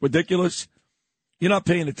 maybe ridiculous, you're not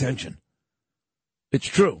paying attention. It's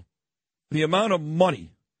true. The amount of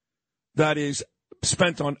money that is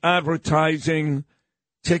spent on advertising,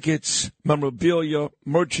 tickets, memorabilia,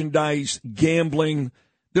 merchandise, gambling,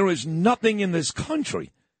 there is nothing in this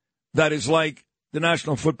country that is like the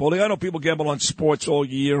National Football League. I know people gamble on sports all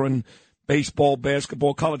year and baseball,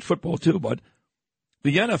 basketball, college football too, but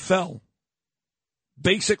the NFL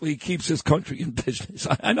basically keeps this country in business.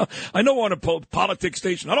 I know on a politics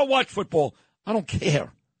station, I don't watch football. I don't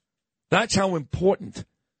care. That's how important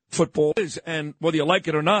football is. And whether you like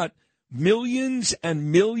it or not, millions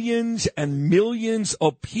and millions and millions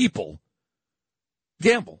of people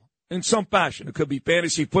gamble in some fashion. It could be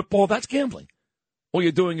fantasy football. That's gambling. All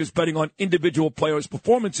you're doing is betting on individual players'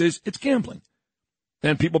 performances. It's gambling.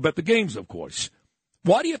 And people bet the games, of course.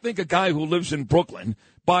 Why do you think a guy who lives in Brooklyn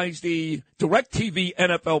buys the DirecTV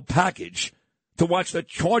NFL package to watch the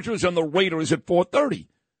Chargers and the Raiders at 4:30?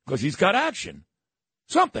 Because he's got action.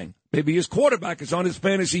 Something. Maybe his quarterback is on his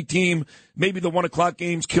fantasy team. Maybe the 1 o'clock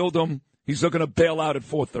games killed him. He's looking to bail out at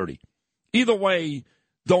 4:30. Either way,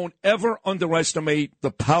 don't ever underestimate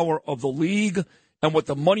the power of the league and what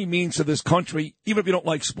the money means to this country, even if you don't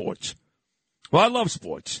like sports. Well, I love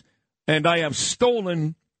sports, and I have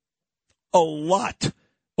stolen a lot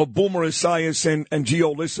of Boomer Esiason and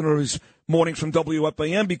Geo listeners' mornings from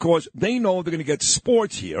WFAN because they know they're going to get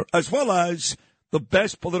sports here, as well as the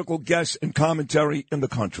best political guests and commentary in the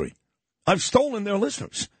country. I've stolen their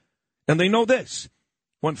listeners, and they know this.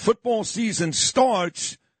 When football season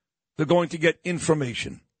starts, they're going to get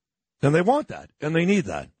information, and they want that, and they need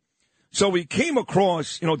that. So we came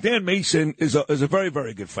across, Dan Mason is a very,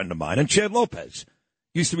 very good friend of mine, and Chad Lopez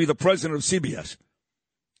used to be the president of CBS.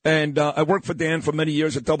 And I worked for Dan for many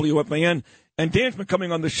years at WFAN, and Dan's been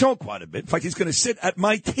coming on the show quite a bit. In fact, he's going to sit at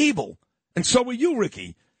my table, and so are you,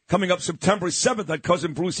 Ricky, coming up September 7th at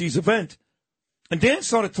Cousin Brucey's event. And Dan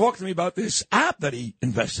started talking to me about this app that he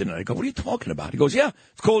invested in. I go, what are you talking about? He goes, yeah,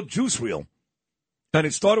 it's called Juice Reel. And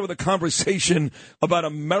it started with a conversation about a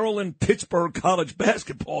Maryland-Pittsburgh college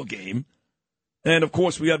basketball game. And, of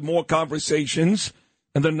course, we had more conversations.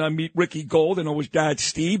 And then I meet Ricky Gold, and his dad,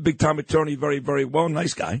 Steve, big-time attorney, very, very well,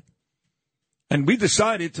 nice guy. And we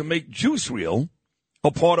decided to make Juice Reel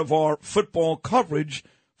a part of our football coverage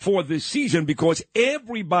for this season because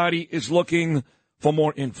everybody is looking for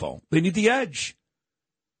more info. They need the edge.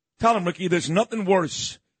 Tell them, Ricky, there's nothing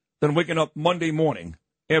worse than waking up Monday morning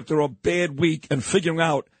after a bad week and figuring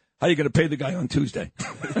out how you're going to pay the guy on Tuesday.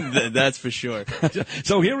 That's for sure.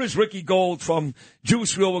 So here is Ricky Gold from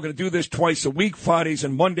Juice Reel. We're going to do this twice a week, Fridays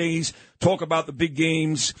and Mondays, talk about the big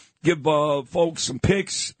games, give folks some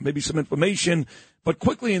picks, maybe some information. But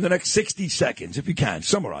quickly in the next 60 seconds, if you can,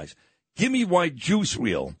 summarize. Give me why Juice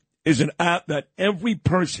Reel is an app that every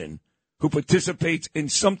person who participates in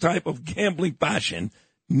some type of gambling fashion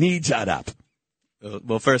needs that app.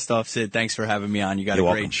 Well, first off, Sid, thanks for having me on. You got You're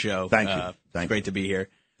a great welcome. show. Thank you. It's great to be here.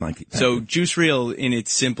 Thank you. So Juice Reel, in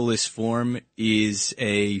its simplest form, is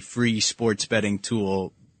a free sports betting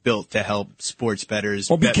tool built to help sports bettors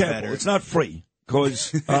Well, be bet careful. better. It's not free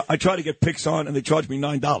because I try to get picks on and they charge me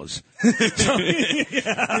 $9.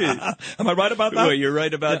 Am I right about that? Well, you're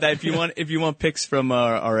right about that. If you want picks from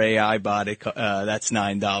our AI bot, that's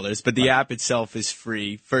 $9. But the app itself is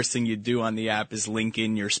free. First thing you do on the app is link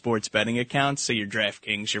in your sports betting accounts, so your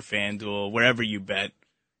DraftKings, your FanDuel, wherever you bet,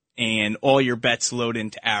 and all your bets load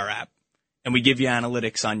into our app. And we give you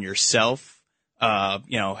analytics on yourself, how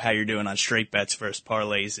you're doing on straight bets versus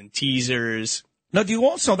parlays and teasers. Now, do you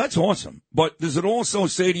also, that's awesome, but does it also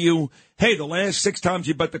say to you, hey, the last 6 times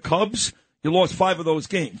you bet the Cubs, you lost 5 of those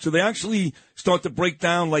games? So they actually start to break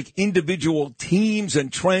down like individual teams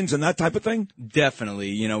and trends and that type of thing?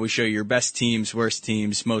 Definitely. We show your best teams, worst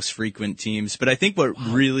teams, most frequent teams. But I think what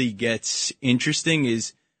really gets interesting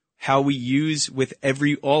is how we use with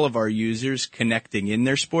all of our users connecting in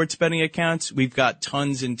their sports betting accounts. We've got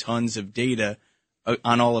tons and tons of data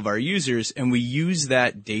on all of our users, and we use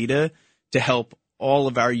that data to help all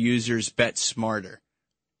of our users bet smarter.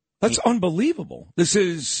 That's unbelievable. This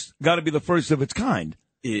is got to be the first of its kind.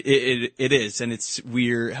 It is, and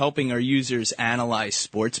we're helping our users analyze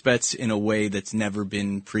sports bets in a way that's never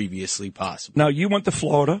been previously possible. Now, you went to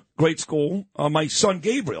Florida, great school. My son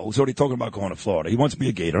Gabriel is already talking about going to Florida. He wants to be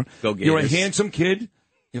a Gator. Go Gators. You're a handsome kid.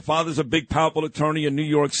 Your father's a big, powerful attorney in New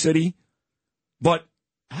York City. But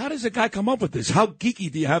how does a guy come up with this? How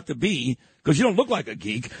geeky do you have to be because you don't look like a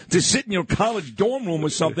geek, to sit in your college dorm room or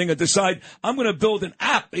something and decide, I'm going to build an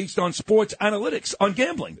app based on sports analytics on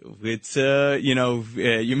gambling. It's,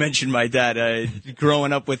 you mentioned my dad.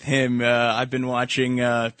 Growing up with him, I've been watching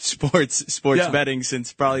sports betting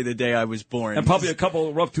since probably the day I was born. And probably a couple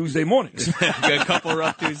of rough Tuesday mornings. A couple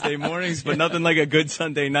rough Tuesday mornings, but nothing like a good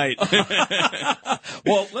Sunday night.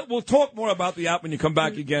 Well, we'll talk more about the app when you come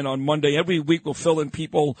back again on Monday. Every week we'll fill in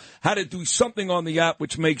people how to do something on the app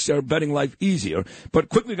which makes their betting life easier. But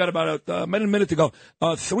quickly, got about a minute to go.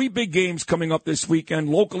 3 big games coming up this weekend.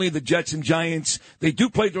 Locally, the Jets and Giants. They do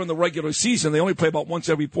play during the regular season. They only play about once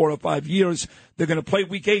every 4 or 5 years. They're going to play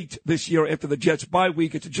Week 8 this year after the Jets bye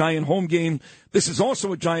week. It's a Giant home game. This is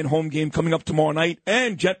also a Giant home game coming up tomorrow night.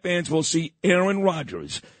 And Jet fans will see Aaron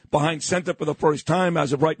Rodgers behind center for the first time.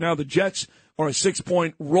 As of right now, the Jets are a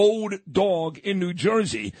 6-point road dog in New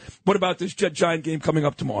Jersey. What about this Jet-Giant game coming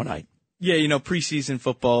up tomorrow night? Yeah, preseason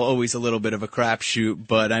football, always a little bit of a crapshoot,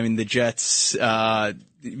 but I mean, the Jets,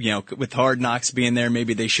 with Hard Knocks being there,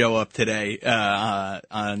 maybe they show up today,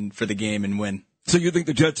 for the game and win. So you think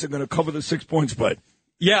the Jets are going to cover the 6-point spread?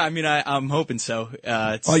 Yeah, I mean, I'm hoping so.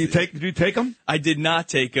 Did you take them? I did not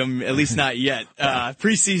take them, at least not yet.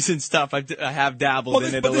 Preseason stuff, I have dabbled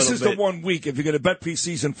in it a little bit. But this is the 1 week. If you're going to bet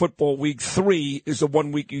preseason football, week 3 is the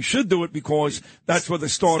 1 week you should do it because that's where the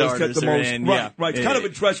starters get the most. Right. It's kind of a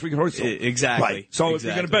dress rehearsal. Exactly. Right. So if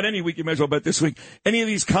you're going to bet any week, you may as well bet this week. Any of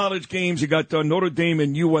these college games, you got Notre Dame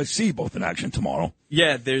and USC both in action tomorrow.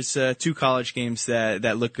 Yeah, there's 2 college games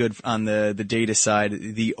that look good on the data side.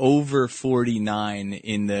 The over 49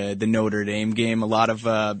 in the Notre Dame game. A lot of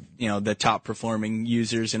the top performing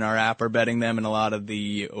users in our app are betting them, and a lot of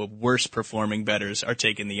the worst performing bettors are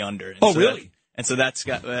taking the under. And really? That's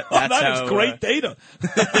that is great data.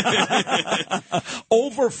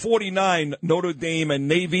 Over 49, Notre Dame and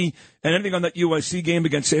Navy, and anything on that USC game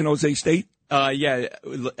against San Jose State? We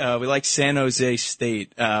like San Jose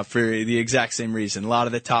State for the exact same reason. A lot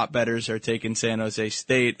of the top bettors are taking San Jose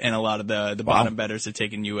State, and a lot of the bottom bettors are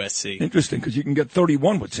taking USC. Interesting, because you can get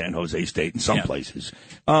 31 with San Jose State in some places.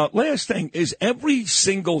 Last thing, is every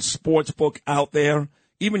single sports book out there,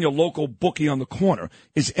 even your local bookie on the corner,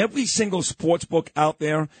 is every single sports book out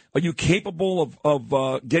there, are you capable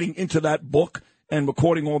of getting into that book and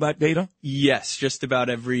recording all that data? Yes, just about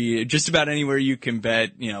anywhere you can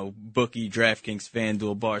bet, bookie, DraftKings,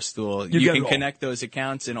 FanDuel, Barstool. You can connect those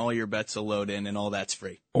accounts and all your bets will load in and all that's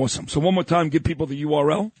free. Awesome. So one more time, give people the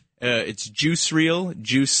URL. It's Juice Reel,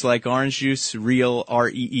 juice like orange juice, Reel,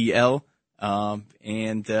 REEL.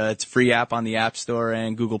 And it's a free app on the App Store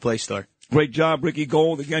and Google Play Store. Great job, Ricky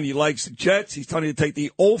Gold. Again, he likes the Jets. He's telling you to take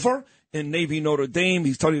the over in Navy Notre Dame.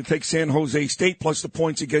 He's telling you to take San Jose State plus the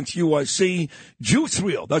points against USC. Juice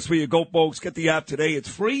Reel. That's where you go, folks. Get the app today. It's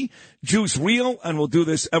free. Juice Reel. And we'll do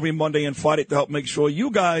this every Monday and Friday to help make sure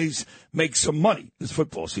you guys make some money this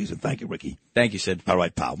football season. Thank you, Ricky. Thank you, Sid. All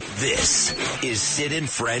right, pal. This is Sid and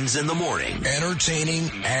Friends in the Morning. Entertaining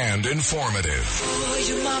and informative. Oh,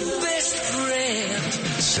 you're my best friend.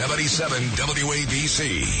 77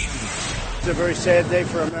 WABC. It's a very sad day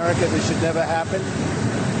for America. This should never happen.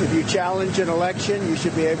 If you challenge an election, you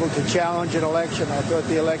should be able to challenge an election. I thought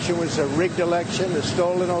the election was a rigged election, a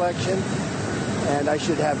stolen election, and I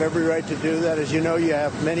should have every right to do that. As you know, you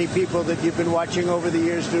have many people that you've been watching over the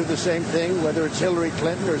years do the same thing, whether it's Hillary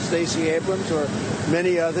Clinton or Stacey Abrams or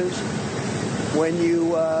many others. When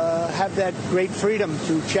you have that great freedom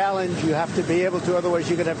to challenge, you have to be able to, otherwise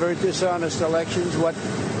you're going to have very dishonest elections. What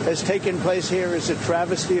has taken place here is a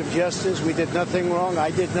travesty of justice. We did nothing wrong. I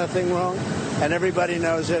did nothing wrong. And everybody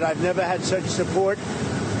knows it. I've never had such support.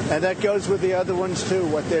 And that goes with the other ones, too.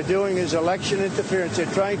 What they're doing is election interference. They're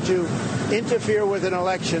trying to interfere with an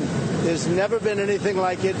election. There's never been anything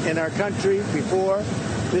like it in our country before.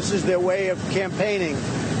 This is their way of campaigning.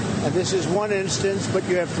 And this is one instance, but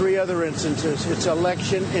you have 3 other instances. It's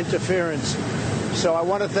election interference. So I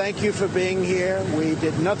want to thank you for being here. We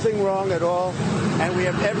did nothing wrong at all. And we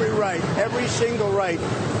have every right, every single right,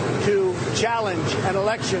 to challenge an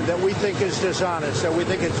election that we think is dishonest, that we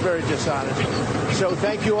think it's very dishonest. So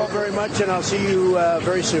thank you all very much, and I'll see you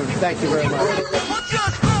very soon. Thank you very much.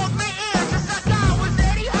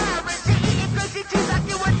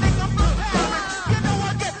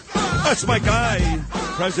 That's my guy,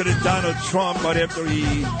 President Donald Trump, right after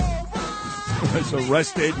he was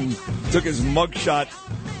arrested and took his mugshot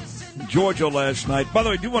in Georgia last night. By the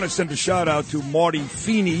way, I do want to send a shout-out to Marty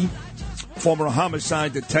Feeney, former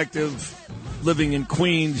homicide detective living in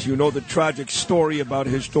Queens. You know the tragic story about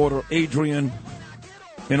his daughter, Adrian.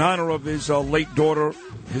 In honor of his late daughter,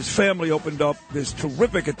 his family opened up this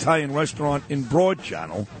terrific Italian restaurant in Broad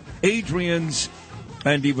Channel, Adrian's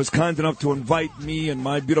And he was kind enough to invite me and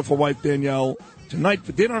my beautiful wife, Danielle, tonight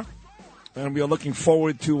for dinner. And we are looking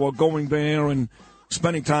forward to going there and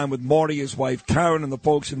spending time with Marty, his wife, Karen, and the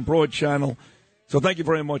folks in Broad Channel. So thank you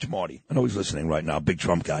very much, Marty. I know he's listening right now, big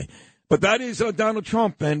Trump guy. But that is Donald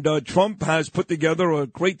Trump, and Trump has put together a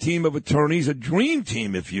great team of attorneys, a dream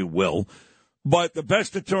team, if you will. But the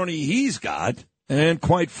best attorney he's got, and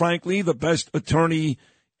quite frankly, the best attorney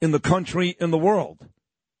in the country, in the world.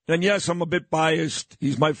 And yes, I'm a bit biased.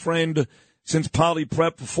 He's my friend since Poly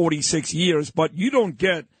Prep for 46 years, but you don't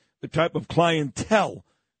get the type of clientele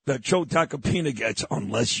that Joe Tacopina gets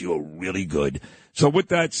unless you're really good. So with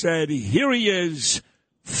that said, here he is,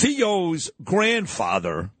 Theo's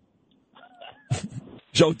grandfather,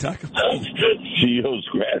 Joe Tacopina. Theo's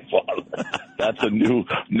grandfather. That's a new,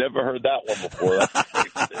 never heard that one before.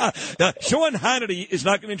 Sean Hannity is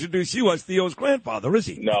not going to introduce you as Theo's grandfather, is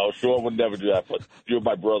he? No, Sean would never do that, but you're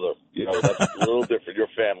my brother. You know, that's a little different. You're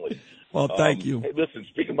family. Well, thank you. Hey, listen,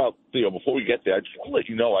 speaking about Theo, before we get there, I just want to let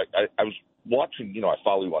you know, I was watching, I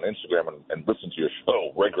follow you on Instagram and listen to your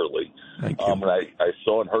show regularly. Thank you. And I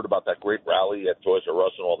saw and heard about that great rally at Toys R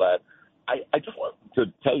Us and all that. I just want to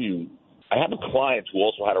tell you, I have a client who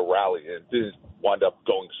also had a rally, and it didn't wind up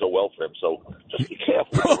going so well for him. So just be careful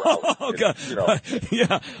with the rally. Oh, God.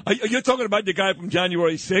 Yeah. You're talking about the guy from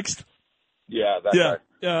January 6th? Yeah, that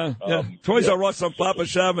guy. Yeah. Toys R Us on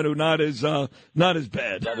Flatbush Avenue, not as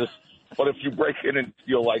bad. But if you break in and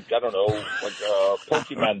feel like, I don't know, like a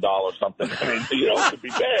Pokemon doll or something, I mean, it could be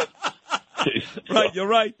bad. Right, you're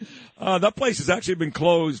right. That place has actually been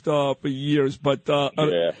closed for years, but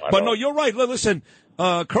no, you're right. Listen,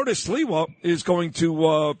 Curtis Sliwa is going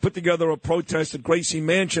to put together a protest at Gracie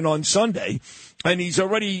Mansion on Sunday, and he's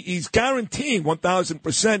guaranteeing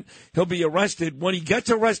 1,000% he'll be arrested. When he gets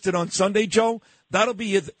arrested on Sunday, Joe, that'll be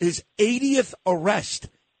his 80th arrest.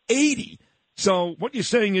 80. So what you're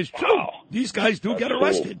saying is true. Wow. These guys do get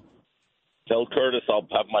arrested. Cool. Tell Curtis I'll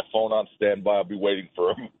have my phone on standby. I'll be waiting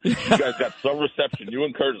for him. You guys got some reception. You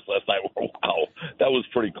and Curtis last night. Wow, that was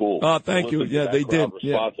pretty cool. Thank you. Yeah, they did.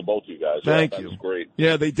 Response to both you guys. Thank you. That was great.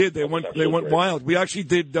 Yeah, they did. They went wild. We actually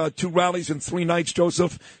did 2 rallies in 3 nights,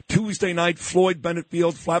 Joseph. Tuesday night, Floyd Bennett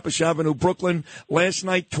Field, Flatbush Avenue, Brooklyn. Last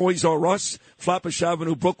night, Toys R Us, Flatbush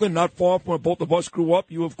Avenue, Brooklyn. Not far from where both of us grew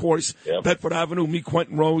up. You, of course, Bedford Avenue, me,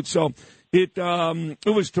 Quentin Road. So it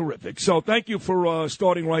was terrific. So thank you for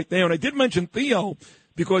starting right there. And I did mention Theo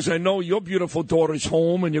because I know your beautiful daughter's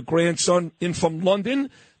home and your grandson in from London.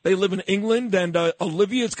 They live in England, and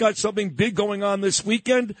Olivia's got something big going on this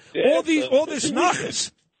weekend. Yeah, all this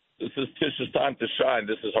knockers. This is Tish's time to shine.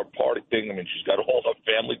 This is her party thing. I mean, she's got all her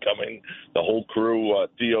family coming, the whole crew.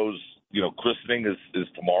 Theo's, christening is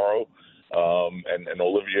tomorrow. And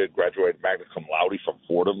Olivia graduated magna cum laude from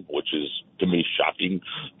Fordham, which is, to me, shocking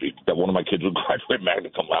that one of my kids would graduate magna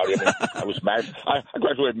cum laude. I mean, I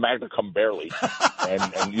graduated magna cum barely. And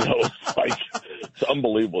it's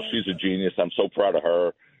unbelievable. She's a genius. I'm so proud of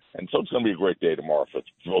her. And so it's going to be a great day tomorrow for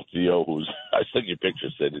both Theo, I sent you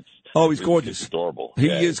pictures, Sid. He's gorgeous. It's adorable. He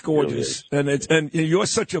is gorgeous. Really is. And you're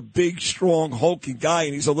such a big, strong, hulking guy,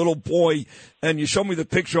 and he's a little boy. And you show me the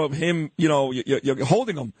picture of him, you're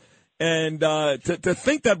holding him. And to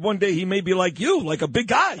think that one day he may be like you, like a big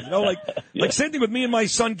guy, like same thing with me and my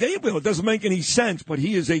son Gabriel. It doesn't make any sense, but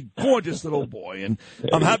he is a gorgeous little boy, and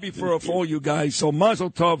I'm happy for all you guys. So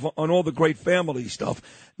mazel tov on all the great family stuff.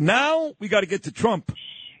 Now we got to get to Trump.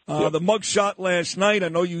 The mugshot last night. I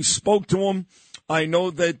know you spoke to him. I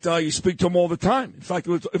know that you speak to him all the time. In fact,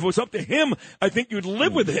 if it was up to him, I think you'd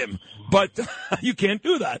live with him. But you can't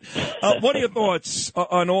do that. What are your thoughts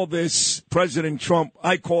on all this President Trump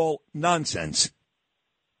I call nonsense?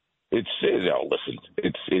 Listen,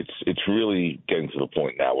 it's really getting to the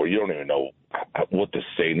point now where you don't even know what to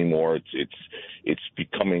say anymore. It's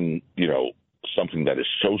becoming, something that is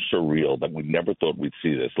so surreal that we never thought we'd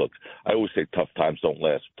see this. Look, I always say tough times don't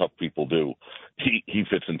last. Tough people do. He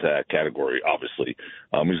fits into that category, obviously.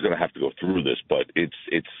 He's going to have to go through this, but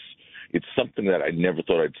it's something that I never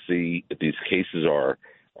thought I'd see. These cases are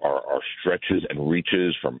stretches and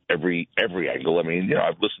reaches from every angle. I mean,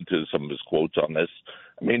 I've listened to some of his quotes on this.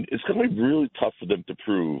 I mean, it's going to be really tough for them to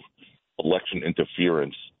prove election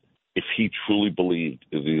interference if he truly believed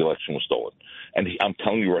the election was stolen. And I'm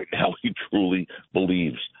telling you right now, he truly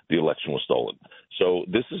believes the election was stolen. So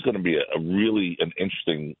this is going to be an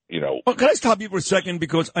interesting, Well, can I stop you for a second?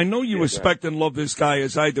 Because I know you respect and love this guy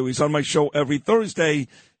as I do. He's on my show every Thursday,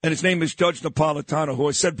 and his name is Judge Napolitano, who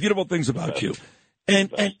has said beautiful things about you. And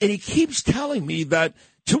he keeps telling me that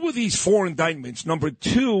 2 of these 4 indictments, number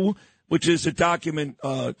 2, which is a document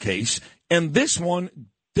case, and this one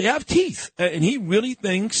they have teeth, and he really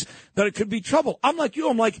thinks that it could be trouble. I'm like you.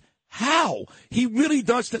 I'm like, how? He really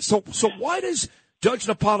does that. So why does Judge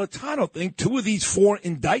Napolitano think 2 of these 4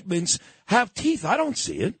 indictments have teeth? I don't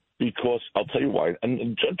see it. Because I'll tell you why.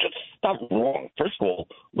 And just not wrong. First of all,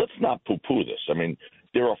 let's not poo-poo this. I mean,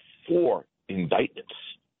 there are 4 indictments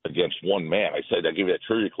against one man. I gave you that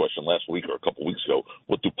trivia question last week or a couple weeks ago.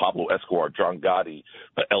 What do Pablo Escobar, John Gotti,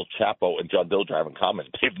 El Chapo, and John Dilger have in common?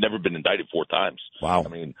 They've never been indicted 4 times. Wow. I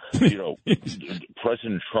mean,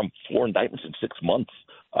 President Trump, 4 indictments in 6 months.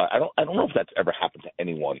 I don't know if that's ever happened to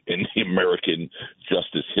anyone in the American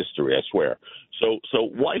justice history. I swear. So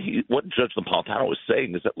what Judge Napolitano is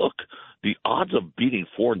saying is that, look, the odds of beating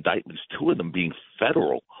 4 indictments, 2 of them being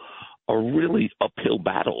federal, are really uphill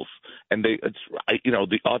battles, and the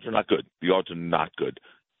odds are not good. The odds are not good.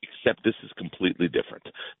 Except this is completely different.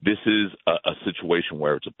 This is a situation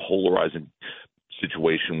where it's a polarizing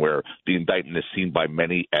situation where the indictment is seen by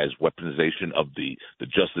many as weaponization of the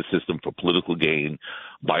justice system for political gain.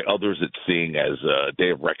 By others, it's seen as a day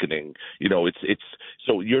of reckoning.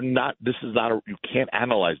 So you're not. This is not. You can't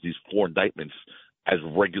analyze these 4 indictments as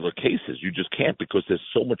regular cases. You just can't, because there's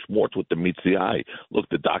so much more to it than meets the eye. Look,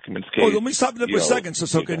 the documents case. Well, let me stop you there for a second.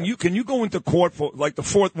 So can you go into court for like the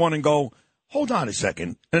 4th one and go, hold on a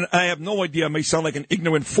second, and I have no idea. I may sound like an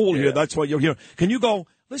ignorant fool here. That's why you're here. Can you go,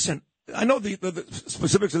 listen, I know the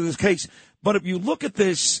specifics of this case, but if you look at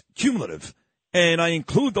this cumulative, and I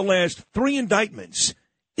include the last 3 indictments,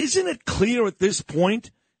 isn't it clear at this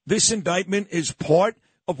point this indictment is part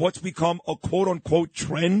of what's become a quote-unquote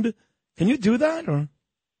trend? Can you do that? Or?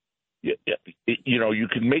 Yeah. You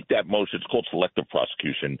can make that motion. It's called selective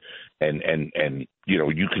prosecution, and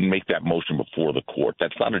you can make that motion before the court.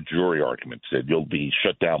 That's not a jury argument, Sid. You'll be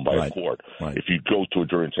shut down by a court if you go to a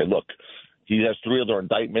jury and say, look, he has 3 other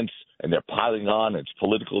indictments, and they're piling on. It's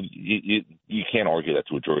political. You can't argue that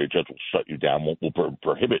to a jury. A judge will shut you down, will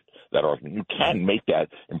prohibit that argument. You can make that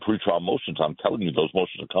in pretrial motions. I'm telling you, those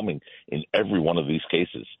motions are coming in every one of these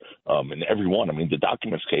cases. In every one. I mean, the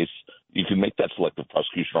documents case, you can make that selective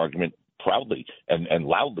prosecution argument proudly and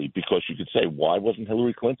loudly, because you could say, why wasn't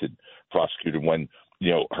Hillary Clinton prosecuted when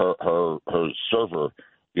her server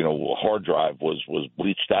hard drive was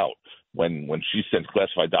bleached out? When she sent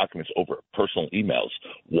classified documents over personal emails,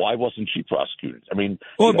 why wasn't she prosecuted? I mean,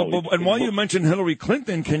 and while you mention Hillary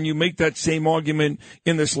Clinton, can you make that same argument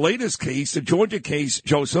in this latest case, the Georgia case,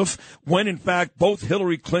 Joseph, when in fact both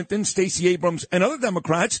Hillary Clinton, Stacey Abrams, and other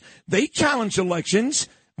Democrats, they challenged elections?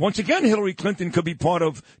 Once again, Hillary Clinton could be part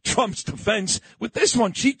of Trump's defense. With this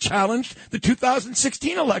one, she challenged the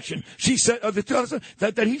 2016 election. She said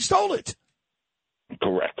that he stole it.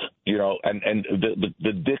 Correct. And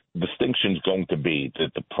the distinction is going to be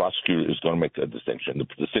that the prosecutor is going to make a distinction. The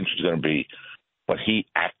distinction is going to be, but he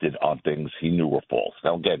acted on things he knew were false.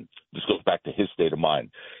 Now, again, this goes back to his state of mind.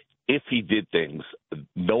 If he did things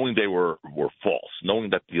knowing they were false,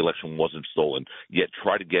 knowing that the election wasn't stolen, yet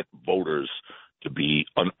try to get voters to be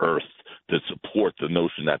unearthed to support the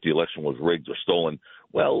notion that the election was rigged or stolen,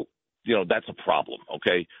 well, that's a problem,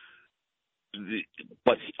 okay?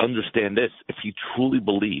 But understand this, if he truly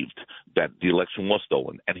believed that the election was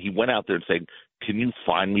stolen, and he went out there and said, can you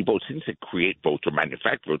find me votes? He didn't say create votes or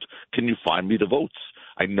manufacture votes. Can you find me the votes?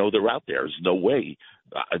 I know they're out there. There's no way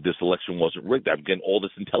this election wasn't rigged. I'm getting all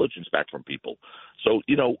this intelligence back from people. So,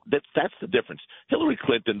 that's the difference. Hillary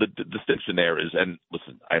Clinton, the distinction there is, and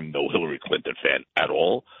listen, I'm no Hillary Clinton fan at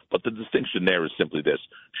all, but the distinction there is simply this.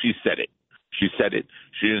 She said it. She said it.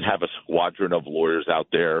 She didn't have a squadron of lawyers out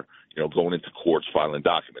there, going into courts filing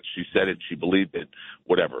documents. She said it. She believed it.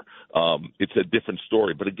 Whatever. It's a different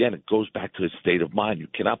story. But again, it goes back to his state of mind. You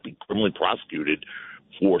cannot be criminally prosecuted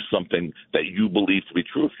for something that you believe to be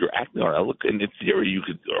true if you're acting on it. Look, and in theory, you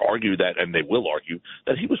could argue that, and they will argue,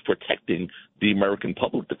 that he was protecting the American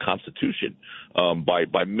public, the Constitution, by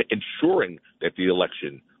ensuring that the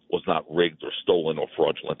election was not rigged or stolen or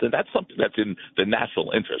fraudulent. And that's something that's in the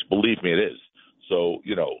national interest. Believe me, it is. So,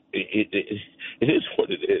 it is what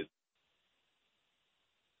it is.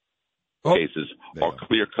 Cases are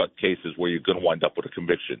clear-cut cases where you're going to wind up with a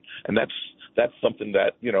conviction. And that's something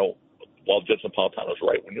that, while Judge Napolitano is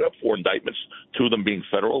right, when you have 4 indictments, 2 of them being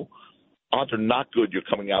federal, odds are not good you're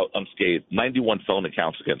coming out unscathed. 91 felony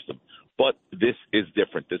counts against them. But this is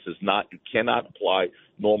different. This is not – you cannot apply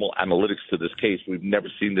normal analytics to this case. We've never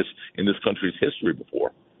seen this in this country's history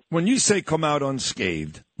before. When you say come out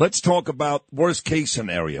unscathed, let's talk about worst-case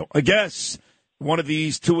scenario. I guess – 2 of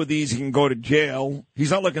these, he can go to jail. He's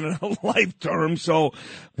not looking at a life term, so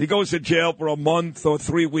he goes to jail for a month or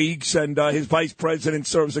 3 weeks, and his vice president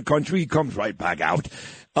serves the country. He comes right back out.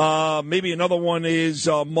 Maybe another one is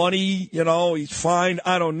money. He's fined.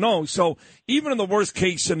 I don't know. So even in the worst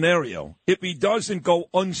case scenario, if he doesn't go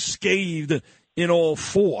unscathed in all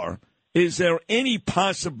four, is there any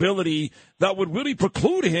possibility that would really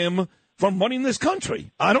preclude him from running this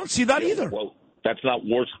country? I don't see that either. Well, that's not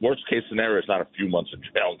worst case scenario. It's not a few months in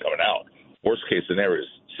jail and coming out. Worst case scenario is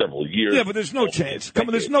several years. Yeah, but there's no chance. Come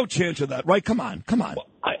on, there's no chance of that, right? Come on. Well,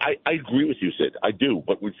 I agree with you, Sid. I do,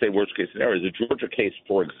 but we'd say worst case scenario. The Georgia case,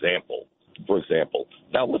 for example.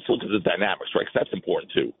 Now let's look at the dynamics, right? 'Cause that's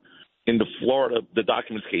important too. In the Florida, the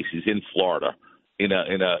documents case, he's in Florida, in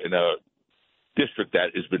a district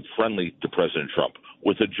that has been friendly to President Trump,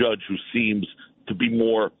 with a judge who seems to be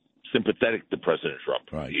more sympathetic to President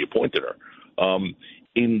Trump. Right. He appointed her.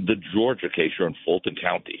 In the Georgia case, you're in Fulton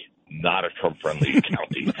County, not a Trump-friendly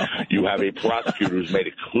county. You have a prosecutor who's made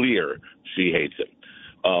it clear she hates him.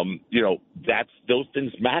 Those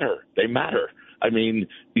things matter. They matter. I mean,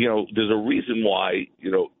 there's a reason why,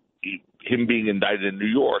 him being indicted in New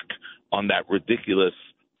York on that ridiculous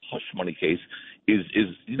hush money case is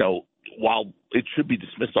while it should be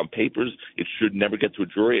dismissed on papers, it should never get to a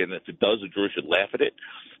jury. And if it does, a jury should laugh at it.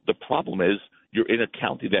 The problem is you're in a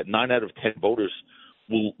county that 9 out of 10 voters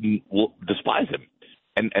will despise him.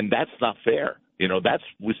 And that's not fair.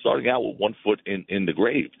 We're starting out with 1 foot in the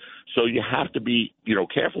grave. So you have to be,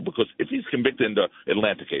 careful, because if he's convicted in the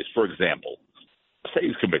Atlanta case, for example, say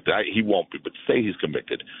he's convicted. He won't be, but say he's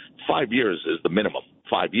convicted. 5 years is the minimum.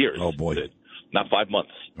 5 years. Oh, boy. Not 5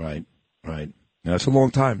 months. Right. That's a long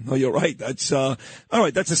time. No, you're right. That's all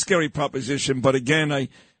right. That's a scary proposition. But again,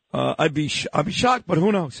 I'd be shocked, but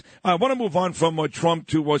who knows? I want to move on from Trump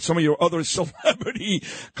to some of your other celebrity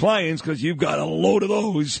clients, because you've got a load of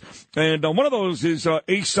those. And one of those is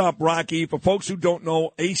A$AP Rocky. For folks who don't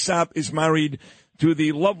know, A$AP is married to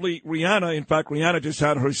the lovely Rihanna. In fact, Rihanna just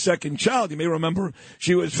had her second child. You may remember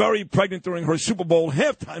she was very pregnant during her Super Bowl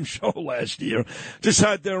halftime show last year. Just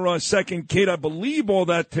had their second kid. I believe all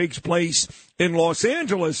that takes place in Los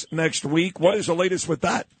Angeles next week. What is the latest with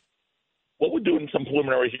that? Well, we're doing some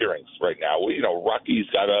preliminary hearings right now. Rocky's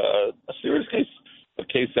got a serious case, a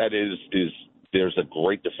case that is there's a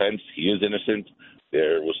great defense. He is innocent.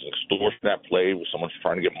 There was an extortion at play where someone's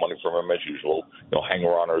trying to get money from him as usual,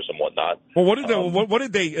 hanger-oners and whatnot. Well, what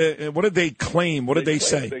did they claim? What did they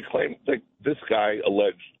say? They claim that this guy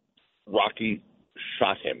alleged Rocky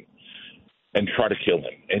shot him and tried to kill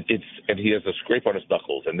him, and he has a scrape on his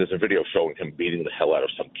knuckles, and there's a video showing him beating the hell out of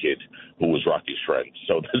some kid who was Rocky's friend.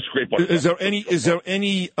 So the scrape on his knuckles. Is there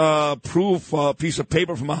any proof, piece of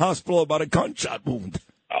paper from a hospital about a gunshot wound?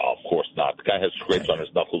 Oh, of course not. The guy has scrapes on his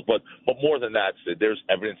knuckles. But more than that, there's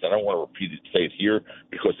evidence. I don't want to say it here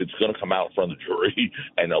because it's going to come out in front of the jury,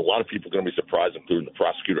 and a lot of people are going to be surprised, including the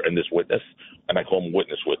prosecutor and this witness. And I call him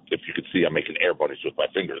witness with, if you could see, I'm making air bunnies with my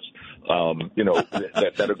fingers,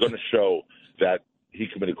 that are going to show that he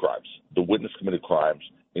committed crimes. The witness committed crimes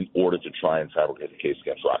in order to try and fabricate a case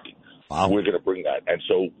against Rocky. Wow. We're going to bring that. And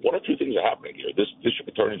so one or two things are happening here. This district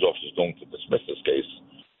attorney's office is going to dismiss this case.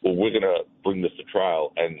 Well, we're going to bring this to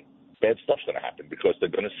trial, and bad stuff's going to happen because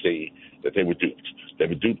they're going to see that they were duped. They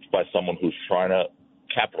were duped by someone who's trying to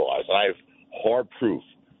capitalize. And I have hard proof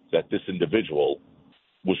that this individual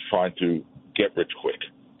was trying to get rich quick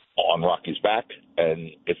on Rocky's back, and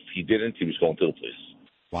if he didn't, he was going to the police.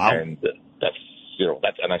 Wow. And that's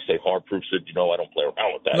and I say hard proof, Sid, I don't play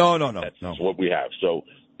around with that. No. That's what we have. So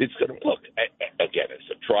it's going to, look, again, it's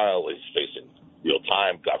a trial. He's facing real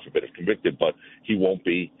time. God forbid if convicted, but he won't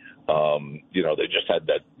be. They just had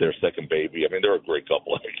their second baby. I mean, they're a great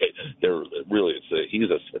couple. They're really,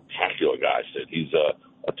 he's a spectacular guy, Sid. He's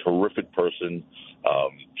a terrific person.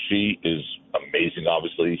 She is amazing,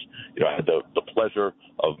 obviously. I had the pleasure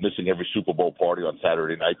of missing every Super Bowl party on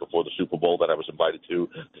Saturday night before the Super Bowl that I was invited to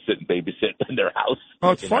sit and babysit in their house.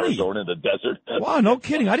 Oh, it's funny. Arizona in the desert. Wow, no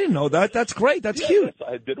kidding. I didn't know that. That's great. That's cute.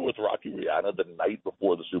 I had dinner with Rocky Rihanna the night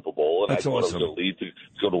before the Super Bowl, and That's I thought awesome. I was going to leave to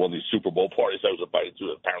go to one of these Super Bowl parties I was invited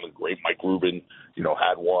to. Apparently, great Mike Rubin,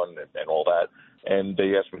 had one and all that. And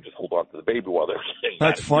they asked me to just hold on to the baby while they were saying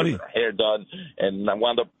That's funny. Her hair done, and I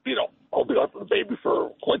wound up, holding on to the baby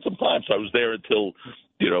for quite some time. So I was there until,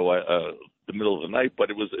 the middle of the night. But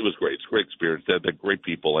it was great. It's a great experience. They're great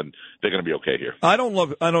people, and they're going to be okay here. I don't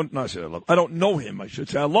know him, I should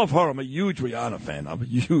say. I love her. I'm a huge Rihanna fan. I'm a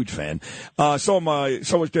huge fan. So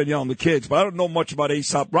is Danielle and the kids. But I don't know much about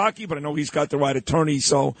A$AP Rocky, but I know he's got the right attorney,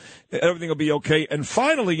 so everything will be okay. And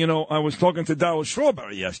finally, I was talking to Darryl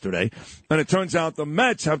Strawberry yesterday, and it turns out the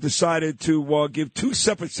Mets have decided to give two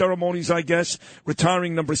separate ceremonies, I guess,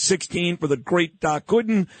 retiring number 16 for the great Doc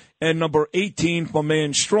Gooden and number 18 for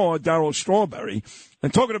man Darryl Strawberry.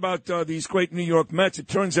 And talking about these great New York Mets, it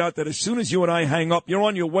turns out that as soon as you and I hang up, you're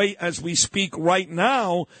on your way as we speak right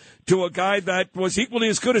now to a guy that was equally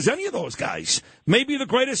as good as any of those guys. Maybe the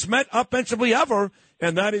greatest Met offensively ever,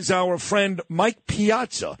 and that is our friend Mike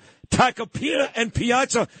Piazza. Tacopina and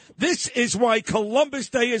Piazza. This is why Columbus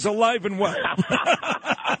Day is alive and well.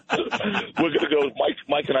 We're going to go.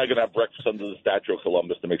 Mike and I are going to have breakfast under the Statue of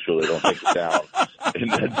Columbus to make sure they don't take it down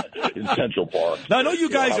in Central Park. Now I know you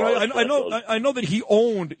guys. I know that he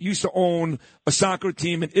used to own a soccer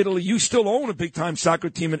team in Italy. You still own a big time soccer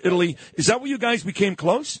team in Italy. Is that where you guys became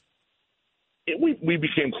close? We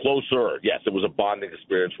became closer. Yes, it was a bonding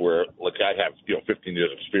experience where, like, I have 15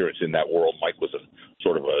 years of experience in that world. Mike was a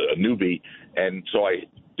sort of a newbie, and so I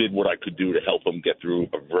did what I could do to help him get through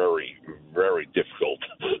a very, very difficult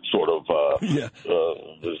sort of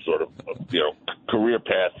career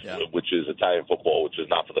path, which is Italian football, which is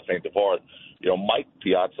not for the faint of heart. Mike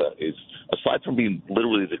Piazza is, aside from being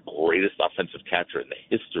literally the greatest offensive catcher in the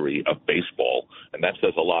history of baseball, and that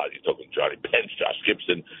says a lot. You're talking Johnny Bench, Josh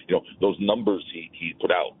Gibson. Those numbers he put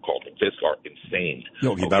out, Carlton Fisk, are insane.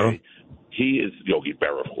 Yogi Berra. He is Yogi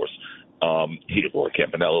Berra, of course. Or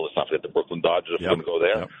Campanella. Let's not forget the Brooklyn Dodgers. If we're going to go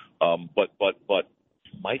there. Yep. But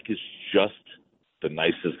Mike is just the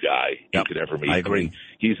nicest guy you could ever meet. I agree.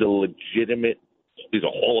 He's a Hall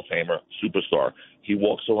of Famer, superstar. He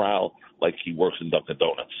walks around like he works in Dunkin'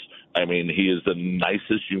 Donuts. I mean, he is the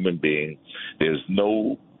nicest human being. There's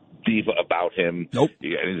no diva about him. Nope.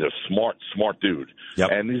 And he's a smart dude.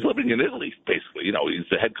 Yep. And he's living in Italy, basically. He's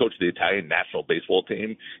the head coach of the Italian national baseball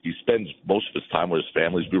team. He spends most of his time with his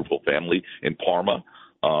family, his beautiful family, in Parma.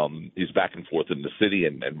 He's back and forth in the city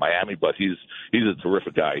and Miami, but he's a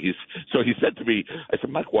terrific guy. So he said to me, I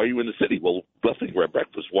said, Mike, why are you in the city? Well, nothing. We're at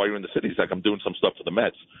breakfast. Why are you in the city? He's like, I'm doing some stuff for the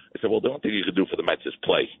Mets. I said, well, the only thing you can do for the Mets is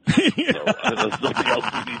play. So, there's nothing else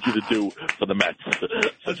we need you to do for the Mets.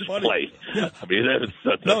 So just play. Yeah. I mean,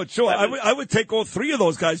 no, sure. I would take all three of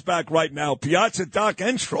those guys back right now: Piazza, Doc,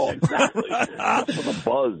 and Straw. Exactly. For the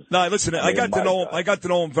buzz. No, listen, I got to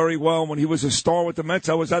know him very well when he was a star with the Mets.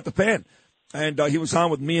 I was at the Pan. And he was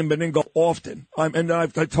on with me and Beningo often. I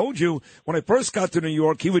told you, when I first got to New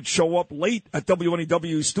York, he would show up late at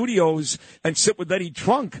WNEW studios and sit with Eddie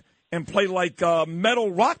Trunk and play like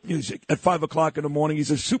metal rock music at 5 o'clock in the morning.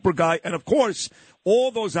 He's a super guy. And, of course,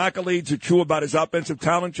 all those accolades are true about his offensive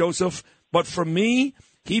talent, Joseph. But for me,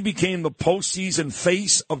 he became the postseason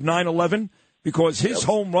face of 9/11 because his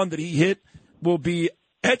home run that he hit will be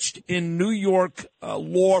etched in New York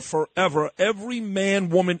lore forever. Every man,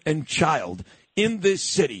 woman, and child in this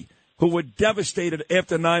city who were devastated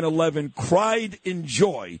after 9/11 cried in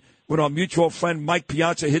joy when our mutual friend Mike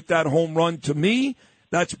Piazza hit that home run. To me,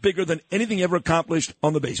 that's bigger than anything ever accomplished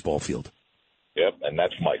on the baseball field. Yep, and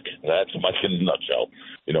that's Mike. That's Mike in a nutshell.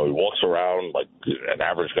 He walks around like an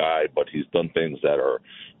average guy, but he's done things that are,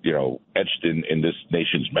 etched in this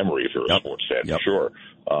nation's memory if you're a sports fan, sure,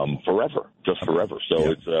 forever, just forever.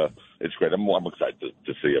 So it's great. I'm excited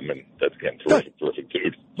to see him, and that's, again, terrific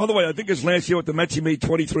dude. By the way, I think his last year with the Mets, he made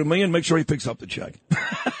 $23 million. Make sure he picks up the check.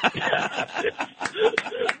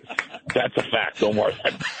 That's a fact. Don't worry.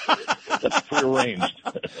 That's prearranged.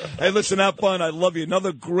 Hey, listen, have fun. I love you.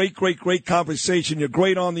 Another great conversation. You're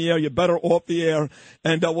great on the air. You're better off the air.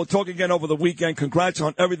 And we'll talk again over the weekend. Congrats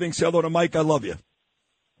on everything. Say hello to Mike. I love you.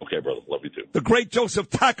 Okay, brother. Love you too. The great Joseph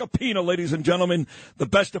Tacopina, ladies and gentlemen, the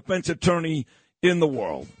best defense attorney in the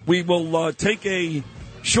world. We will take a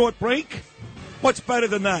short break. What's better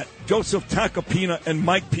than that? Joseph Tacopina and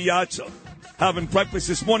Mike Piazza having breakfast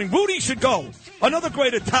this morning. Rudy should go. Another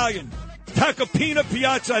great Italian. Tacopina,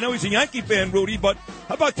 Piazza. I know he's a Yankee fan, Rudy, but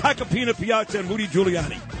how about Tacopina, Piazza, and Rudy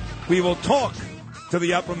Giuliani? We will talk to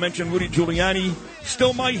the aforementioned Rudy Giuliani.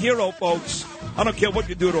 Still my hero, folks. I don't care what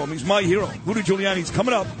you do to him. He's my hero. Rudy Giuliani's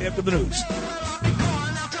coming up after the news.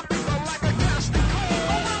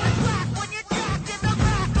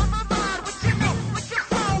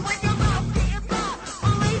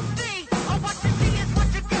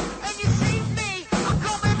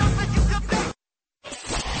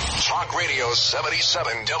 Talk Radio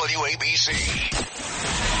 77 WABC.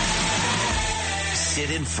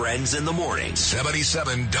 Sid and Friends in the morning.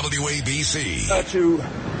 77 WABC. To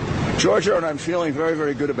Georgia, and I'm feeling very,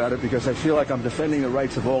 very good about it because I feel like I'm defending the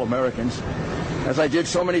rights of all Americans, as I did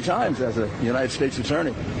so many times as a United States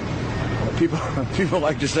attorney. People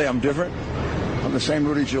like to say I'm different. I'm the same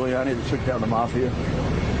Rudy Giuliani that took down the mafia,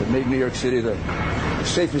 that made New York City the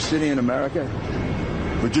safest city in America,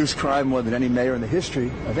 reduced crime more than any mayor in the history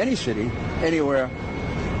of any city, anywhere.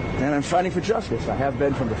 And I'm fighting for justice. I have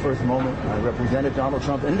been from the first moment. I represented Donald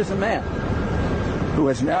Trump, and as a man. who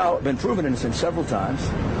has now been proven innocent several times.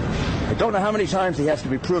 I don't know how many times he has to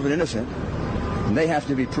be proven innocent, and they have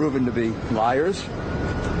to be proven to be liars,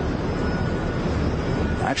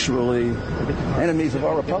 actually enemies of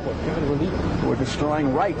our republic, who are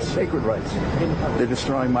destroying rights, sacred rights. They're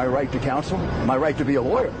destroying my right to counsel, my right to be a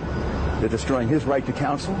lawyer. They're destroying his right to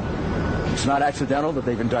counsel. It's not accidental that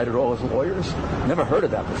they've indicted all his lawyers. Never heard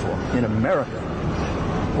of that before. In America,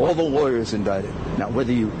 all the lawyers indicted. Now,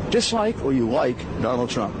 whether you dislike or you like Donald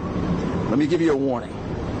Trump, let me give you a warning.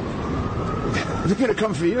 They're going to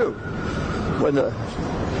come for you. When the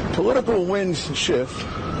political winds shift,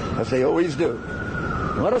 as they always do,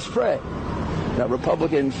 let us pray that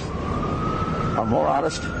Republicans are more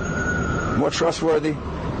honest, more trustworthy,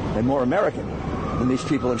 and more American than these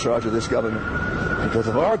people in charge of this government. Because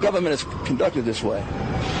if our government is conducted this way,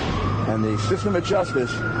 and the system of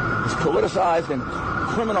justice is politicized and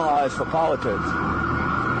criminalized for politics,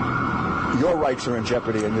 your rights are in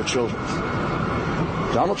jeopardy and your children's.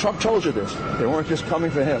 Donald Trump told you this. They weren't just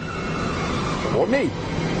coming for him or me.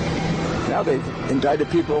 Now they've indicted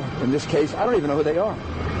people in this case. I don't even know who they are.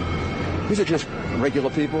 These are just regular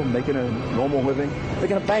people making a normal living. They're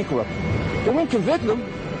going to bankrupt them. They won't convict them.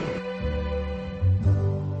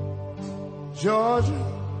 Georgia,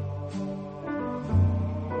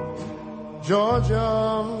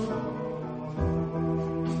 Georgia,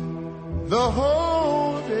 the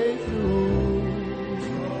whole day through,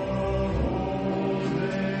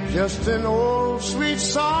 just an old sweet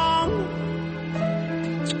song.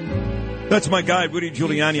 That's my guy, Rudy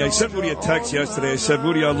Giuliani. I sent Rudy a text yesterday. I said,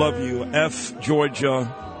 Rudy, I love you. F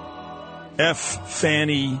Georgia, F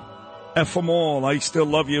Fanny, F them all. I still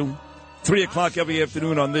love you. 3 o'clock every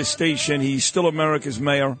afternoon on this station. He's still America's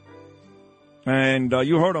mayor. And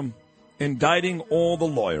you heard him. Indicting all the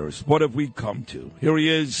lawyers. What have we come to? Here he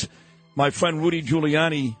is, my friend Rudy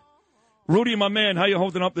Giuliani. Rudy, my man, how you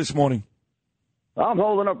holding up this morning? I'm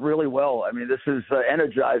holding up really well. I mean, this is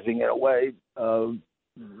energizing in a way.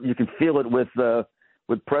 You can feel it with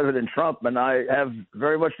President Trump, and I have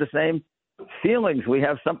very much the same feelings. We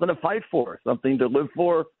have something to fight for, something to live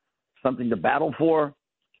for, something to battle for.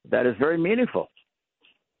 That is very meaningful.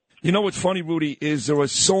 You know what's funny, Rudy, is there are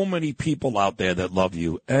so many people out there that love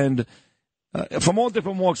you, and from all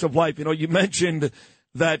different walks of life. You know, you mentioned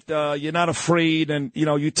that you're not afraid, and, you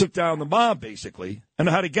know, you took down the mob, basically. And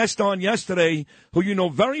I had a guest on yesterday who you know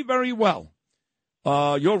very, very well.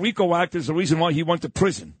 Your RICO act is the reason why he went to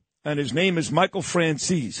prison, and his name is Michael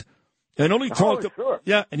Francis. And only talked sure.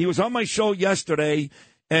 Yeah, and he was on my show yesterday,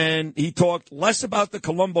 and he talked less about the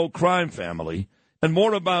Colombo crime family and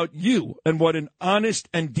more about you and what an honest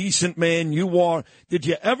and decent man you are. Did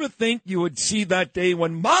you ever think you would see that day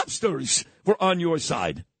when mobsters were on your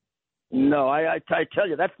side? No, I tell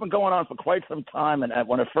you, that's been going on for quite some time, and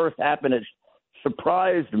when it first happened, it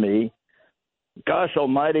surprised me. Gosh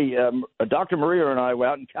almighty, Dr. Maria and I were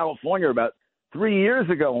out in California about 3 years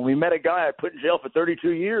ago when we met a guy I put in jail for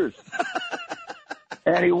 32 years.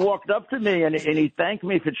 And he walked up to me and he thanked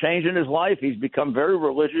me for changing his life. He's become very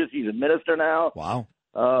religious. He's a minister now. Wow.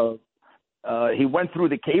 He went through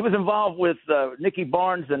he was involved with Nicky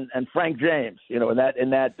Barnes and Frank James, you know,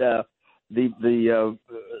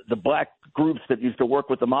 the black groups that used to work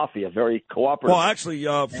with the mafia, very cooperative. Well, actually,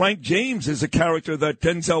 Frank James is a character that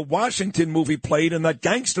Denzel Washington movie played in that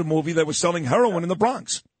gangster movie that was selling heroin in the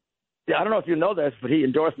Bronx. Yeah, I don't know if you know this, but he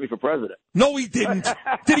endorsed me for president. No, he didn't.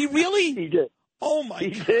 Did he really? He did. Oh, my God.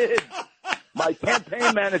 He did. My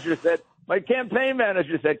campaign manager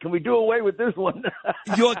said, "Can we do away with this one?"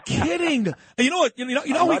 You're kidding. You know what? You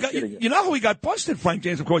know how he got busted, Frank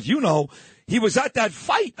James, of course. You know, he was at that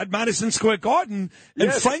fight at Madison Square Garden, and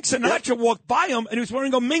yes, Frank Sinatra walked by him, and he was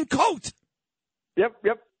wearing a mink coat. Yep.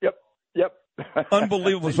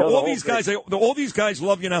 Unbelievable. So all these guys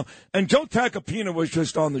love you now. And Joe Tacopina was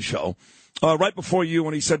just on the show right before you,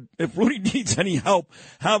 and he said, if Rudy needs any help,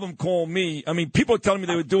 have him call me. I mean, people are telling me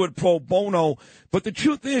they would do it pro bono, but the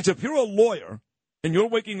truth is, if you're a lawyer and you're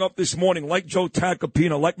waking up this morning like Joe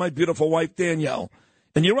Tacopina, like my beautiful wife Danielle,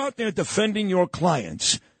 and you're out there defending your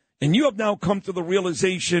clients, and you have now come to the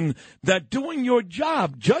realization that doing your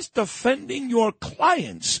job, just defending your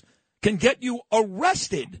clients, can get you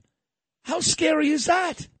arrested. How scary is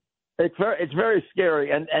that? It's very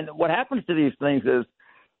scary. And what happens to these things is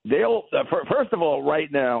they'll first of all, right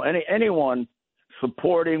now, anyone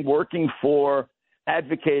supporting, working for,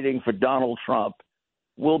 advocating for Donald Trump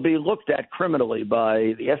will be looked at criminally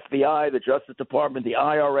by the FBI, the Justice Department, the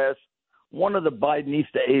IRS, one of the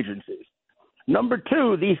Bidenista agencies. Number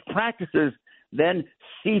two, these practices then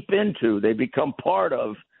seep into, they become part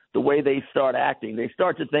of the way they start acting. They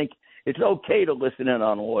start to think it's okay to listen in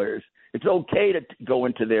on lawyers. It's okay to go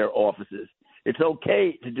into their offices. It's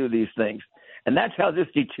okay to do these things. And that's how this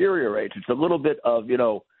deteriorates. It's a little bit of,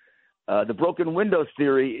 the broken windows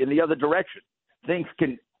theory in the other direction. Things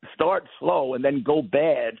can start slow and then go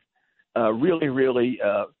bad really, really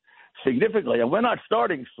significantly. And we're not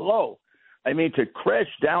starting slow. I mean, to crash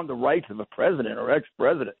down the rights of a president or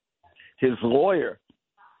ex-president, his lawyer,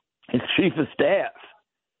 his chief of staff,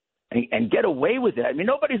 and get away with it. I mean,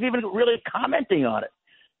 nobody's even really commenting on it.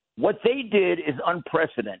 What they did is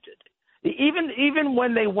unprecedented. Even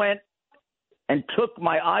when they went and took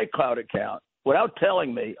my iCloud account without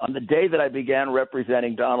telling me on the day that I began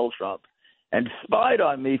representing Donald Trump and spied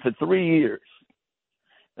on me for 3 years.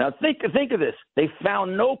 Now, think of this. They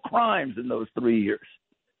found no crimes in those 3 years.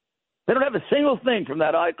 They don't have a single thing from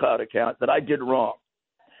that iCloud account that I did wrong.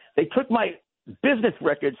 They took my business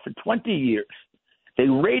records for 20 years. They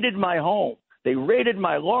raided my home. They raided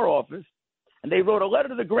my law office. And they wrote a letter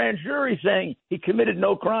to the grand jury saying he committed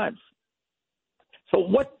no crimes. So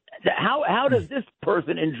how does this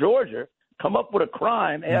person in Georgia come up with a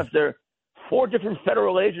crime after 4 different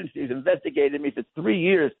federal agencies investigated me for 3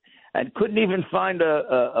 years and couldn't even find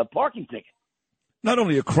a parking ticket? Not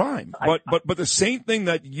only a crime, but the same thing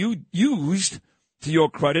that you used, to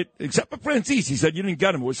your credit, except for Francis. He said you didn't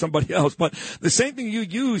get him. It was somebody else. But the same thing you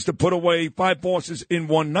used to put away 5 bosses in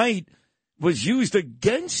one night was used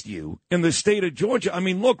against you in the state of Georgia. I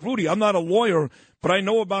mean, look, Rudy, I'm not a lawyer, but I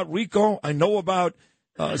know about RICO. I know about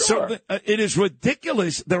certain. It is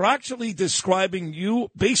ridiculous. They're actually describing you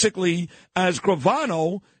basically as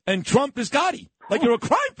Gravano and Trump as Gotti. Like you're a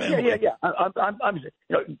crime family. Yeah. I'm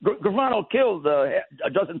Gravano killed a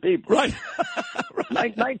dozen people. Right.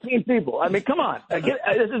 19 people. I mean, come on. This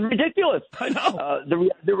is ridiculous. I know.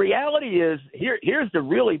 The reality is, here's the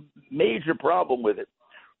really major problem with it.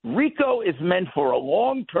 RICO is meant for a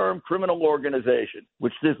long-term criminal organization,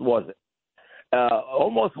 which this wasn't.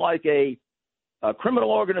 Almost like a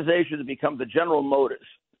criminal organization that becomes a General Motors.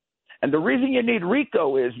 And the reason you need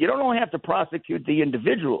RICO is you don't only have to prosecute the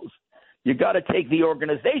individuals. You got to take the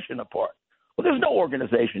organization apart. Well, there's no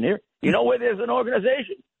organization here. You know where there's an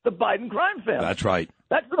organization? The Biden crime family. That's right.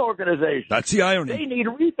 That's an organization. That's the irony. They need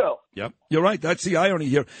RICO. Yep, you're right. That's the irony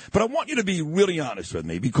here. But I want you to be really honest with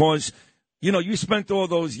me because, you spent all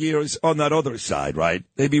those years on that other side, right?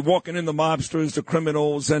 They'd be walking in the mobsters, the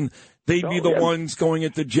criminals, and they'd be the ones going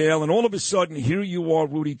into jail. And all of a sudden, here you are,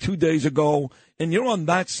 Rudy, 2 days ago, and you're on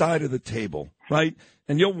that side of the table, right?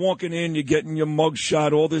 And you're walking in, you're getting your mug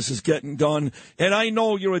shot, all this is getting done. And I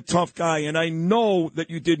know you're a tough guy, and I know that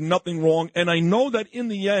you did nothing wrong, and I know that in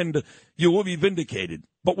the end, you will be vindicated.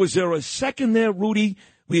 But was there a second there, Rudy,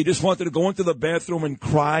 where you just wanted to go into the bathroom and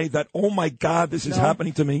cry that, oh, my God, this is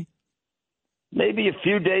happening to me? Maybe a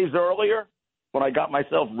few days earlier when I got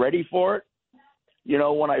myself ready for it.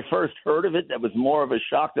 When I first heard of it, that was more of a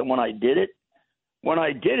shock than when I did it. When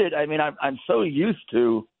I did it, I mean, I'm so used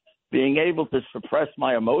to being able to suppress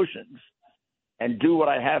my emotions and do what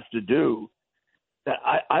I have to do that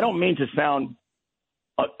I don't mean to sound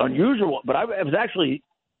unusual, but it was actually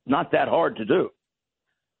not that hard to do.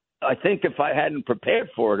 I think if I hadn't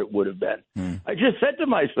prepared for it, it would have been. I just said to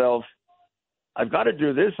myself, I've got to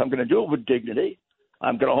do this. I'm going to do it with dignity.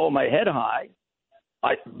 I'm going to hold my head high.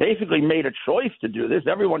 I basically made a choice to do this.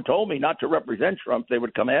 Everyone told me not to represent Trump. They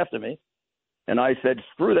would come after me. And I said,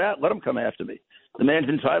 screw that. Let them come after me. The man's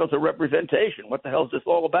entitled to representation. What the hell is this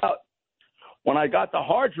all about? When I got the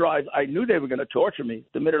hard drive, I knew they were going to torture me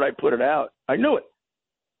the minute I put it out. I knew it.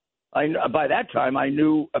 By that time, I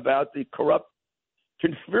knew about the corrupt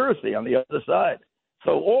conspiracy on the other side.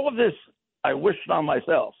 So all of this, I wished on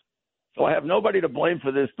myself. So I have nobody to blame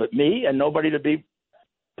for this but me and nobody to be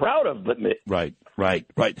proud of but me. Right.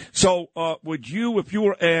 So would you, if you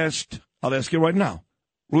were asked, I'll ask you right now,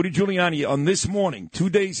 Rudy Giuliani, on this morning, 2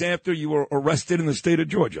 days after you were arrested in the state of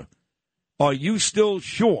Georgia, are you still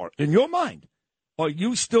sure, in your mind, are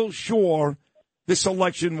you still sure this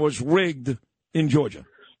election was rigged in Georgia?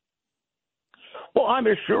 Well, I'm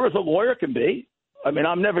as sure as a lawyer can be. I mean,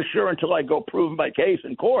 I'm never sure until I go prove my case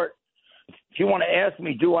in court. If you want to ask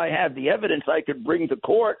me, do I have the evidence I could bring to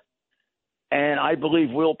court and I believe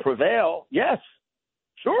will prevail? Yes.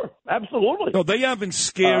 Sure, absolutely. No, they haven't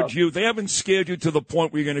scared you. They haven't scared you to the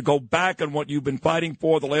point where you're going to go back on what you've been fighting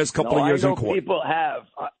for the last couple of years in court. People have.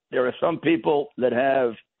 There are some people that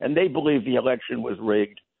have, and they believe the election was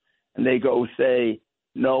rigged, and they go say,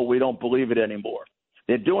 no, we don't believe it anymore.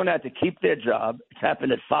 They're doing that to keep their job. It's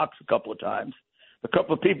happened at Fox a couple of times. A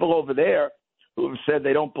couple of people over there who have said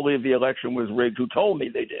they don't believe the election was rigged, who told me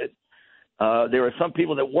they did. There are some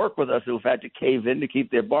people that work with us who have had to cave in to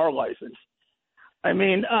keep their bar license. I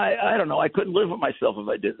mean, I don't know. I couldn't live with myself if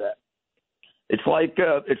I did that. It's like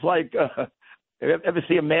ever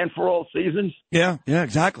see A Man for All Seasons? Yeah,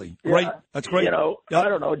 exactly. Great. Yeah. That's great. You know, I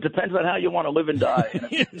don't know. It depends on how you want to live and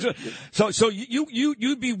die. So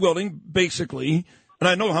you'd be willing, basically, and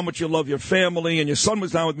I know how much you love your family, and your son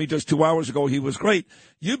was down with me just 2 hours ago. He was great.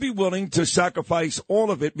 You'd be willing to sacrifice all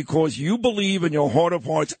of it because you believe in your heart of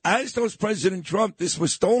hearts, as does President Trump, this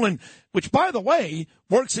was stolen, which, by the way,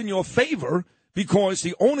 works in your favor because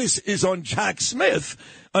the onus is on Jack Smith,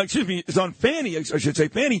 is on Fannie, I should say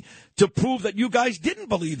Fannie, to prove that you guys didn't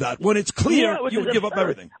believe that. When it's clear, you would give up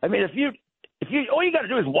everything. I mean, if you all you got to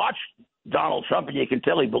do is watch Donald Trump, and you can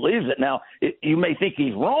tell he believes it. Now, you may think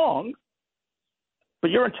he's wrong,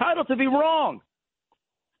 but you're entitled to be wrong.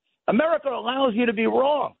 America allows you to be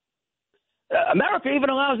wrong. America even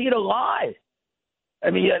allows you to lie.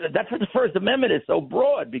 I mean, that's what the First Amendment is so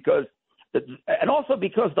broad, and also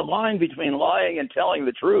because the line between lying and telling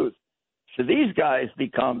the truth to these guys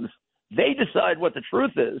becomes they decide what the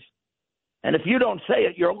truth is, and if you don't say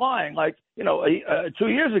it, you're lying. Like, 2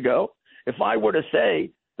 years ago, if I were to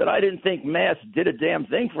say that I didn't think masks did a damn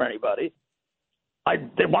thing for anybody,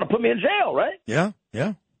 they'd want to put me in jail, right? Yeah.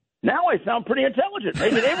 Now I sound pretty intelligent.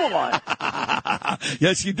 Maybe they were lying.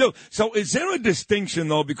 Yes, you do. So is there a distinction,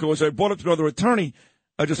 though, because I brought up to another attorney,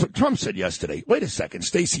 just what Trump said yesterday. Wait a second.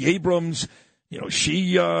 Stacey Abrams,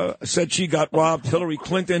 she said she got robbed, Hillary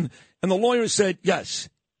Clinton. And the lawyer said, yes,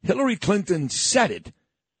 Hillary Clinton said it,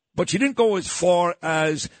 but she didn't go as far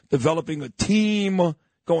as developing a team,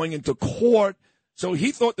 going into court. So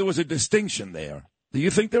he thought there was a distinction there. Do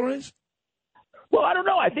you think there is? Well, I don't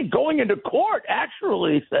know. I think going into court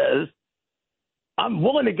actually says I'm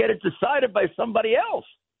willing to get it decided by somebody else.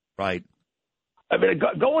 Right. I mean,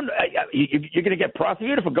 you're going to get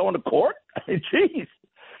prosecuted for going to court? Jeez.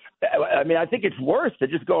 I mean, I think it's worse to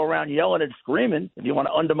just go around yelling and screaming if you want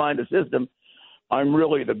to undermine the system. I'm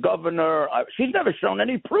really the governor. She's never shown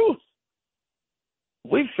any proof.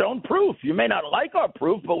 We've shown proof. You may not like our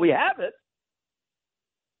proof, but we have it.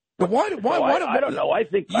 But why? I don't know. I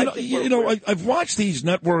think I've watched these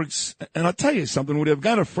networks, and I'll tell you something. I've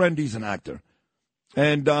got a friend. He's an actor,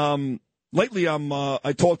 and lately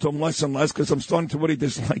I talk to him less and less because I'm starting to really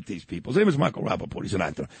dislike these people. His name is Michael Rappaport. He's an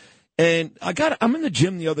actor, and I'm in the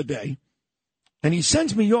gym the other day, and he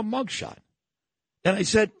sends me your mugshot, and I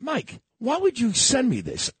said, Mike, why would you send me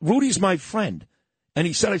this? Rudy's my friend, and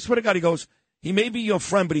he said, I swear to God, he goes, he may be your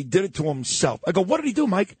friend, but he did it to himself. I go, what did he do,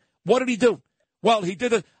 Mike? What did he do? Well, he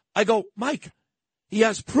did it. I go, Mike, he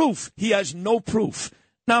has proof. He has no proof.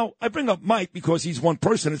 Now, I bring up Mike because he's one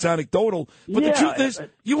person. It's anecdotal. But the truth is,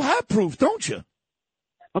 you have proof, don't you?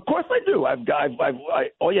 Of course I do.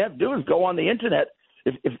 All you have to do is go on the Internet.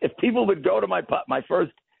 If people would go to my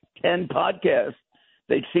first 10 podcasts,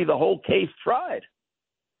 they'd see the whole case tried.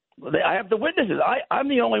 I have the witnesses. I'm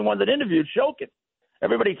the only one that interviewed Shokin.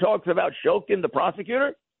 Everybody talks about Shokin, the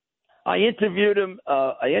prosecutor. I interviewed him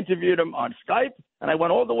on Skype, and I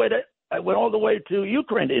went all the way to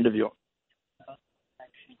Ukraine to interview him.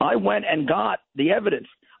 I went and got the evidence.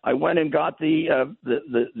 I went and got the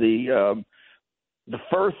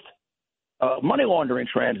first money laundering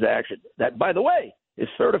transaction that, by the way, is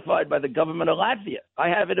certified by the government of Latvia. I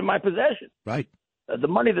have it in my possession. Right. The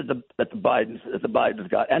money that the Bidens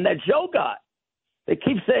got and that Joe got. They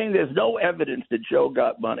keep saying there's no evidence that Joe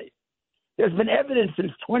got money. There's been evidence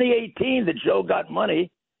since 2018 that Joe got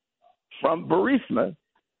money from Burisma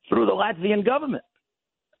through the Latvian government.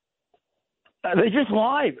 They just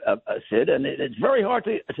lie, Sid, and it's very hard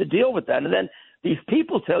to deal with that. And then these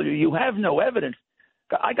people tell you have no evidence.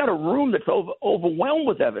 I got a room that's overwhelmed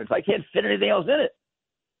with evidence. I can't fit anything else in it.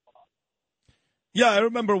 Yeah, I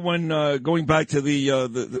remember when going back to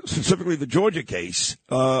the specifically the Georgia case.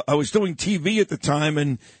 I was doing TV at the time,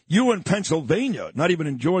 and you were in Pennsylvania, not even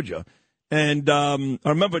in Georgia. And I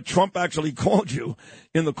remember Trump actually called you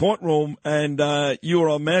in the courtroom, and you were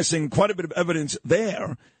amassing quite a bit of evidence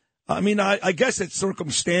there. I mean, I guess it's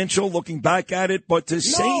circumstantial looking back at it, but to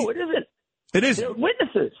say... No, it isn't. It isn't. There are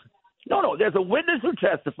witnesses. No, there's a witness who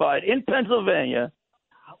testified in Pennsylvania.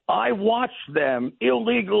 I watched them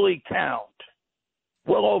illegally count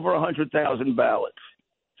well over 100,000 ballots.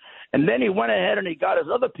 And then he went ahead and he got his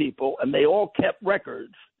other people, and they all kept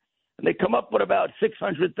records. And they come up with about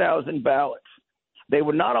 600,000 ballots. They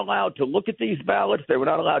were not allowed to look at these ballots. They were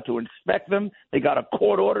not allowed to inspect them. They got a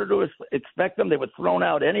court order to inspect them. They were thrown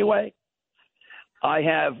out anyway. I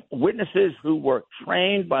have witnesses who were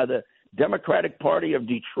trained by the Democratic Party of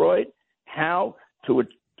Detroit how to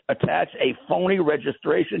attach a phony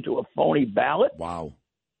registration to a phony ballot. Wow.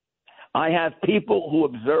 I have people who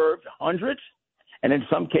observed hundreds and in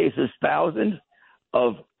some cases thousands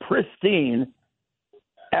of pristine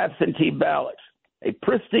absentee ballots. A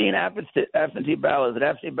pristine absentee ballot is an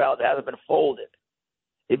absentee ballot that hasn't been folded.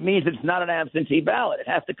 It means it's not an absentee ballot. It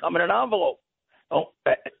has to come in an envelope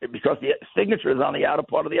because the signature is on the outer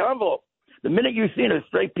part of the envelope. The minute you see a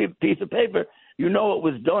straight piece of paper, you know it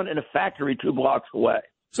was done in a factory 2 blocks away.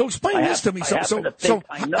 So explain this to me.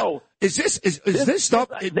 I know. Is this stuff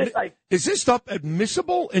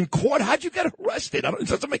admissible in court? How'd you get arrested? It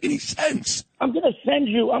doesn't make any sense. I'm going to send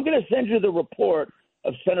you the report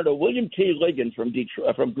of Senator William T. Ligon from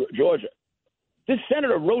Georgia. This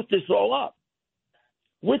senator wrote this all up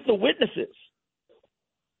with the witnesses,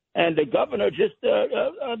 and the governor just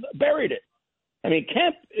buried it. I mean,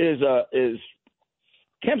 Kemp's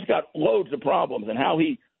got loads of problems, and how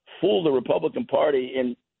he fooled the Republican Party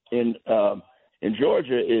in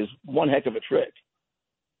Georgia is one heck of a trick.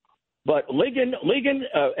 But Ligon,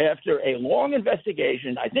 after a long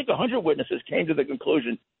investigation, I think 100 witnesses came to the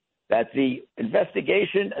conclusion that the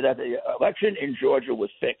election in Georgia was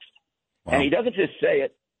fixed. Wow. And he doesn't just say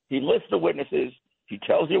it. He lists the witnesses. He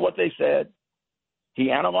tells you what they said.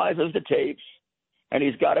 He analyzes the tapes. And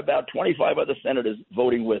he's got about 25 other senators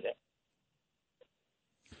voting with him.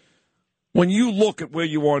 When you look at where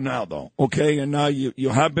you are now, though, okay, and now you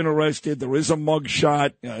have been arrested, there is a mug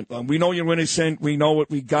shot. We know you're innocent. We know it.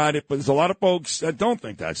 We got it. But there's a lot of folks that don't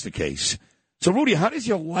think that's the case. So, Rudy, how does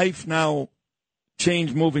your life now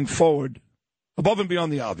change moving forward, above and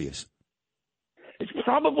beyond the obvious? It's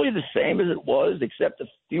probably the same as it was, except a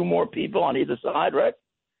few more people on either side, right?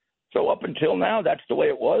 So up until now, that's the way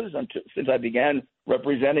it was. Since I began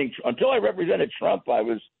until I represented Trump, I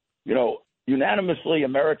was, unanimously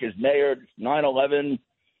America's mayor, 9/11,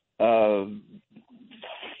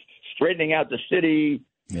 straightening out the city,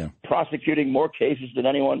 prosecuting more cases than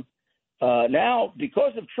anyone. Now,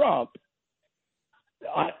 because of Trump,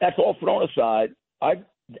 that's all thrown aside.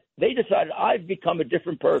 They decided I've become a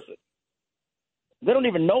different person. They don't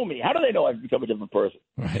even know me. How do they know I've become a different person?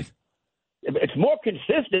 Right. It's more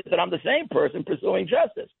consistent that I'm the same person pursuing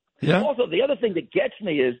justice. Yeah. Also, the other thing that gets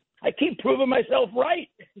me is I keep proving myself right.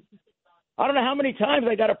 I don't know how many times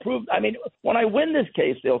I got to prove. I mean, when I win this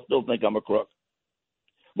case, they'll still think I'm a crook.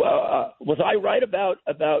 Well, was I right about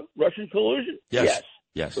Russian collusion? Yes.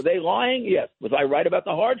 Were they lying? Yes. Was I right about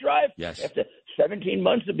the hard drive? Yes. After 17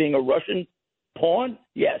 months of being a Russian pawn?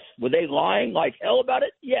 Yes. Were they lying like hell about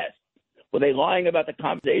it? Yes. Were they lying about the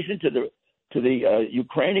compensation to the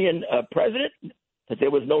Ukrainian president, that there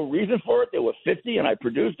was no reason for it? There were 50 and I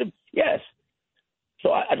produced them? Yes.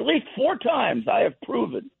 So at least 4 times I have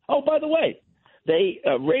proven. Oh, by the way, they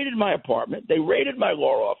raided my apartment. They raided my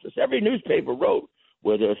law office. Every newspaper wrote,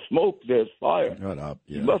 where there's smoke, there's fire. Shut up.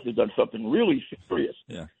 Yeah. You must have done something really serious.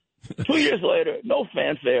 Yeah. 2 years later, no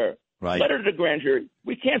fanfare. Right. Letter to the grand jury.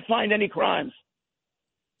 We can't find any crimes.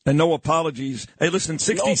 And no apologies. Hey, listen,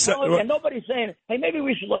 60 and nobody's saying, hey, maybe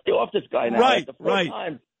we should let you off this guy now. Right, After 4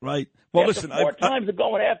 times. Right. Well, After listen. 4 times of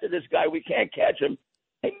going after this guy, we can't catch him.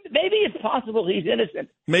 Hey, maybe it's possible he's innocent.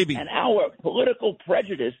 Maybe. And our political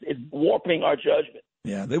prejudice is warping our judgment.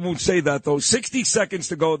 Yeah, they won't say that, though. 60 seconds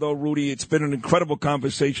to go, though, Rudy. It's been an incredible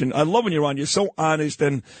conversation. I love when you're on. You're so honest,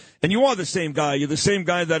 and you are the same guy. You're the same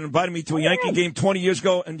guy that invited me to a Yankee game 20 years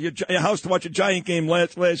ago and your house to watch a Giant game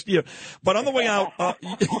last year. But on the way out,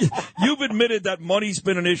 you've admitted that money's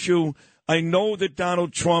been an issue. I know that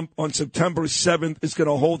Donald Trump on September 7th is going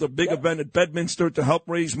to hold a big event at Bedminster to help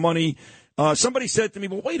raise money. Somebody said to me,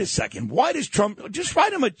 well, wait a second. Why does Trump just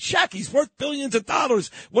write him a check? He's worth billions of dollars.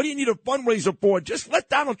 What do you need a fundraiser for? Just let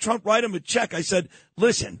Donald Trump write him a check. I said,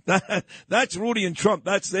 listen, that's Rudy and Trump.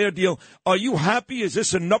 That's their deal. Are you happy? Is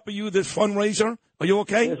this enough for you, this fundraiser? Are you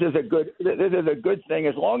okay? This is a good thing.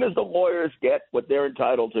 As long as the lawyers get what they're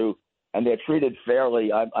entitled to and they're treated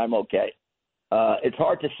fairly, I'm okay. It's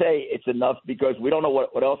hard to say it's enough because we don't know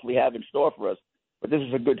what else we have in store for us. But this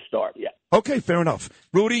is a good start, yeah. Okay, fair enough.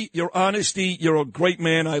 Rudy, your honesty, you're a great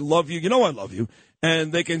man. I love you. You know I love you.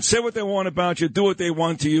 And they can say what they want about you, do what they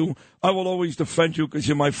want to you. I will always defend you because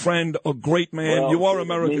you're my friend, a great man. Well, you are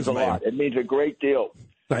America's man. man. It means a great deal.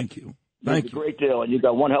 Thank you. It's a great deal, and you've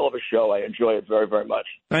got one hell of a show. I enjoy it very, very much.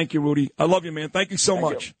 Thank you, Rudy. I love you, man. Thank you so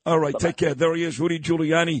much. You. All right, Bye-bye. Take care. There he is, Rudy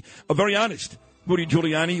Giuliani. Very honest Rudy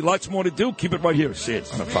Giuliani. Lots more to do. Keep it right here. See it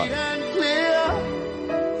on a Friday.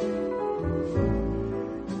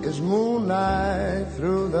 Is moonlight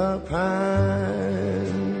through the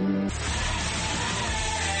pines.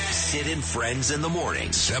 Sid and Friends in the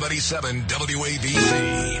morning. 77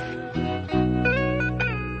 WABC.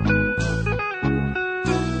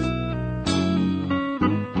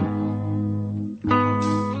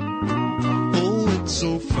 Oh, it's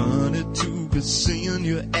so funny to be seeing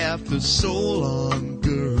you after so long,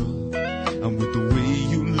 girl. And with the way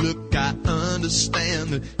you look, I understand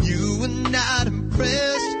that you were not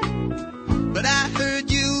impressed. But I heard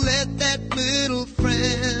you let that little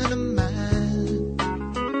friend of mine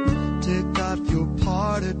take off your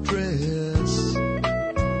party dress.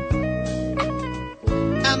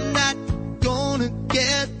 I'm not gonna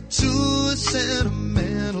get too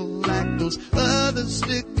sentimental like those other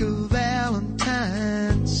sticker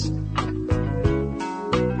Valentines.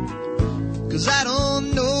 'Cause I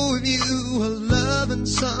don't know if you are loving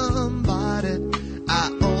somebody.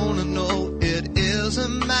 I only know it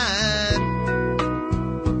isn't mine.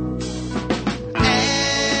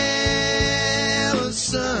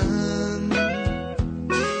 Allison,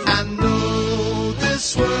 I know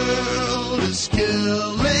this world is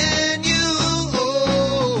killing you.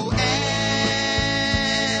 Oh,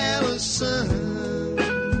 Allison,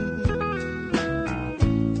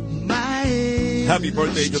 my Happy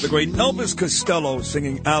birthday to the great Elvis Costello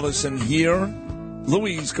singing Allison here.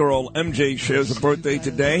 Louis' girl MJ shares a birthday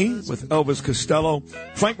today with Elvis Costello.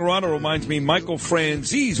 Frank Morano reminds me Michael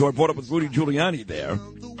Franzese, who I brought up with Rudy Giuliani there.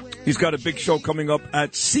 He's got a big show coming up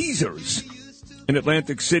at Caesars in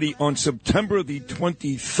Atlantic City on September the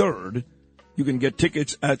 23rd. You can get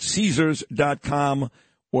tickets at Caesars.com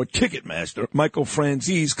or Ticketmaster. Michael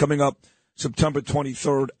Franzese coming up September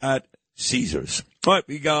 23rd at Caesars. All right,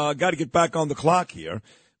 we got to get back on the clock here.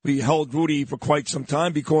 We held Rudy for quite some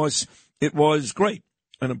time because it was great,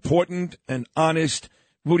 an important and honest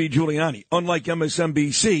Rudy Giuliani. Unlike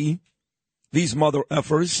MSNBC, these mother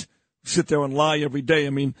effers sit there and lie every day.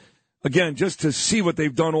 I mean, again, just to see what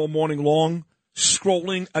they've done all morning long,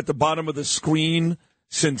 scrolling at the bottom of the screen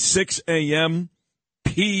since 6 a.m.,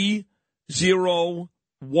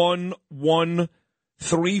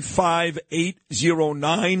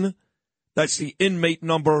 P011-35809. That's the inmate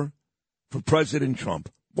number for President Trump.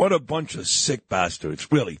 What a bunch of sick bastards,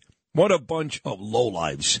 really. What a bunch of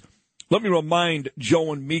lowlives. Let me remind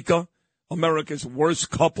Joe and Mika, America's worst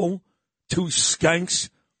couple, two skanks,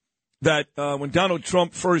 that when Donald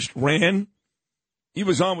Trump first ran, he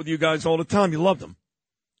was on with you guys all the time. You loved him.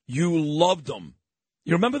 You loved him.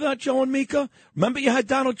 You remember that, Joe and Mika? Remember you had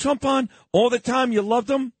Donald Trump on all the time? You loved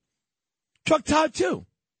him? Chuck Todd, too.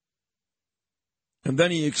 And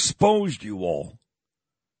then he exposed you all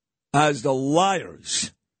as the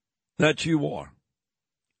liars that you are.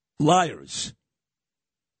 Liars.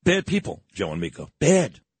 Bad people, Joe and Mika.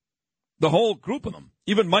 Bad. The whole group of them.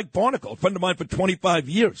 Even Mike Barnacle, a friend of mine for 25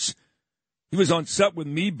 years. He was on set with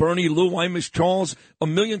me, Bernie, Lou, Imus, Charles, a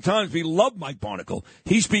million times. We love Mike Barnacle.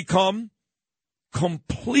 He's become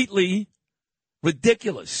completely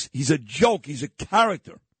ridiculous. He's a joke. He's a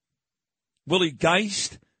character. Willie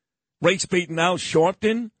Geist, race baiting Al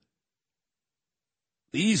Sharpton.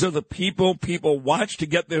 These are the people watch to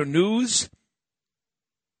get their news.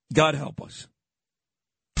 God help us.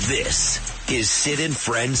 This is Sid and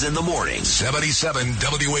Friends in the Morning. 77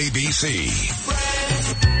 WABC.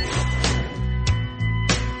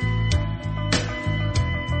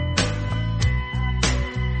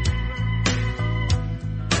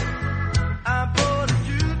 I bought a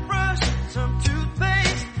toothbrush, some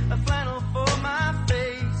toothpaste, a flannel for my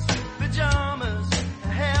face, pajamas, a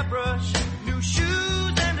hairbrush, new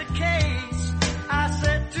shoes and a case. I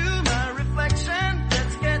said to my reflection,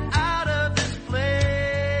 let's get out of this place.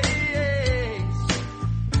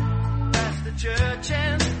 Past the church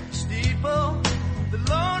and steeple, the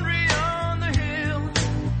laundry on the hill,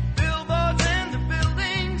 billboards and the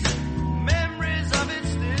buildings, memories of it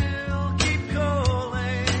still keep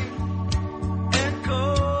calling and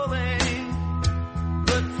calling.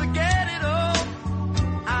 But forget it all,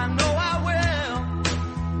 I know I will.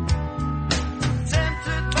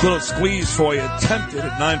 Tempted Little squeeze for you. Tempted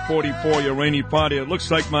at 9:44, your rainy Friday. It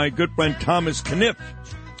looks like my good friend Thomas Kniff,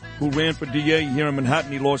 who ran for DA here in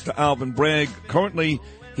Manhattan, he lost to Alvin Bragg. Currently,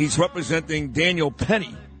 he's representing Daniel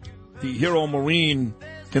Penny, the hero Marine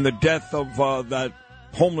in the death of that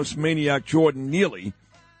homeless maniac Jordan Neely.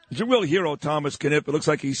 He's a real hero, Thomas Kniff. It looks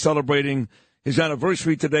like he's celebrating his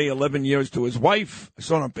anniversary today, 11 years to his wife. I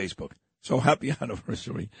saw it on Facebook. So happy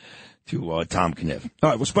anniversary to Tom Kniff. All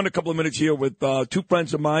right, we'll spend a couple of minutes here with two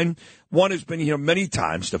friends of mine. One has been here many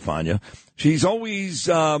times, Stefania. She's always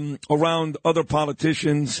around other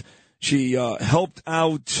politicians. She helped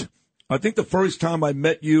out. I think the first time I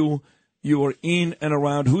met you, you were in and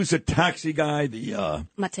around. Who's the taxi guy? The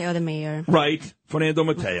Mateo, the mayor. Right, Fernando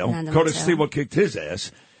Mateo. Fernando Curtis Mateo. Sliwa kicked his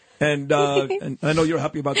ass. And I know you're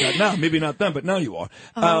happy about that now. Maybe not then, but now you are.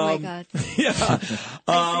 Oh, my God. Yeah.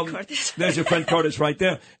 There's your friend Curtis right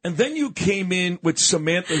there. And then you came in with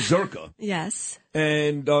Samantha Zerka. Yes.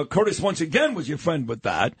 And Curtis, once again, was your friend with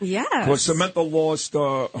that. Yes. Because Samantha lost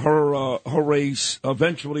her race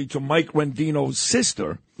eventually to Mike Rendino's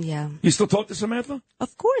sister. Yeah. You still talk to Samantha?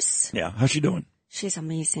 Of course. Yeah. How's she doing? She's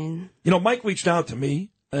amazing. You know, Mike reached out to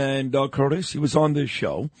me and Curtis. He was on this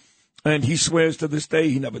show. And he swears to this day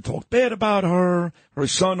he never talked bad about her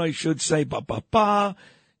son, I should say,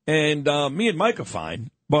 And me and Mike are fine.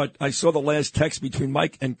 But I saw the last text between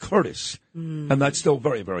Mike and Curtis. And that's still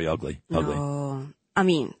very, very ugly. No. I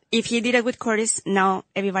mean, if he did it with Curtis, now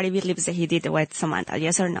everybody believes that he did it with Samantha.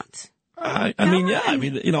 Yes or not? I mean, yeah. I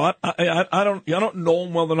mean, you know, I don't know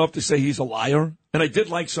him well enough to say he's a liar. And I did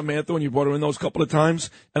like Samantha when you brought her in those couple of times.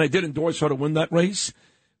 And I did endorse her to win that race.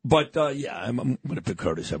 But, yeah, I'm going to pick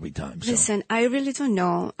Curtis every time. So. Listen, I really don't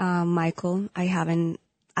know, Michael. I haven't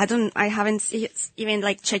even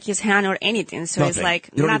like checked his hand or anything. So Nothing. it's like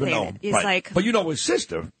you don't nothing. Even know him. It's right. like. But you know his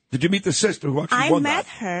sister. Did you meet the sister who actually I won met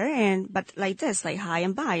that? her, but like this, like hi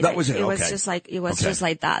and bye. That like, was it. It was okay. just like it was okay. just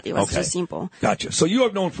like that. It was just simple. Gotcha. So you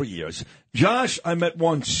have known for years. Josh, I met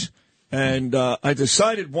once, and I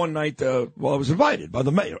decided one night. I was invited by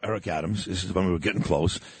the mayor, Eric Adams. This is when we were getting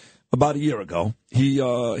close. About a year ago, he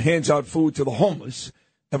hands out food to the homeless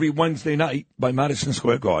every Wednesday night by Madison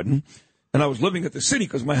Square Garden. And I was living at the city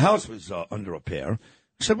because my house was under repair.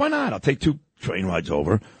 I said, why not? I'll take 2 train rides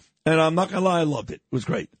over. And I'm not going to lie, I loved it. It was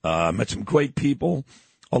great. I met some great people,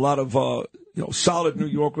 a lot of solid New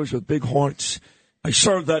Yorkers with big hearts. I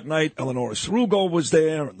served that night. Eleanor Sarugo was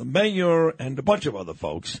there, and the mayor, and a bunch of other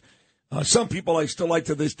folks. Some people I still like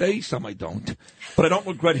to this day, some I don't. But I don't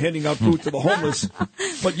regret handing out food to the homeless.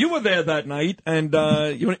 But you were there that night, and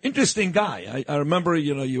you're an interesting guy. I remember,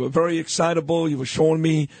 you were very excitable. You were showing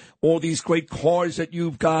me all these great cars that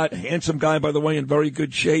you've got. A handsome guy, by the way, in very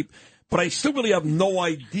good shape. But I still really have no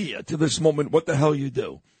idea to this moment what the hell you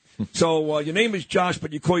do. So your name is Josh,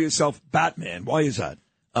 but you call yourself Batman. Why is that?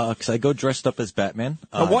 Because I go dressed up as Batman.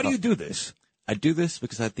 Now, why do you do this? I do this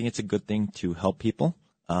because I think it's a good thing to help people.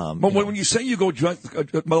 But when you say you go dressed,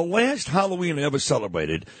 the last Halloween I ever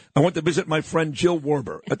celebrated, I went to visit my friend Jill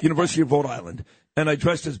Werber at the University of Rhode Island, and I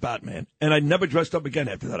dressed as Batman. And I never dressed up again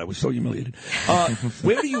after that. I was so humiliated.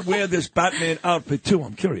 Where do you wear this Batman outfit to?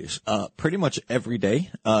 I'm curious. Pretty much every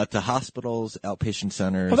day, to hospitals, outpatient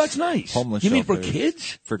centers. Oh, that's nice. Homeless You mean shelters, for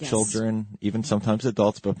kids? For Yes. children, even sometimes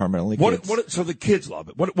adults, but primarily kids. So the kids love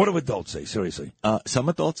it. What do adults say? Seriously. Some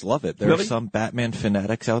adults love it. There Really? are some Batman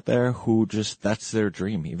fanatics out there who that's their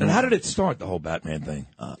dream. Even And how did it start, the whole Batman thing?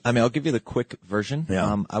 I'll give you the quick version.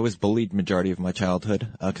 Yeah. I was bullied majority of my childhood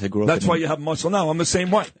because I grew up. That's why you have muscle now. I'm the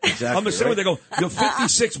same way. Exactly. I'm the same way. They go, you're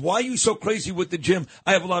 56. Why are you so crazy with the gym?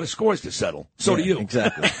 I have a lot of scores to settle. So do you.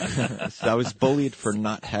 Exactly. So I was bullied for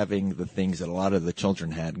not having the things that a lot of the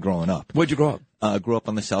children had growing up. Where'd you grow up? Grew up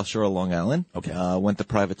on the South Shore of Long Island. Okay. Went to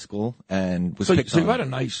private school and was So picked on. you had a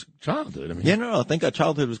nice childhood. I mean, I think that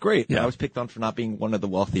childhood was great. Yeah. I was picked on for not being one of the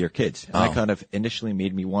wealthier kids. And Oh. that kind of initially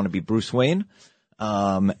made me want to be Bruce Wayne.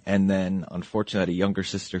 And then, unfortunately, I had a younger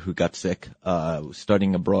sister who got sick,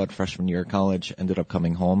 studying abroad freshman year of college, ended up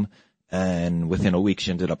coming home, and within a week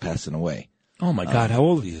she ended up passing away. Oh, my God. How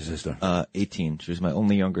old is your sister? 18. She was my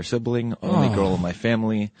only younger sibling, only girl in my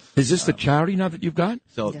family. Is this the charity now that you've got?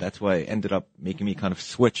 So that's why it ended up making me kind of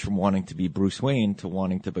switch from wanting to be Bruce Wayne to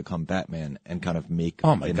wanting to become Batman and kind of make.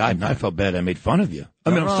 Oh, my God. Now I felt bad I made fun of you.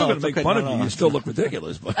 I mean, I'm still going to make fun of you. No. You still look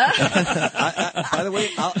ridiculous. But By the way,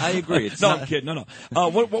 I agree. It's I'm kidding. No.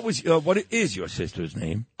 What is your sister's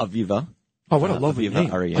name? Aviva. Oh, what a lovely Aviva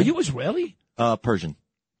name. Aryan. Are you Israeli? Persian.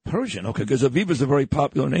 Persian, okay, because Aviva's a very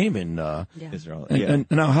popular name in Israel. And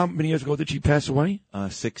now, how many years ago did she pass away?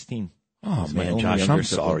 16. Oh, It's my man, only Josh, younger I'm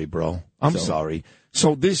sibling. sorry, bro. I'm sorry.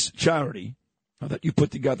 So this charity that you put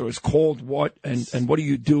together is called what, and what do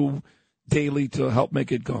you do daily to help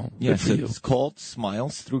make it go? Good Yes, for you. it's called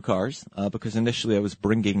Smiles Through Cars, because initially I was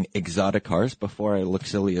bringing exotic cars before I looked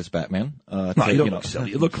silly as Batman. No, you don't look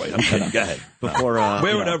silly. You look great. I'm kidding. Go ahead. Before,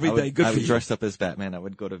 Wear it every day. Good I for would you. dress up as Batman. I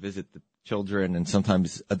would go to visit the children and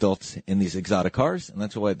sometimes adults in these exotic cars, and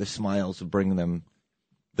that's why the Smiles would bring them.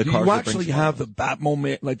 The Do cars you would bring actually smiles. have the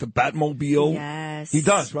Batmobile, like the Batmobile? Yes. He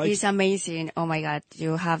does, right? He's amazing. Oh my God.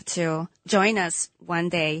 You have to join us one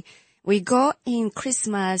day. We go in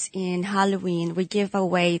Christmas, in Halloween. We give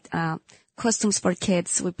away costumes for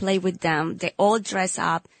kids. We play with them. They all dress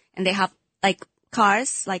up and they have like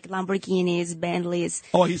cars, like Lamborghinis, Bentleys.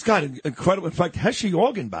 Oh, he's got an incredible. In fact, Heshe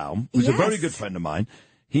Orgenbaum, who's a very Yes. good friend of mine,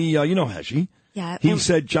 he, you know Heshe. Yeah. He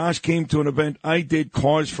said Josh came to an event I did,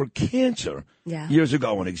 Cars for Cancer, years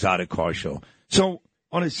ago, an exotic car show. So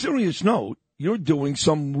on a serious note, you're doing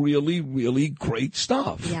some really, really great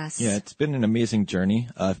stuff. Yes. Yeah, it's been an amazing journey.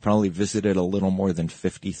 I've probably visited a little more than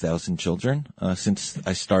 50,000 children since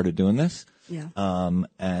I started doing this. Yeah.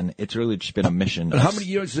 And it's really just been a mission. And how many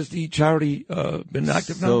years has the charity been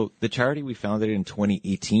active now? So the charity, we founded in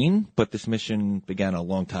 2018, but this mission began a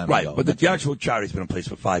long time Right, ago. but the actual charity's been in place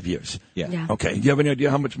for 5 years. Yeah. Okay. Do you have any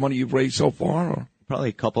idea how much money you've raised so far? Or? Probably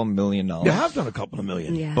a couple $1 million. You have done a couple of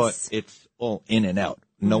million. Yes. But it's all in and out.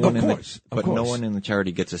 No Of one course. no one in the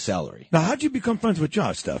charity gets a salary. Now, how'd you become friends with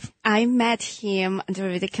Josh, Steph? I met him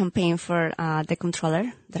during the campaign for the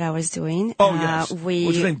controller that I was doing. Oh, yes.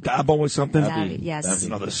 What's his name, Dabo or something? Dabby, yes. That's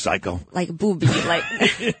another psycho. Like booby,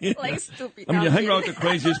 like stupid. I mean, you hang around with the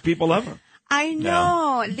craziest people ever. I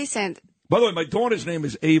know. Listen. By the way, my daughter's name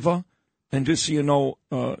is Ava, and just so you know,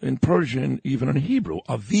 in Persian, even in Hebrew,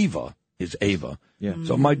 Aviva is Ava. Yeah.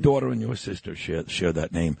 So my daughter and your sister share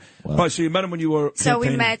that name. Wow. All right, so you met him when you were So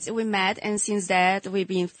campaigning. we met, and since that we've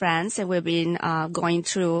been friends, and we've been going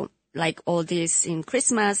through like all this in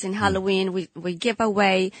Christmas and Halloween. We give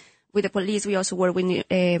away with the police. We also work with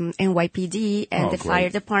NYPD and the fire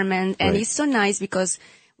department, and it's so nice because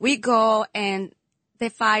we go and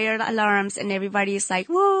the fire alarms and everybody is like,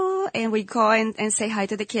 whoa, and we go and say hi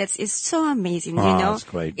to the kids. It's so amazing, you know. That's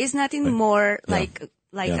great. It's nothing more like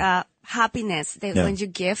happiness that when you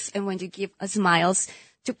give and when you give smiles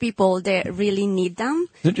to people that really need them.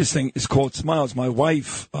 It's interesting. It's called Smiles. My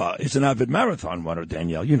wife is an avid marathon runner,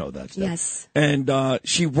 Danielle. You know that stuff. Yes. And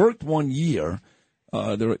she worked 1 year.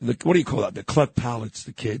 What do you call that? The cleft palates,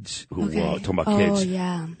 the kids who talking about kids. Oh,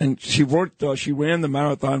 yeah. And she worked. She ran the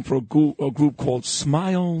marathon for a group called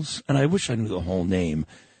Smiles, and I wish I knew the whole name,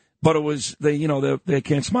 but it was they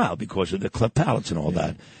can't smile because of the cleft palates and all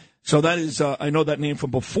that. So that is, I know that name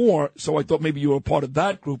from before, so I thought maybe you were a part of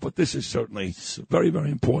that group, but this is certainly very,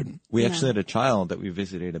 very important. We actually had a child that we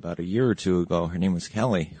visited about a year or two ago. Her name was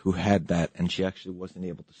Kelly, who had that, and she actually wasn't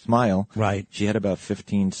able to smile. Right. She had about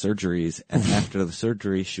 15 surgeries, and after the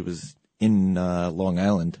surgery, she was in Long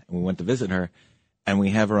Island, and we went to visit her. And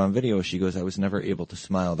we have her on video. She goes, I was never able to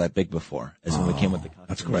smile that big before. As when we came with the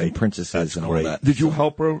costumes and princesses and all that. Did you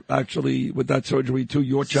help her actually with that surgery too,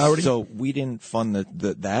 your charity? So we didn't fund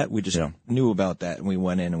that. We just knew about that, and we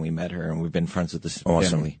went in and we met her, and we've been friends with this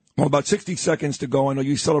family. Well, about 60 seconds to go. I know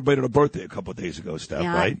you celebrated a birthday a couple of days ago, Steph,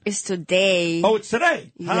 right? It's today. Oh, it's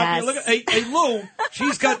today? Yes. Happy, look at, hey, Lou,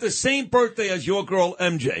 she's got the same birthday as your girl,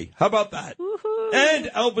 MJ. How about that? Woo-hoo. And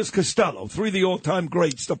Elvis Costello, three of the all-time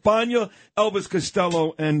greats. Stefania, Elvis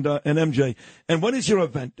Costello, and MJ. And when is your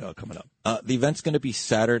event coming up? The event's going to be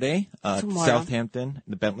Saturday, Southampton,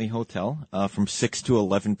 the Bentley Hotel, from 6 to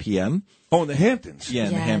 11 p.m. Oh, in the Hamptons? Yeah,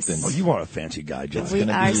 in the Hamptons. Oh, you are a fancy guy, John. We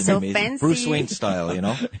are so fancy. Bruce Wayne style, you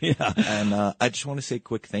know? Yeah. And I just want to say a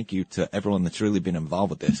quick thank you to everyone that's really been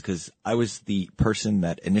involved with this, because I was the person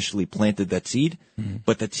that initially planted that seed,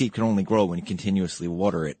 but that seed can only grow when you continuously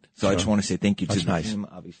water it. So I just want to say thank you to the team,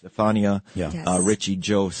 obviously Stefania, Richie,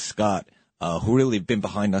 Joe, Scott, who really have been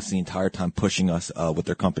behind us the entire time, pushing us with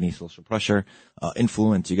their company, Social Pressure.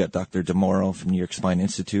 Influence, you got Dr. DeMoro from New York Spine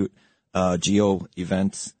Institute, Geo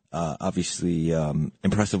Events, obviously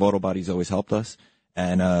Impressive Auto Bodies always helped us,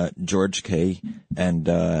 and George K. and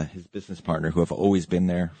his business partner, who have always been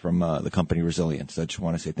there from the company Resilience. So I just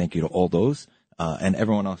want to say thank you to all those. And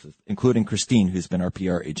everyone else, including Christine, who's been our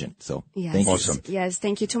PR agent. So thank you. Awesome. Yes,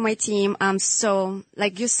 thank you to my team. So,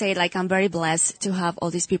 like you say, I'm very blessed to have all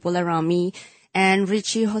these people around me. And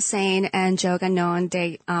Richie, Hossein, and Joe Ganon,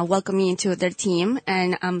 they welcome me into their team.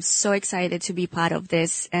 And I'm so excited to be part of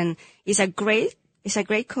this. And it's a great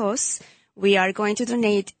cause. We are going to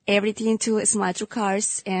donate everything to Smile Through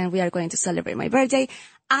Cars, and we are going to celebrate my birthday.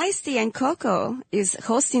 Ice-T and Coco is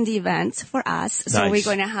hosting the event for us. So we're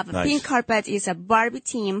going to have a pink carpet. It's a Barbie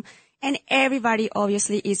team. And everybody,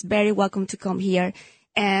 obviously, is very welcome to come here.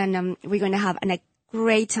 And we're going to have a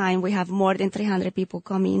great time. We have more than 300 people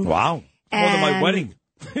coming. Wow. More than my wedding.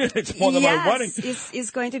 It's more than my wedding.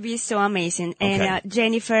 It's going to be so amazing. And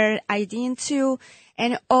Jennifer, Aideen, too.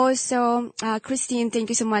 And also, Christine, thank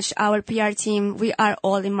you so much. Our PR team, we are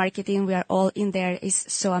all in marketing. We are all in there.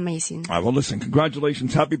 It's so amazing. All right, well, listen,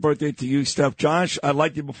 congratulations. Happy birthday to you, Steph. Josh, I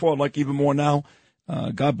liked you before. I like you even more now.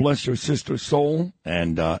 God bless your sister's soul.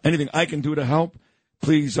 And anything I can do to help,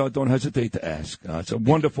 please don't hesitate to ask. It's a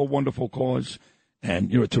wonderful, wonderful cause.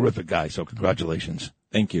 And you're a terrific guy, so congratulations.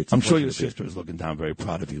 Thank you. I'm sure your sister is looking down very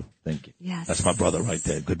proud of you. Thank you. Yes. That's my brother right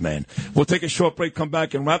there. Good man. We'll take a short break, come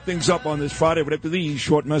back, and wrap things up on this Friday right after these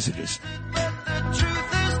short messages. The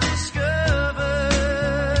truth is discovered.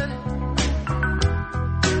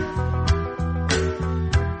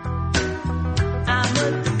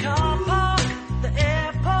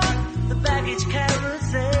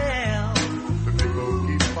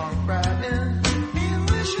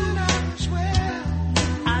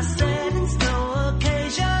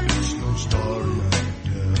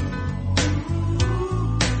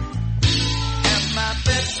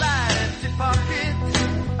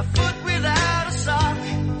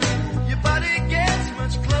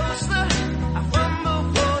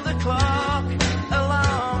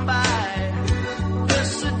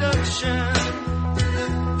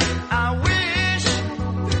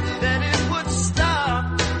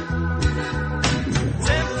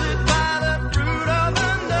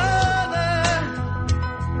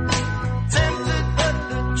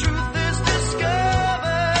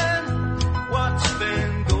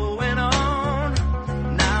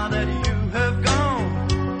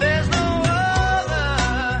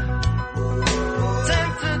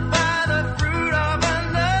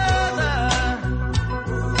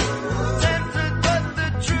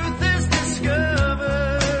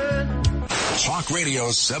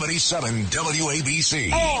 Radio 77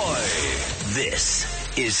 WABC. Oi!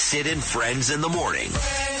 This is Sid and Friends in the Morning.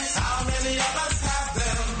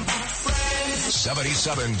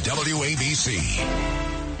 77 WABC.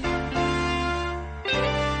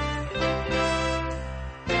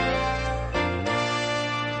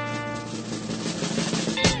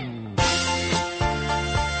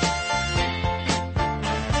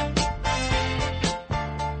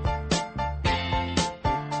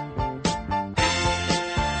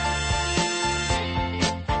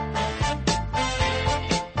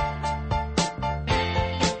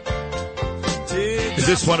 Is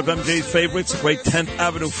this one of MJ's favorites? Great 10th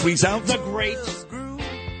Avenue Freeze Out? The great.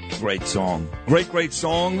 Great song. Great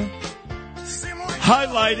song.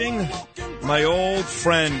 Highlighting my old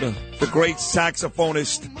friend, the great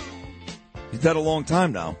saxophonist. He's dead a long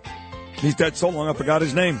time now. He's dead so long I forgot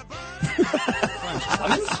his name.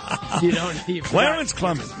 You don't even. Clarence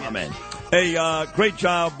Clemens, my man. Hey, great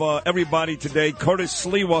job, everybody today. Curtis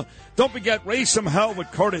Sliwa. Don't forget, raise some hell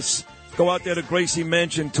with Curtis. Go out there to Gracie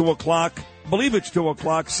Mansion, 2 o'clock. I believe it's 2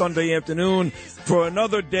 o'clock Sunday afternoon for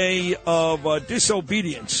another day of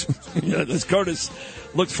disobedience. Yeah, this Curtis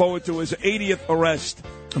looks forward to his 80th arrest.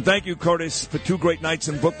 And thank you, Curtis, for 2 great nights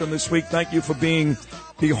in Brooklyn this week. Thank you for being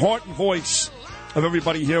the heart and voice of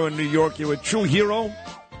everybody here in New York. You're a true hero,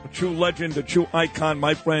 a true legend, a true icon,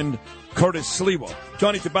 my friend, Curtis Sliwa.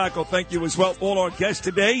 Johnny Tobacco, thank you as well. All our guests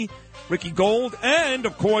today, Ricky Gold, and,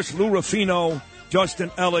 of course, Lou Ruffino, Justin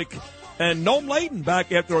Ellick, and Noam Layton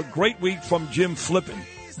back after a great week from Jim Flippin.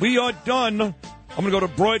 We are done. I'm going to go to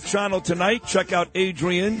Broad Channel tonight, check out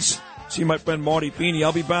Adrian's, see my friend Marty Feeney.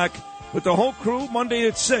 I'll be back with the whole crew Monday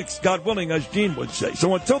at 6, God willing, as Gene would say.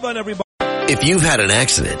 So until then, everybody. If you've had an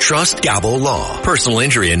accident, trust Gabo Law. Personal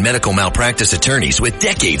injury and medical malpractice attorneys with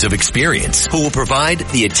decades of experience who will provide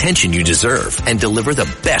the attention you deserve and deliver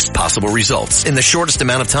the best possible results in the shortest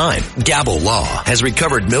amount of time. Gabo Law has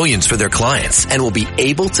recovered millions for their clients and will be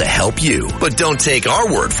able to help you. But don't take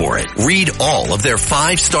our word for it. Read all of their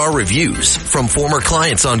 5-star reviews from former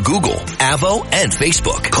clients on Google, Avo, and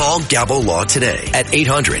Facebook. Call Gabo Law today at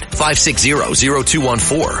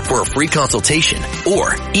 800-560-0214 for a free consultation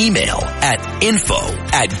or email at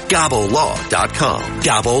info@gabolaw.com.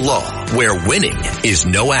 Gabo Law, where winning is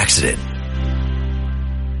no accident.